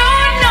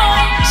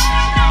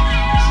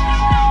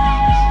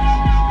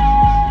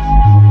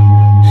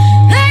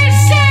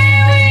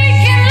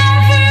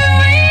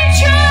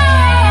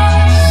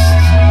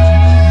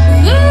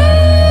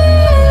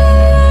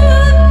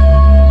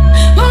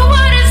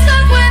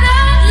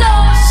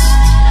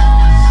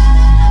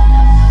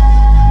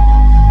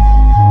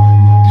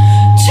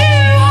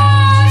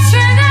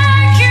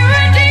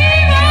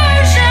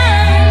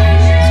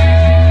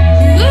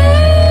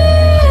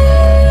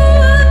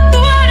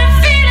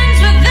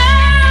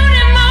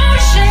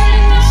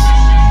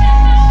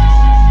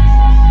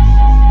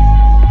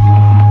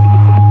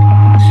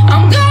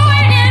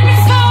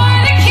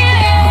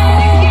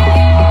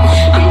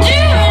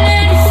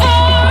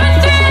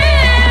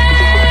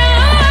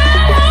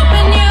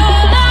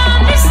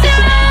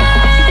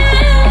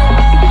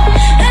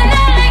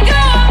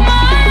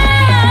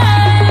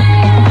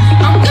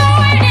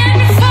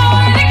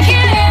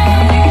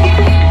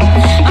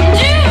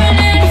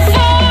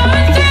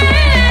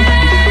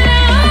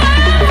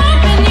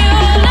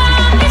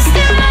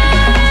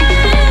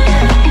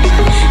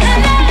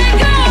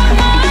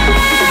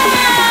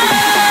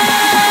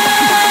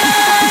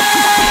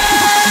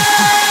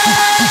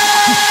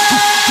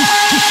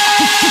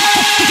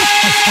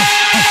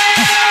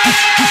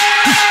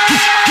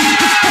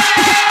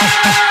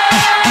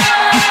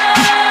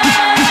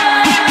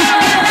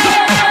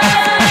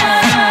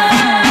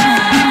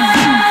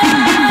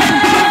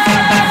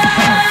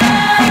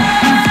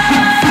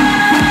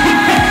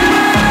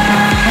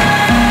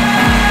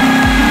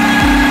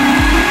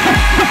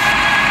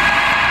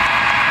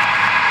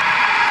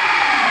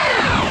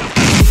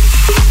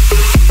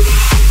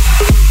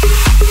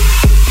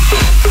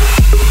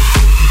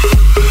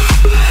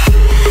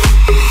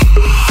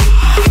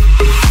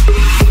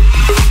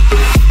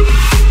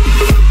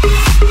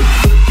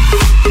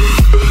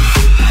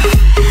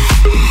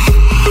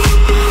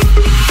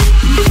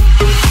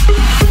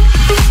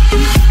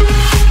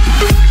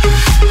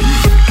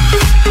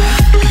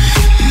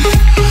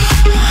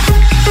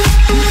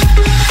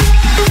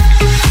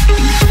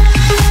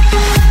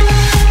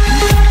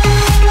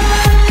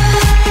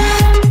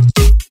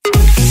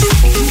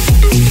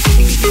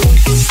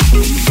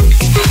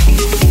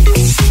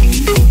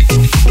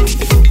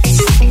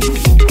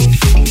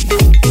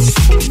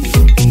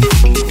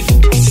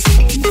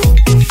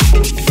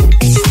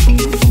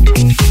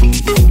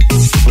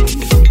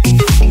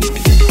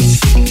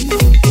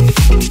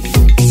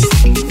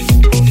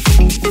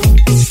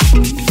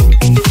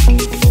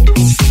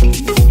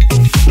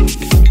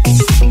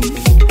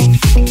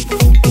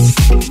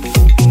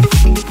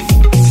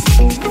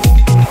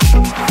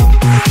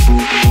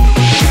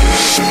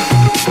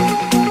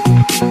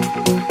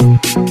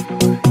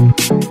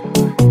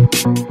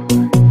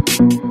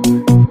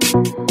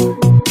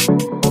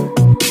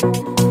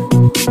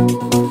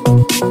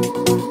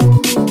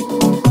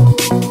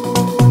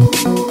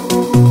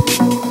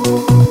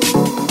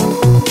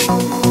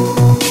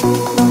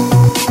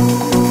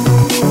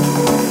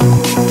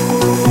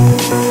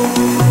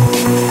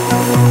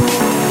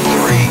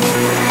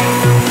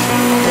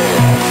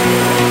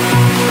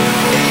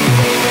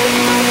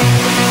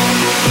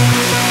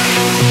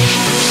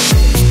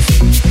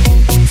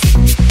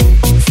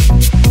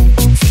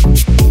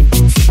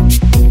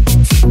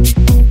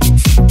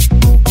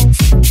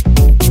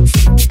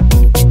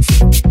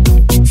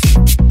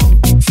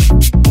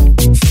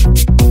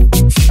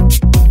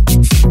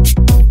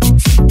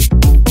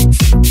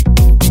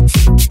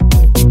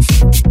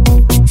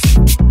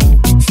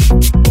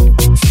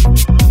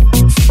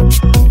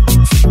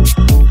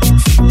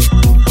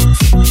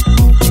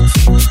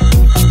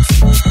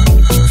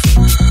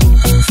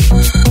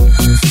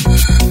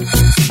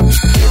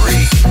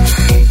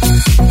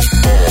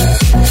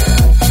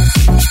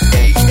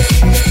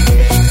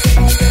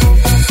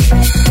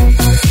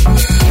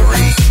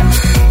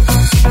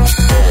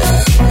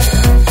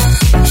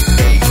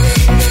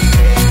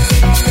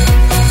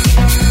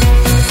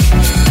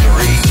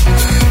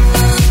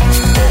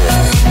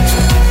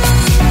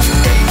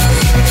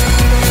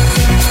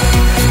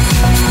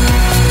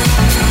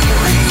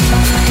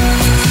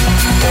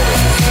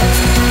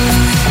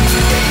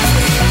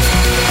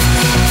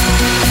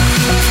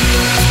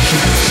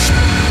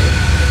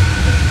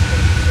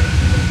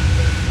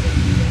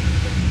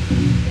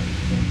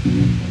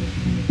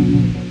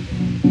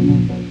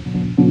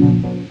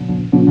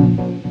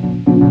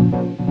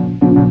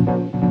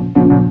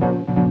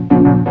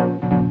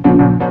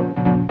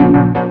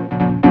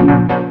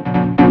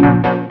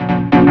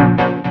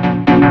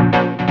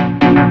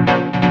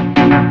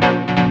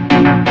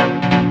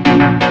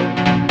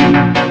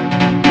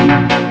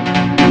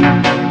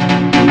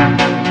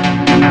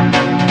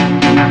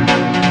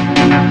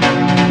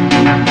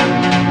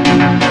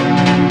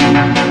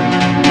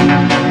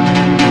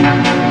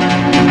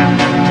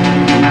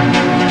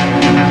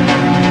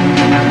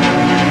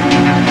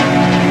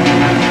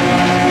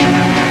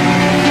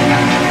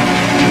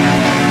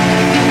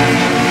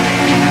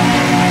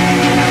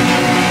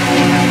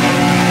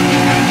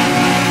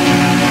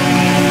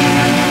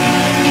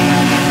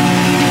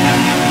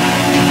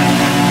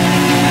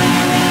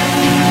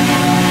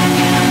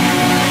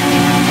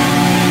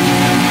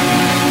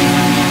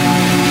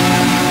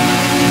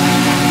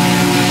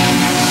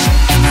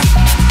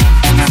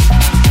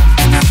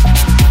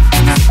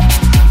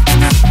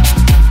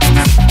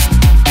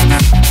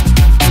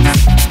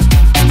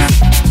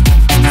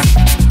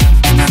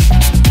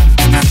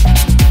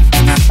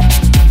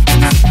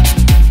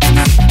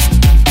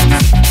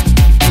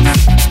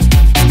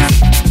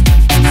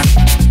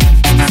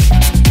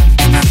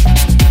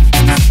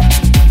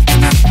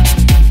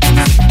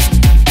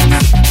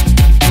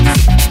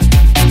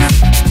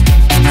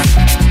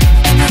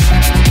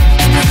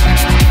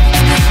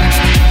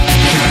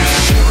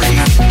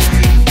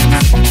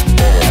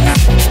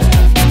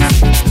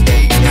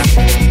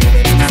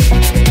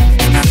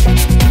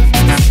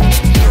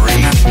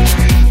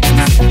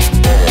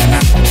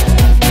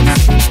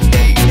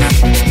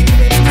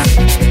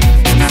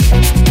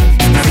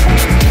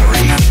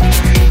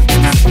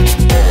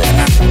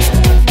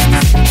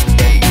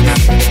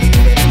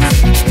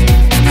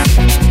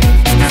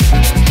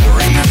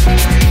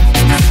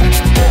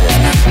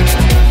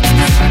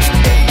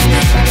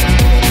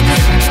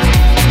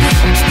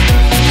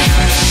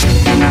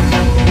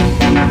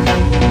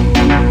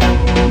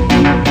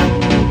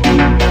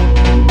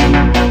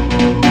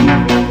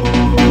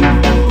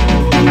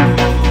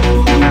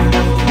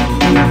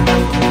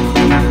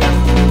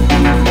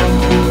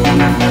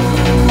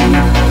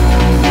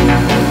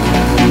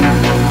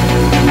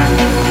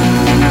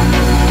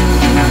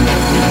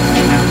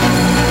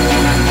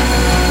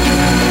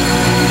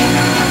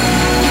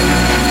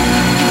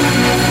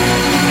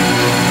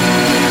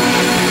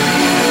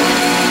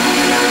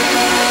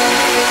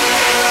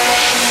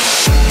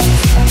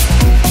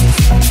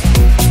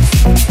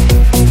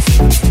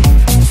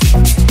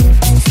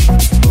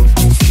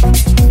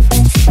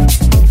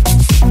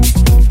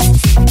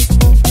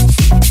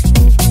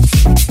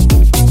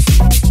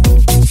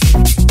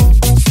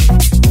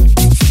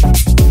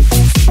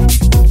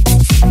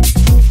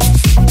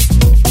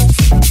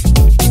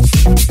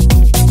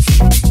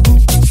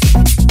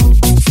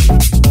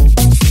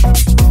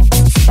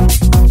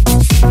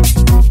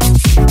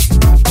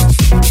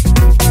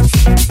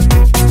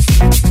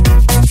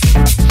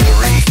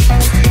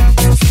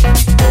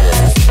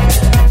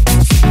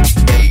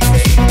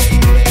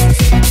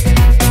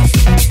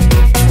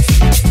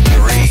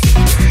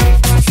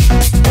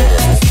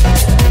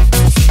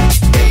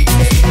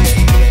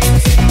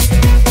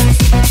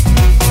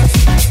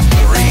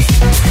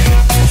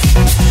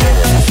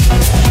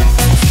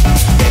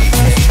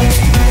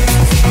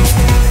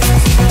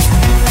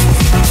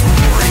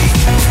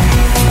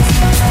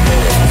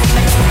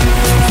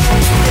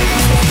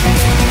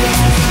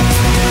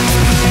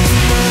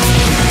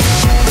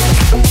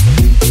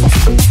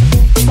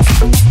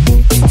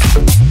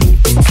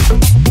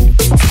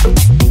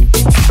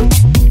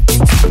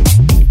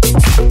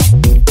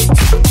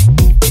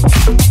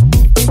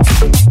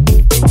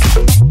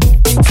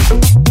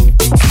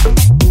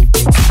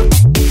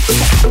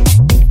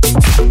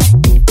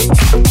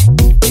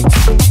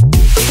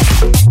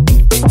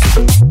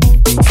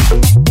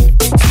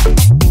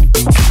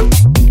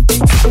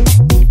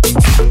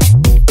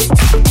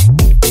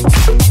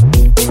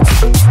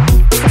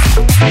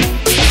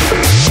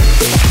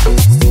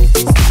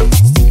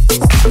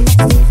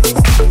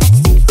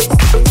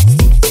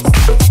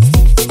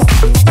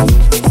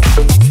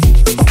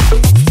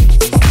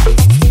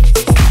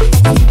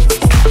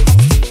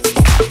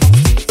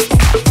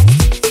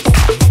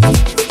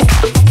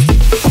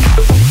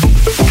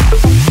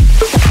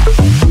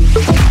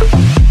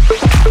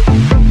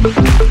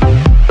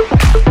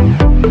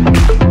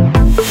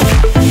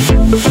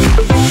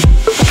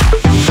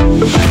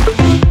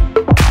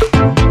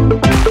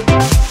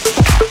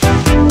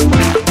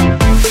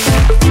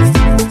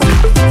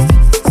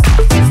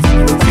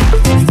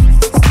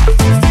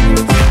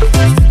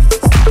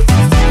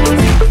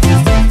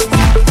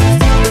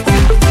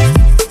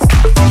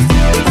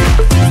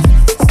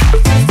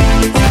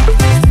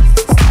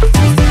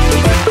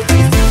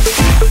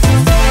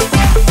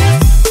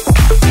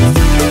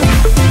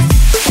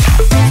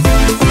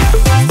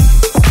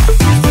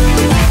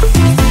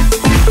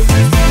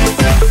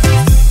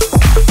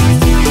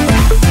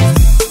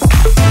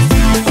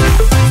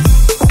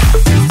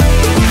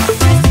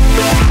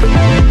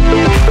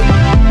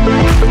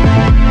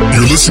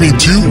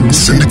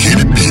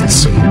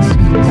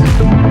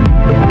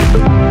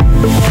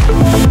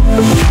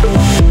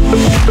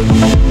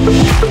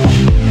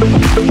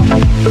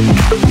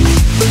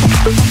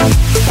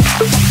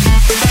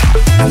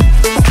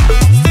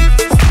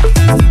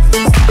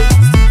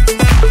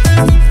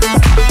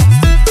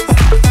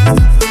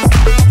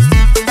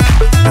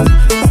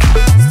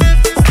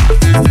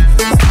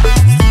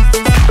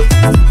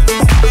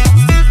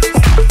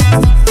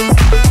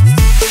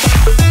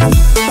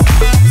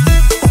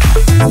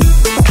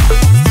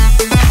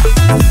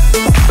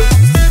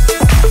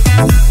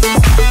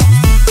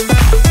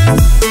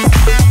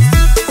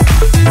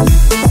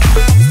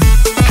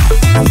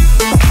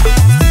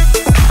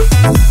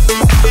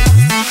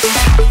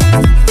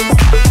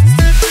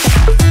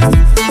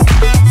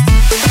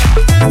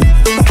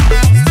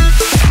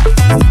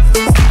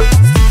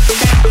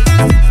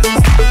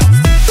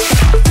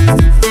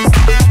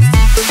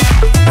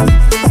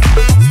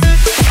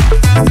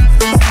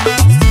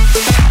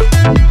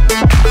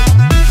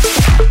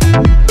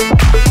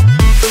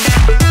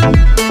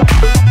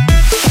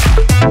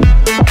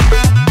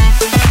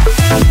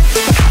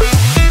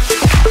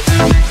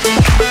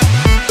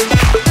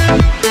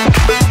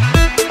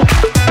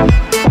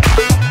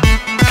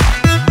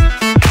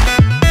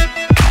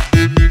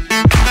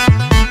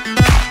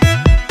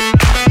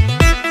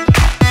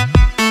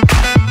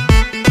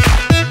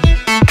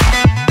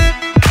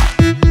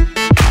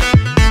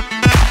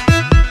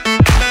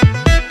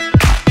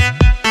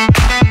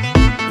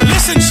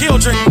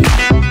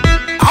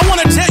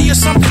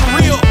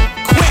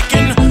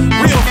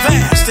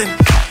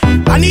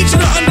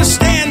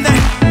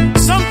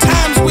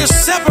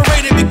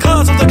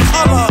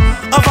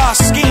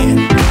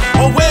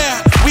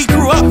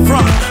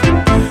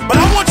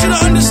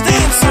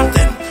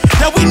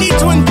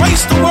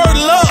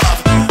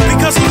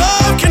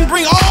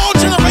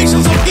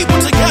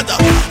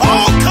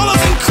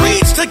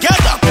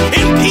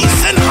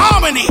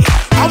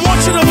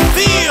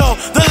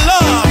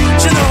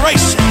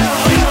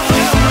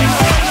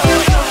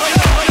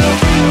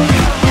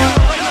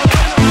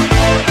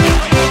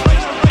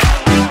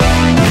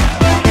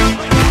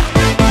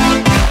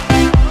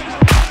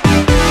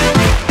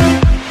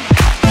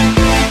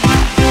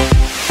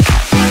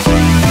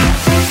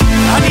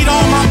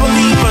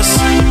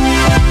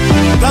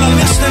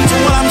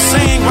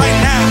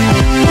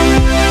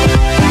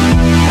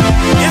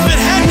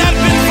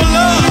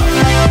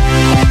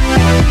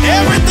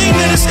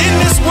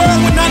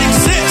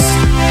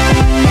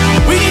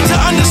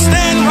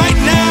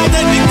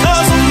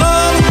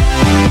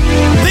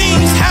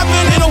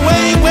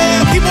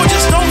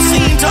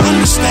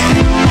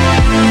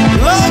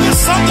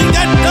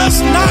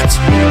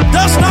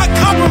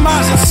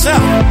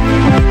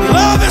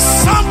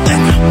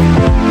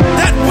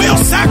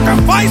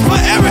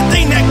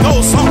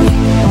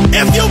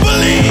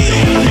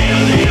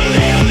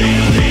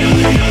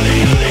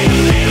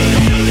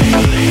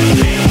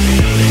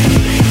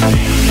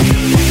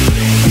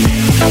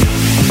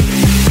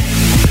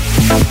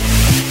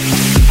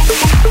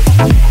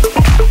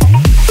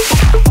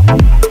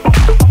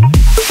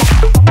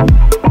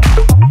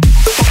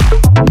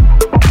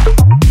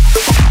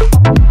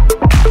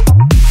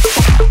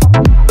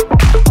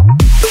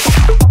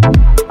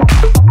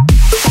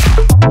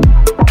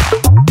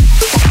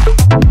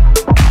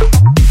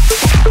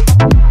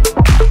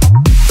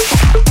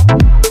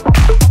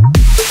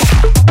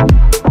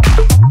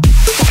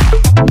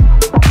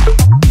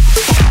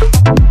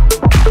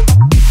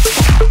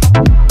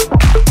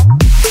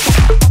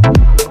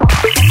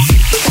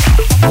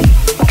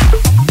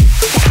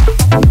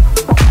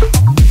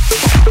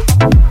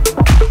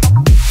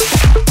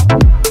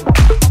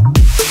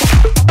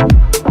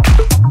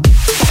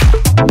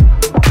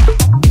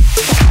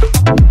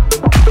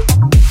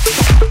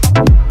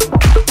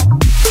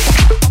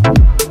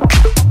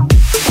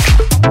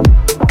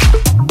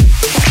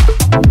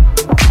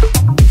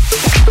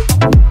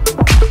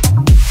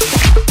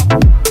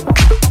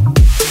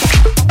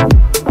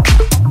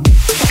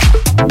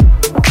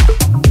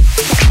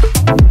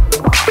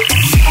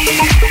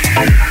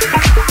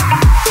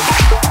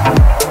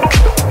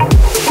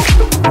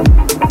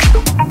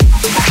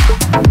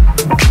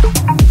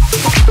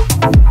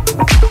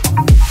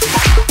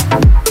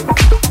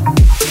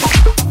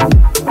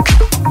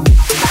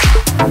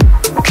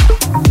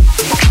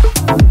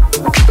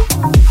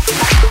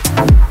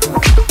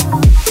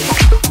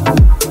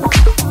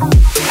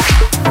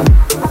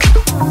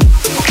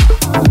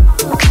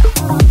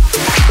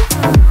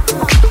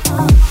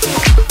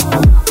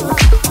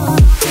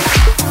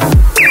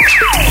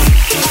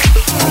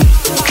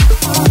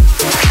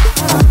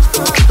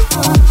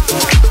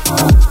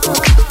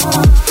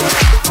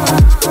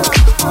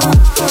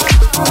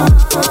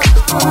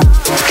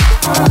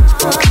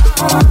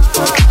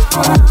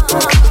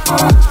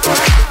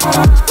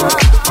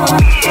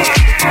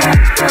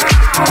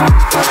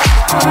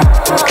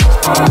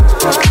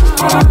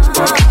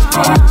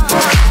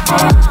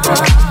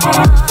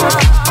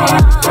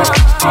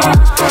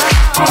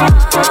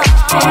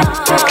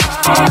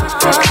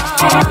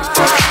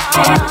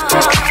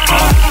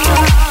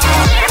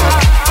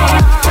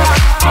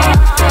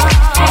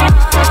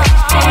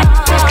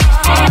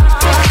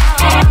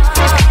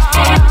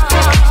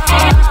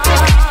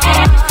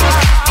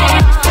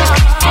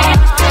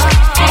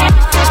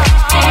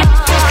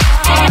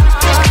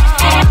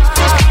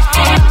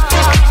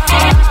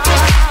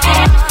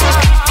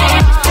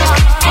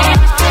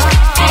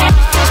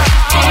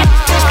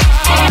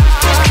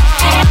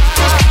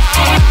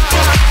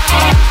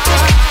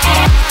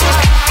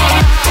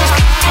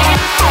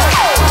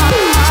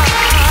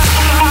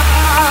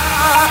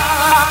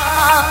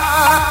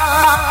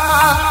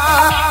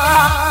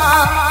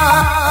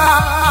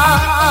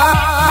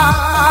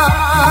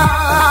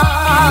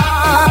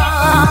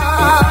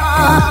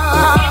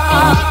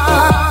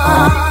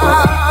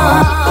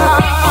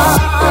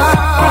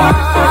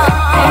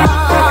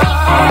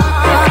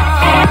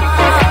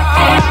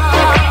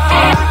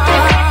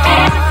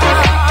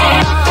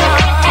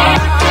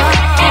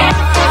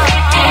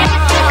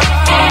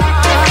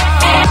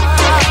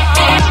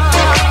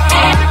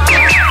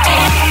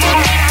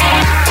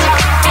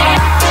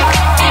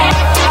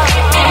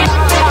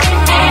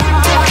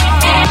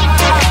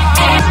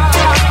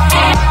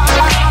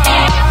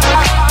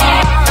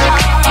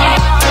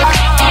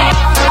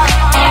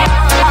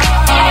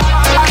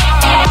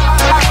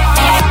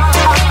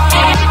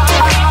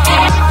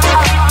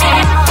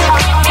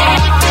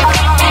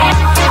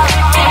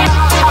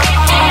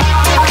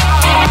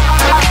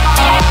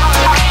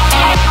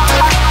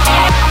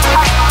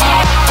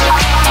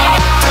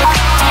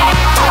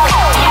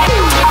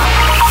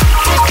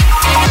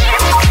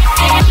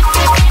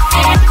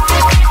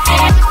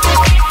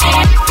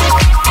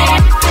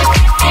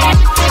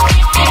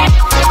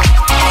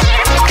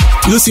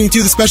You're listening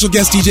to the special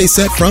guest DJ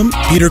set from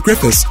Peter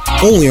Griffiths,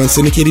 only on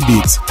Syndicated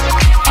Beats.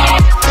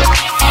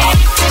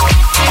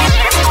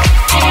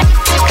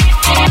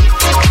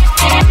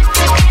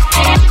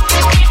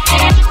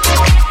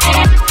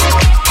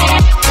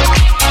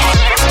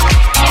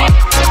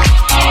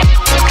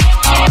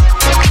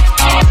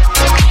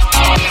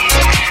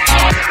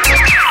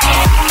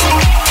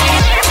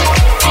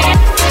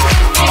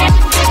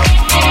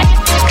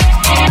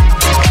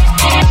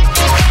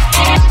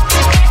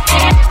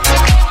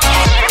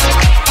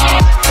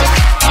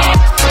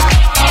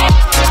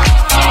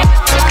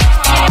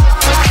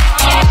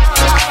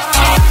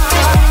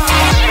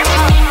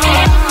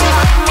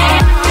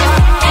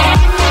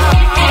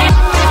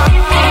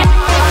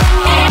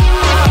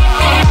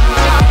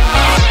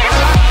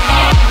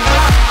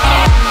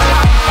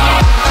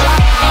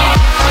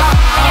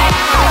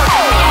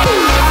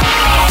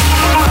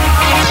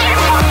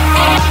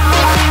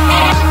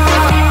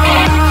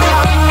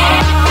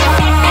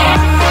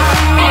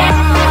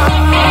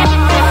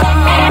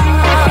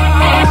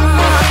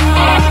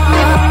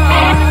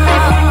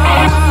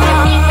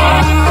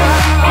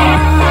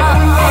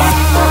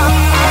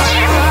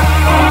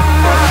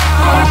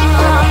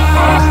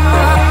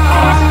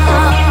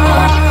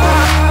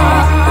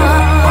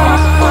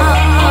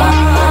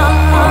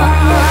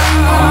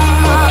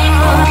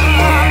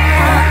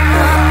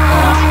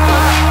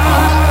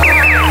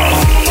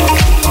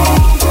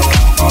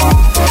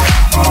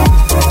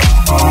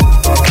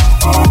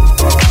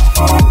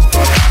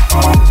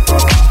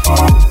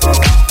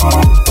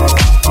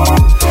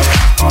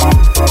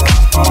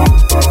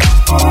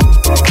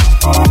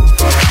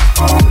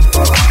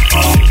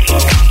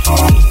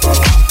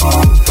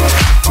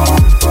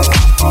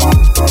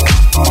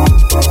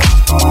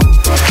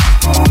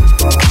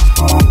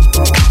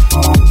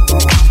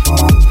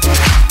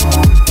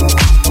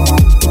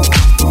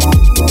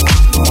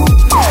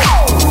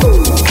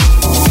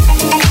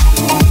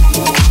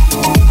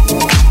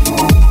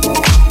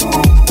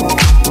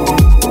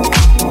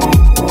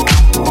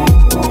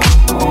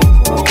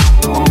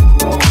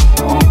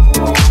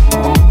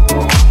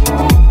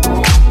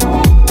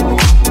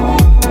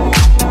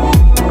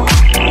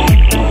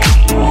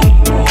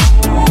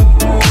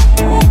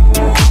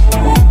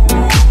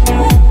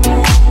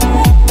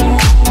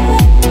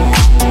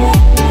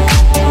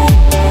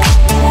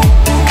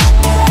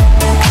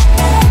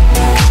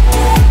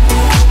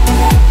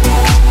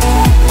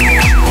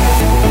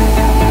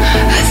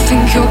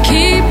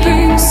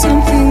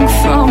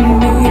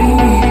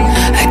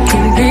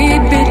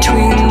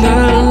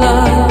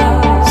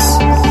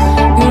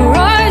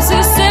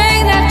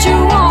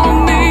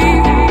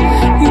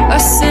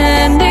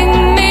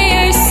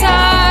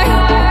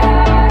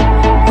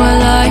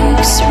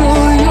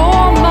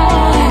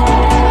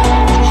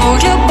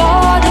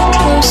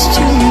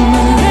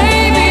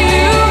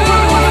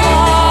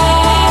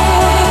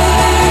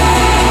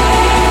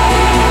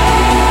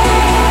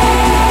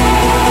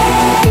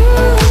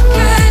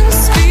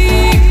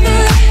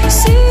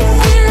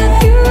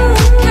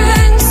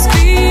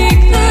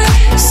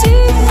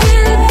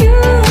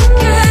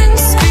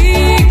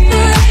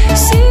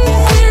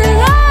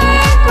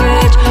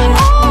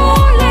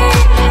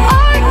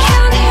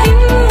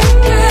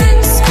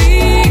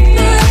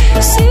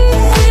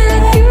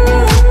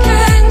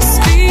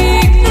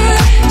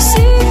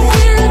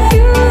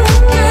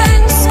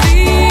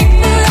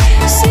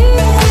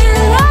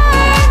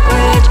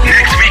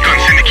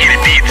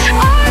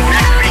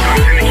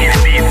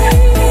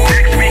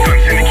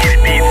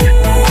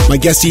 My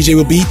guest DJ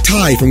will be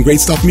Ty from Great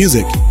Stuff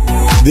Music.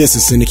 This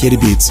is Syndicated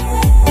Beats.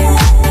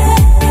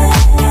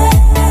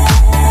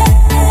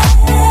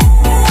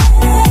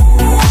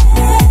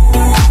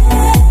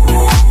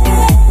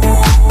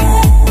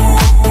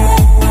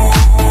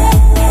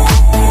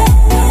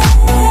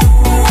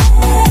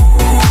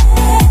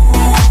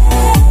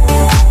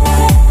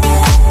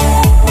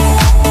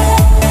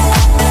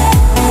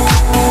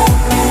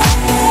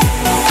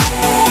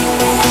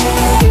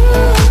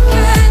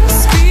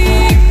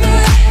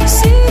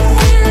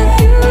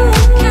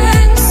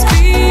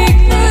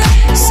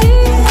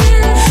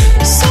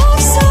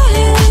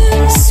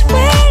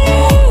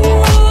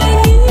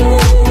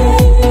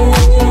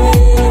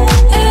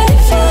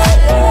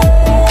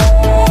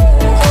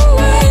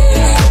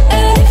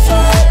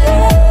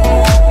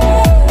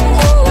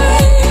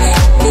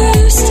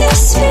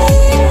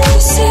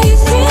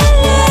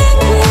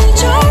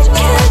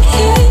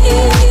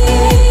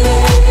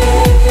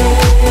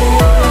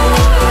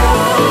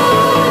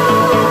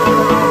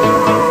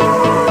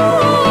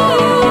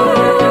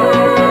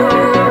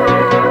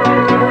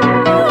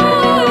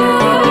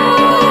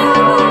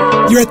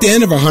 You're at the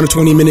end of our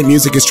 120-minute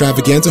music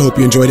extravaganza. Hope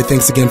you enjoyed it.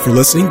 Thanks again for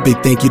listening.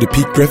 Big thank you to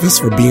Pete Griffiths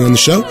for being on the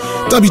show.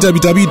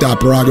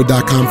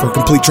 www.barago.com for a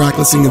complete track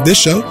listing of this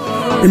show.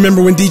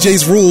 Remember, when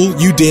DJs rule,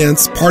 you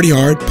dance, party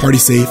hard, party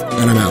safe,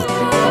 and I'm out.